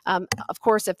 Of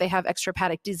course, if they have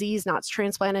extrahepatic disease, not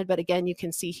transplanted. But again, you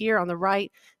can see here on the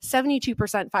right, 72%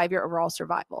 5-year overall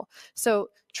survival. So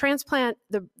transplant,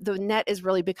 the net is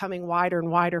really becoming wider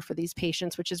and wider for these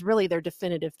patients, which is really their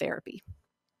definitive therapy.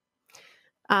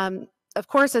 Of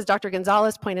course, as Dr.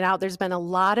 Gonzalez pointed out, there's been a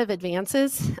lot of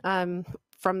advances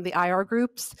from the IR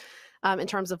groups in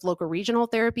terms of local regional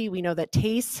therapy. We know that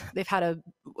TACE, they've had a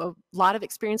lot of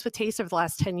experience with TACE over the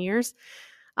last 10 years,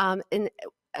 and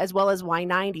as well as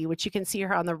Y90, which you can see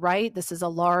here on the right. This is a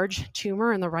large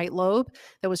tumor in the right lobe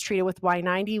that was treated with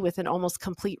Y90 with an almost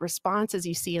complete response, as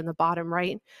you see in the bottom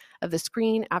right of the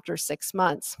screen, after 6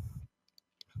 months.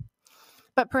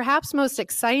 But perhaps most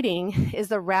exciting is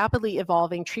the rapidly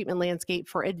evolving treatment landscape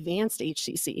for advanced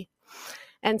HCC.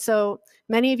 And so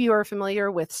many of you are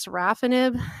familiar with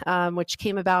sorafenib, which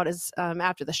came about as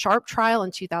after the SHARP trial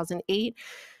in 2008.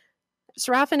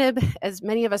 Sorafenib, as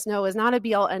many of us know, is not a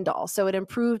be-all, end-all. So it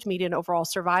improved median overall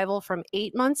survival from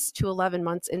 8 months to 11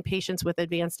 months in patients with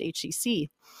advanced HCC.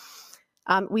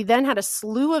 We then had a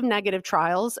slew of negative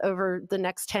trials over the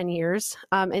next 10 years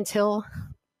until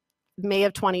May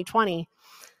of 2020.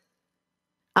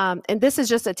 And this is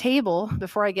just a table,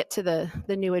 before I get to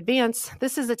the new advance,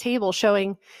 this is a table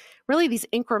showing really these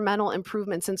incremental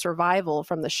improvements in survival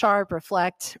from the SHARP,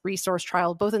 REFLECT, RESOURCE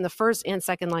trial, both in the first and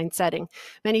second line setting.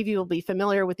 Many of you will be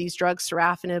familiar with these drugs,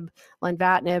 sorafenib,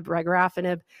 lenvatinib,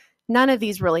 regorafenib. None of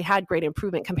these really had great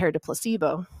improvement compared to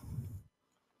placebo.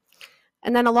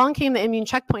 And then along came the immune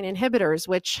checkpoint inhibitors,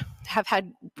 which have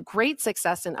had great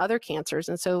success in other cancers.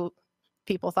 And so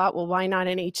people thought, well, why not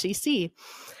in HCC?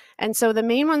 And so the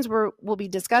main ones we'll be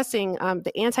discussing,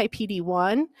 the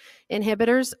anti-PD-1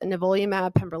 inhibitors,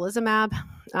 nivolumab, pembrolizumab,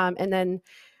 and then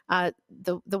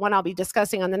the one I'll be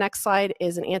discussing on the next slide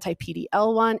is an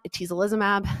anti-PD-L1,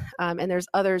 atezolizumab, and there's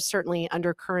others certainly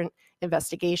under current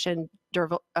investigation,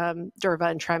 Durva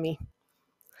and Tremi.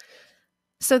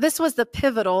 So this was the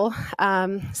pivotal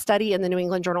study in the New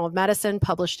England Journal of Medicine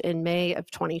published in May of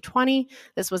 2020.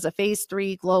 This was a phase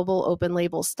 3 global open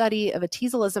label study of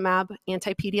atezolizumab,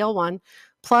 anti-PD-L1,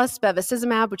 plus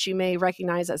bevacizumab, which you may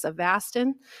recognize as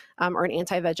Avastin or an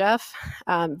anti-VEGF,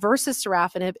 versus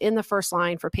sorafenib in the first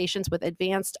line for patients with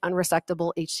advanced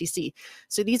unresectable HCC.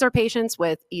 So these are patients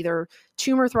with either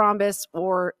tumor thrombus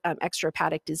or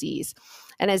extrahepatic disease.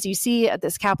 And as you see at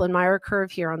this Kaplan-Meier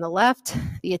curve here on the left,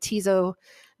 the atezo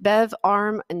Bev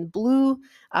arm in blue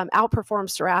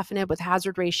outperforms sorafenib with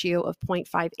hazard ratio of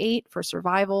 0.58 for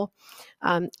survival.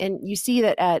 And you see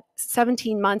that at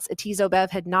 17 months, atezo-bev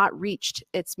had not reached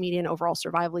its median overall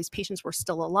survival. These patients were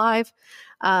still alive,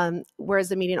 whereas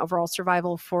the median overall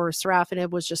survival for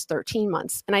sorafenib was just 13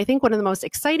 months. And I think one of the most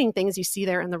exciting things you see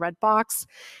there in the red box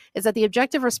is that the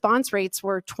objective response rates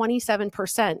were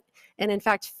 27%. And in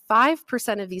fact,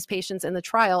 5% of these patients in the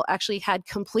trial actually had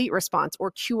complete response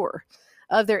or cure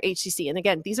of their HCC. And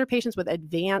again, these are patients with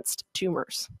advanced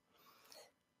tumors.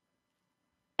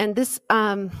 And this,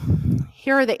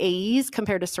 here are the AEs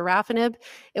compared to sorafenib.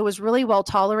 It was really well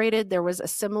tolerated. There was a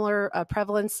similar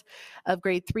prevalence of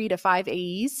grade 3 to 5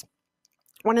 AEs.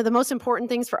 One of the most important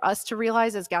things for us to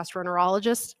realize as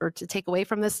gastroenterologists, or to take away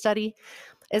from this study,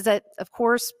 is that, of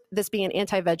course, this being an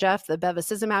anti-VEGF, the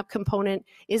bevacizumab component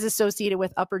is associated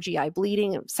with upper GI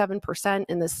bleeding of 7%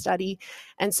 in this study.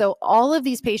 And so all of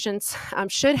these patients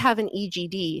should have an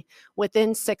EGD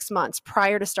within 6 months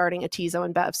prior to starting atezo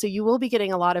and bev. So you will be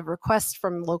getting a lot of requests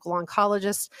from local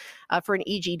oncologists for an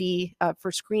EGD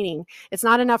for screening. It's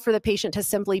not enough for the patient to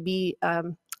simply be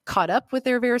caught up with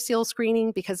their variceal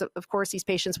screening, because of course these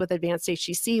patients with advanced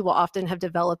HCC will often have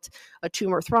developed a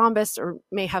tumor thrombus or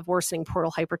may have worsening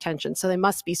portal hypertension, so they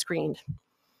must be screened.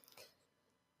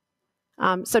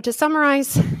 So to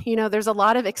summarize, there's a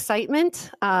lot of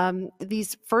excitement.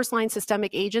 These first-line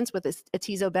systemic agents with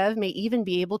atezo-bev may even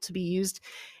be able to be used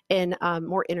in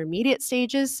more intermediate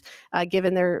stages,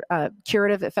 given their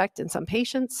curative effect in some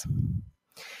patients.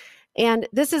 And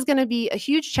this is going to be a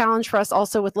huge challenge for us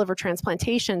also with liver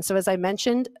transplantation. So as I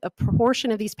mentioned, a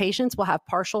proportion of these patients will have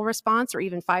partial response, or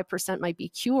even 5% might be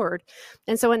cured.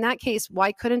 And so in that case,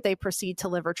 why couldn't they proceed to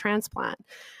liver transplant?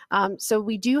 So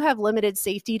we do have limited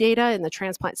safety data in the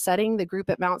transplant setting. The group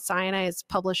at Mount Sinai has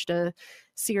published a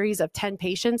series of 10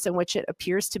 patients in which it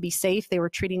appears to be safe. They were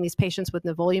treating these patients with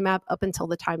nivolumab up until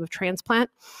the time of transplant.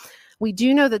 We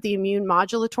do know that the immune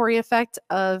modulatory effect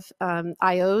of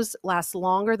IOs lasts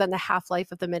longer than the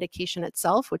half-life of the medication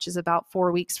itself, which is about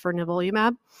 4 weeks for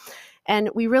nivolumab. And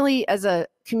we really, as a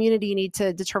community, need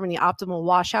to determine the optimal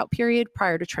washout period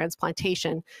prior to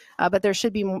transplantation. But there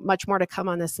should be much more to come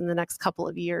on this in the next couple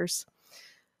of years.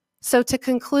 So to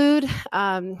conclude,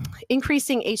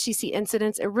 increasing HCC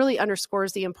incidence, it really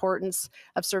underscores the importance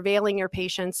of surveilling your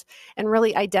patients and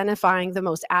really identifying the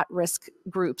most at-risk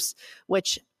groups,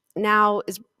 which now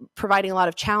is providing a lot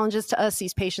of challenges to us,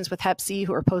 these patients with Hep C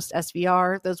who are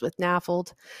post-SVR, those with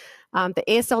NAFLD. The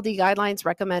AASLD guidelines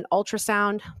recommend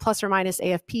ultrasound plus or minus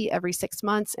AFP every 6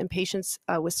 months in patients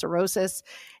with cirrhosis.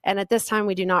 And at this time,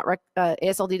 we do not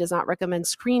AASLD does not recommend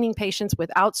screening patients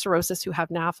without cirrhosis who have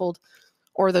NAFLD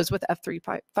or those with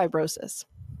F3 fibrosis.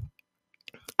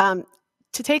 To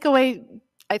take away,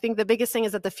 I think the biggest thing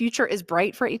is that the future is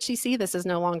bright for HCC. This is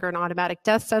no longer an automatic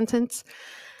death sentence.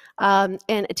 And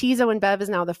atezo and bev is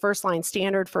now the first-line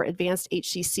standard for advanced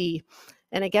HCC.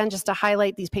 And again, just to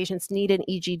highlight, these patients need an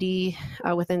EGD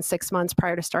within 6 months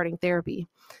prior to starting therapy.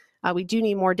 We do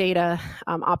need more data,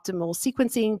 optimal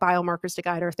sequencing, biomarkers to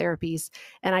guide our therapies,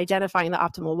 and identifying the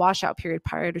optimal washout period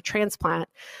prior to transplant.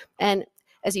 And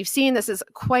As you've seen, this is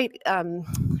quite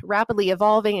rapidly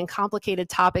evolving and complicated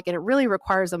topic, and it really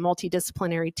requires a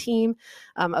multidisciplinary team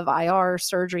of IR,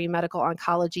 surgery, medical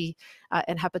oncology,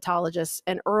 and hepatologists.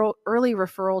 And early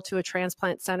referral to a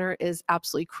transplant center is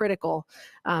absolutely critical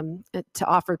to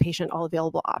offer the patient all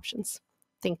available options.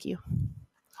 Thank you.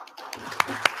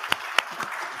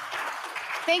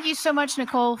 Thank you so much,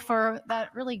 Nicole, for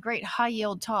that really great high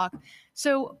yield talk.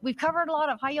 So we've covered a lot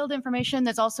of high yield information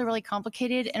that's also really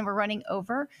complicated, and we're running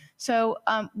over. So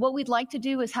what we'd like to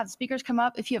do is have the speakers come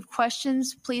up. If you have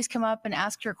questions, please come up and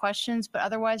ask your questions. But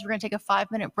otherwise, we're going to take a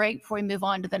 5-minute break before we move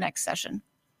on to the next session.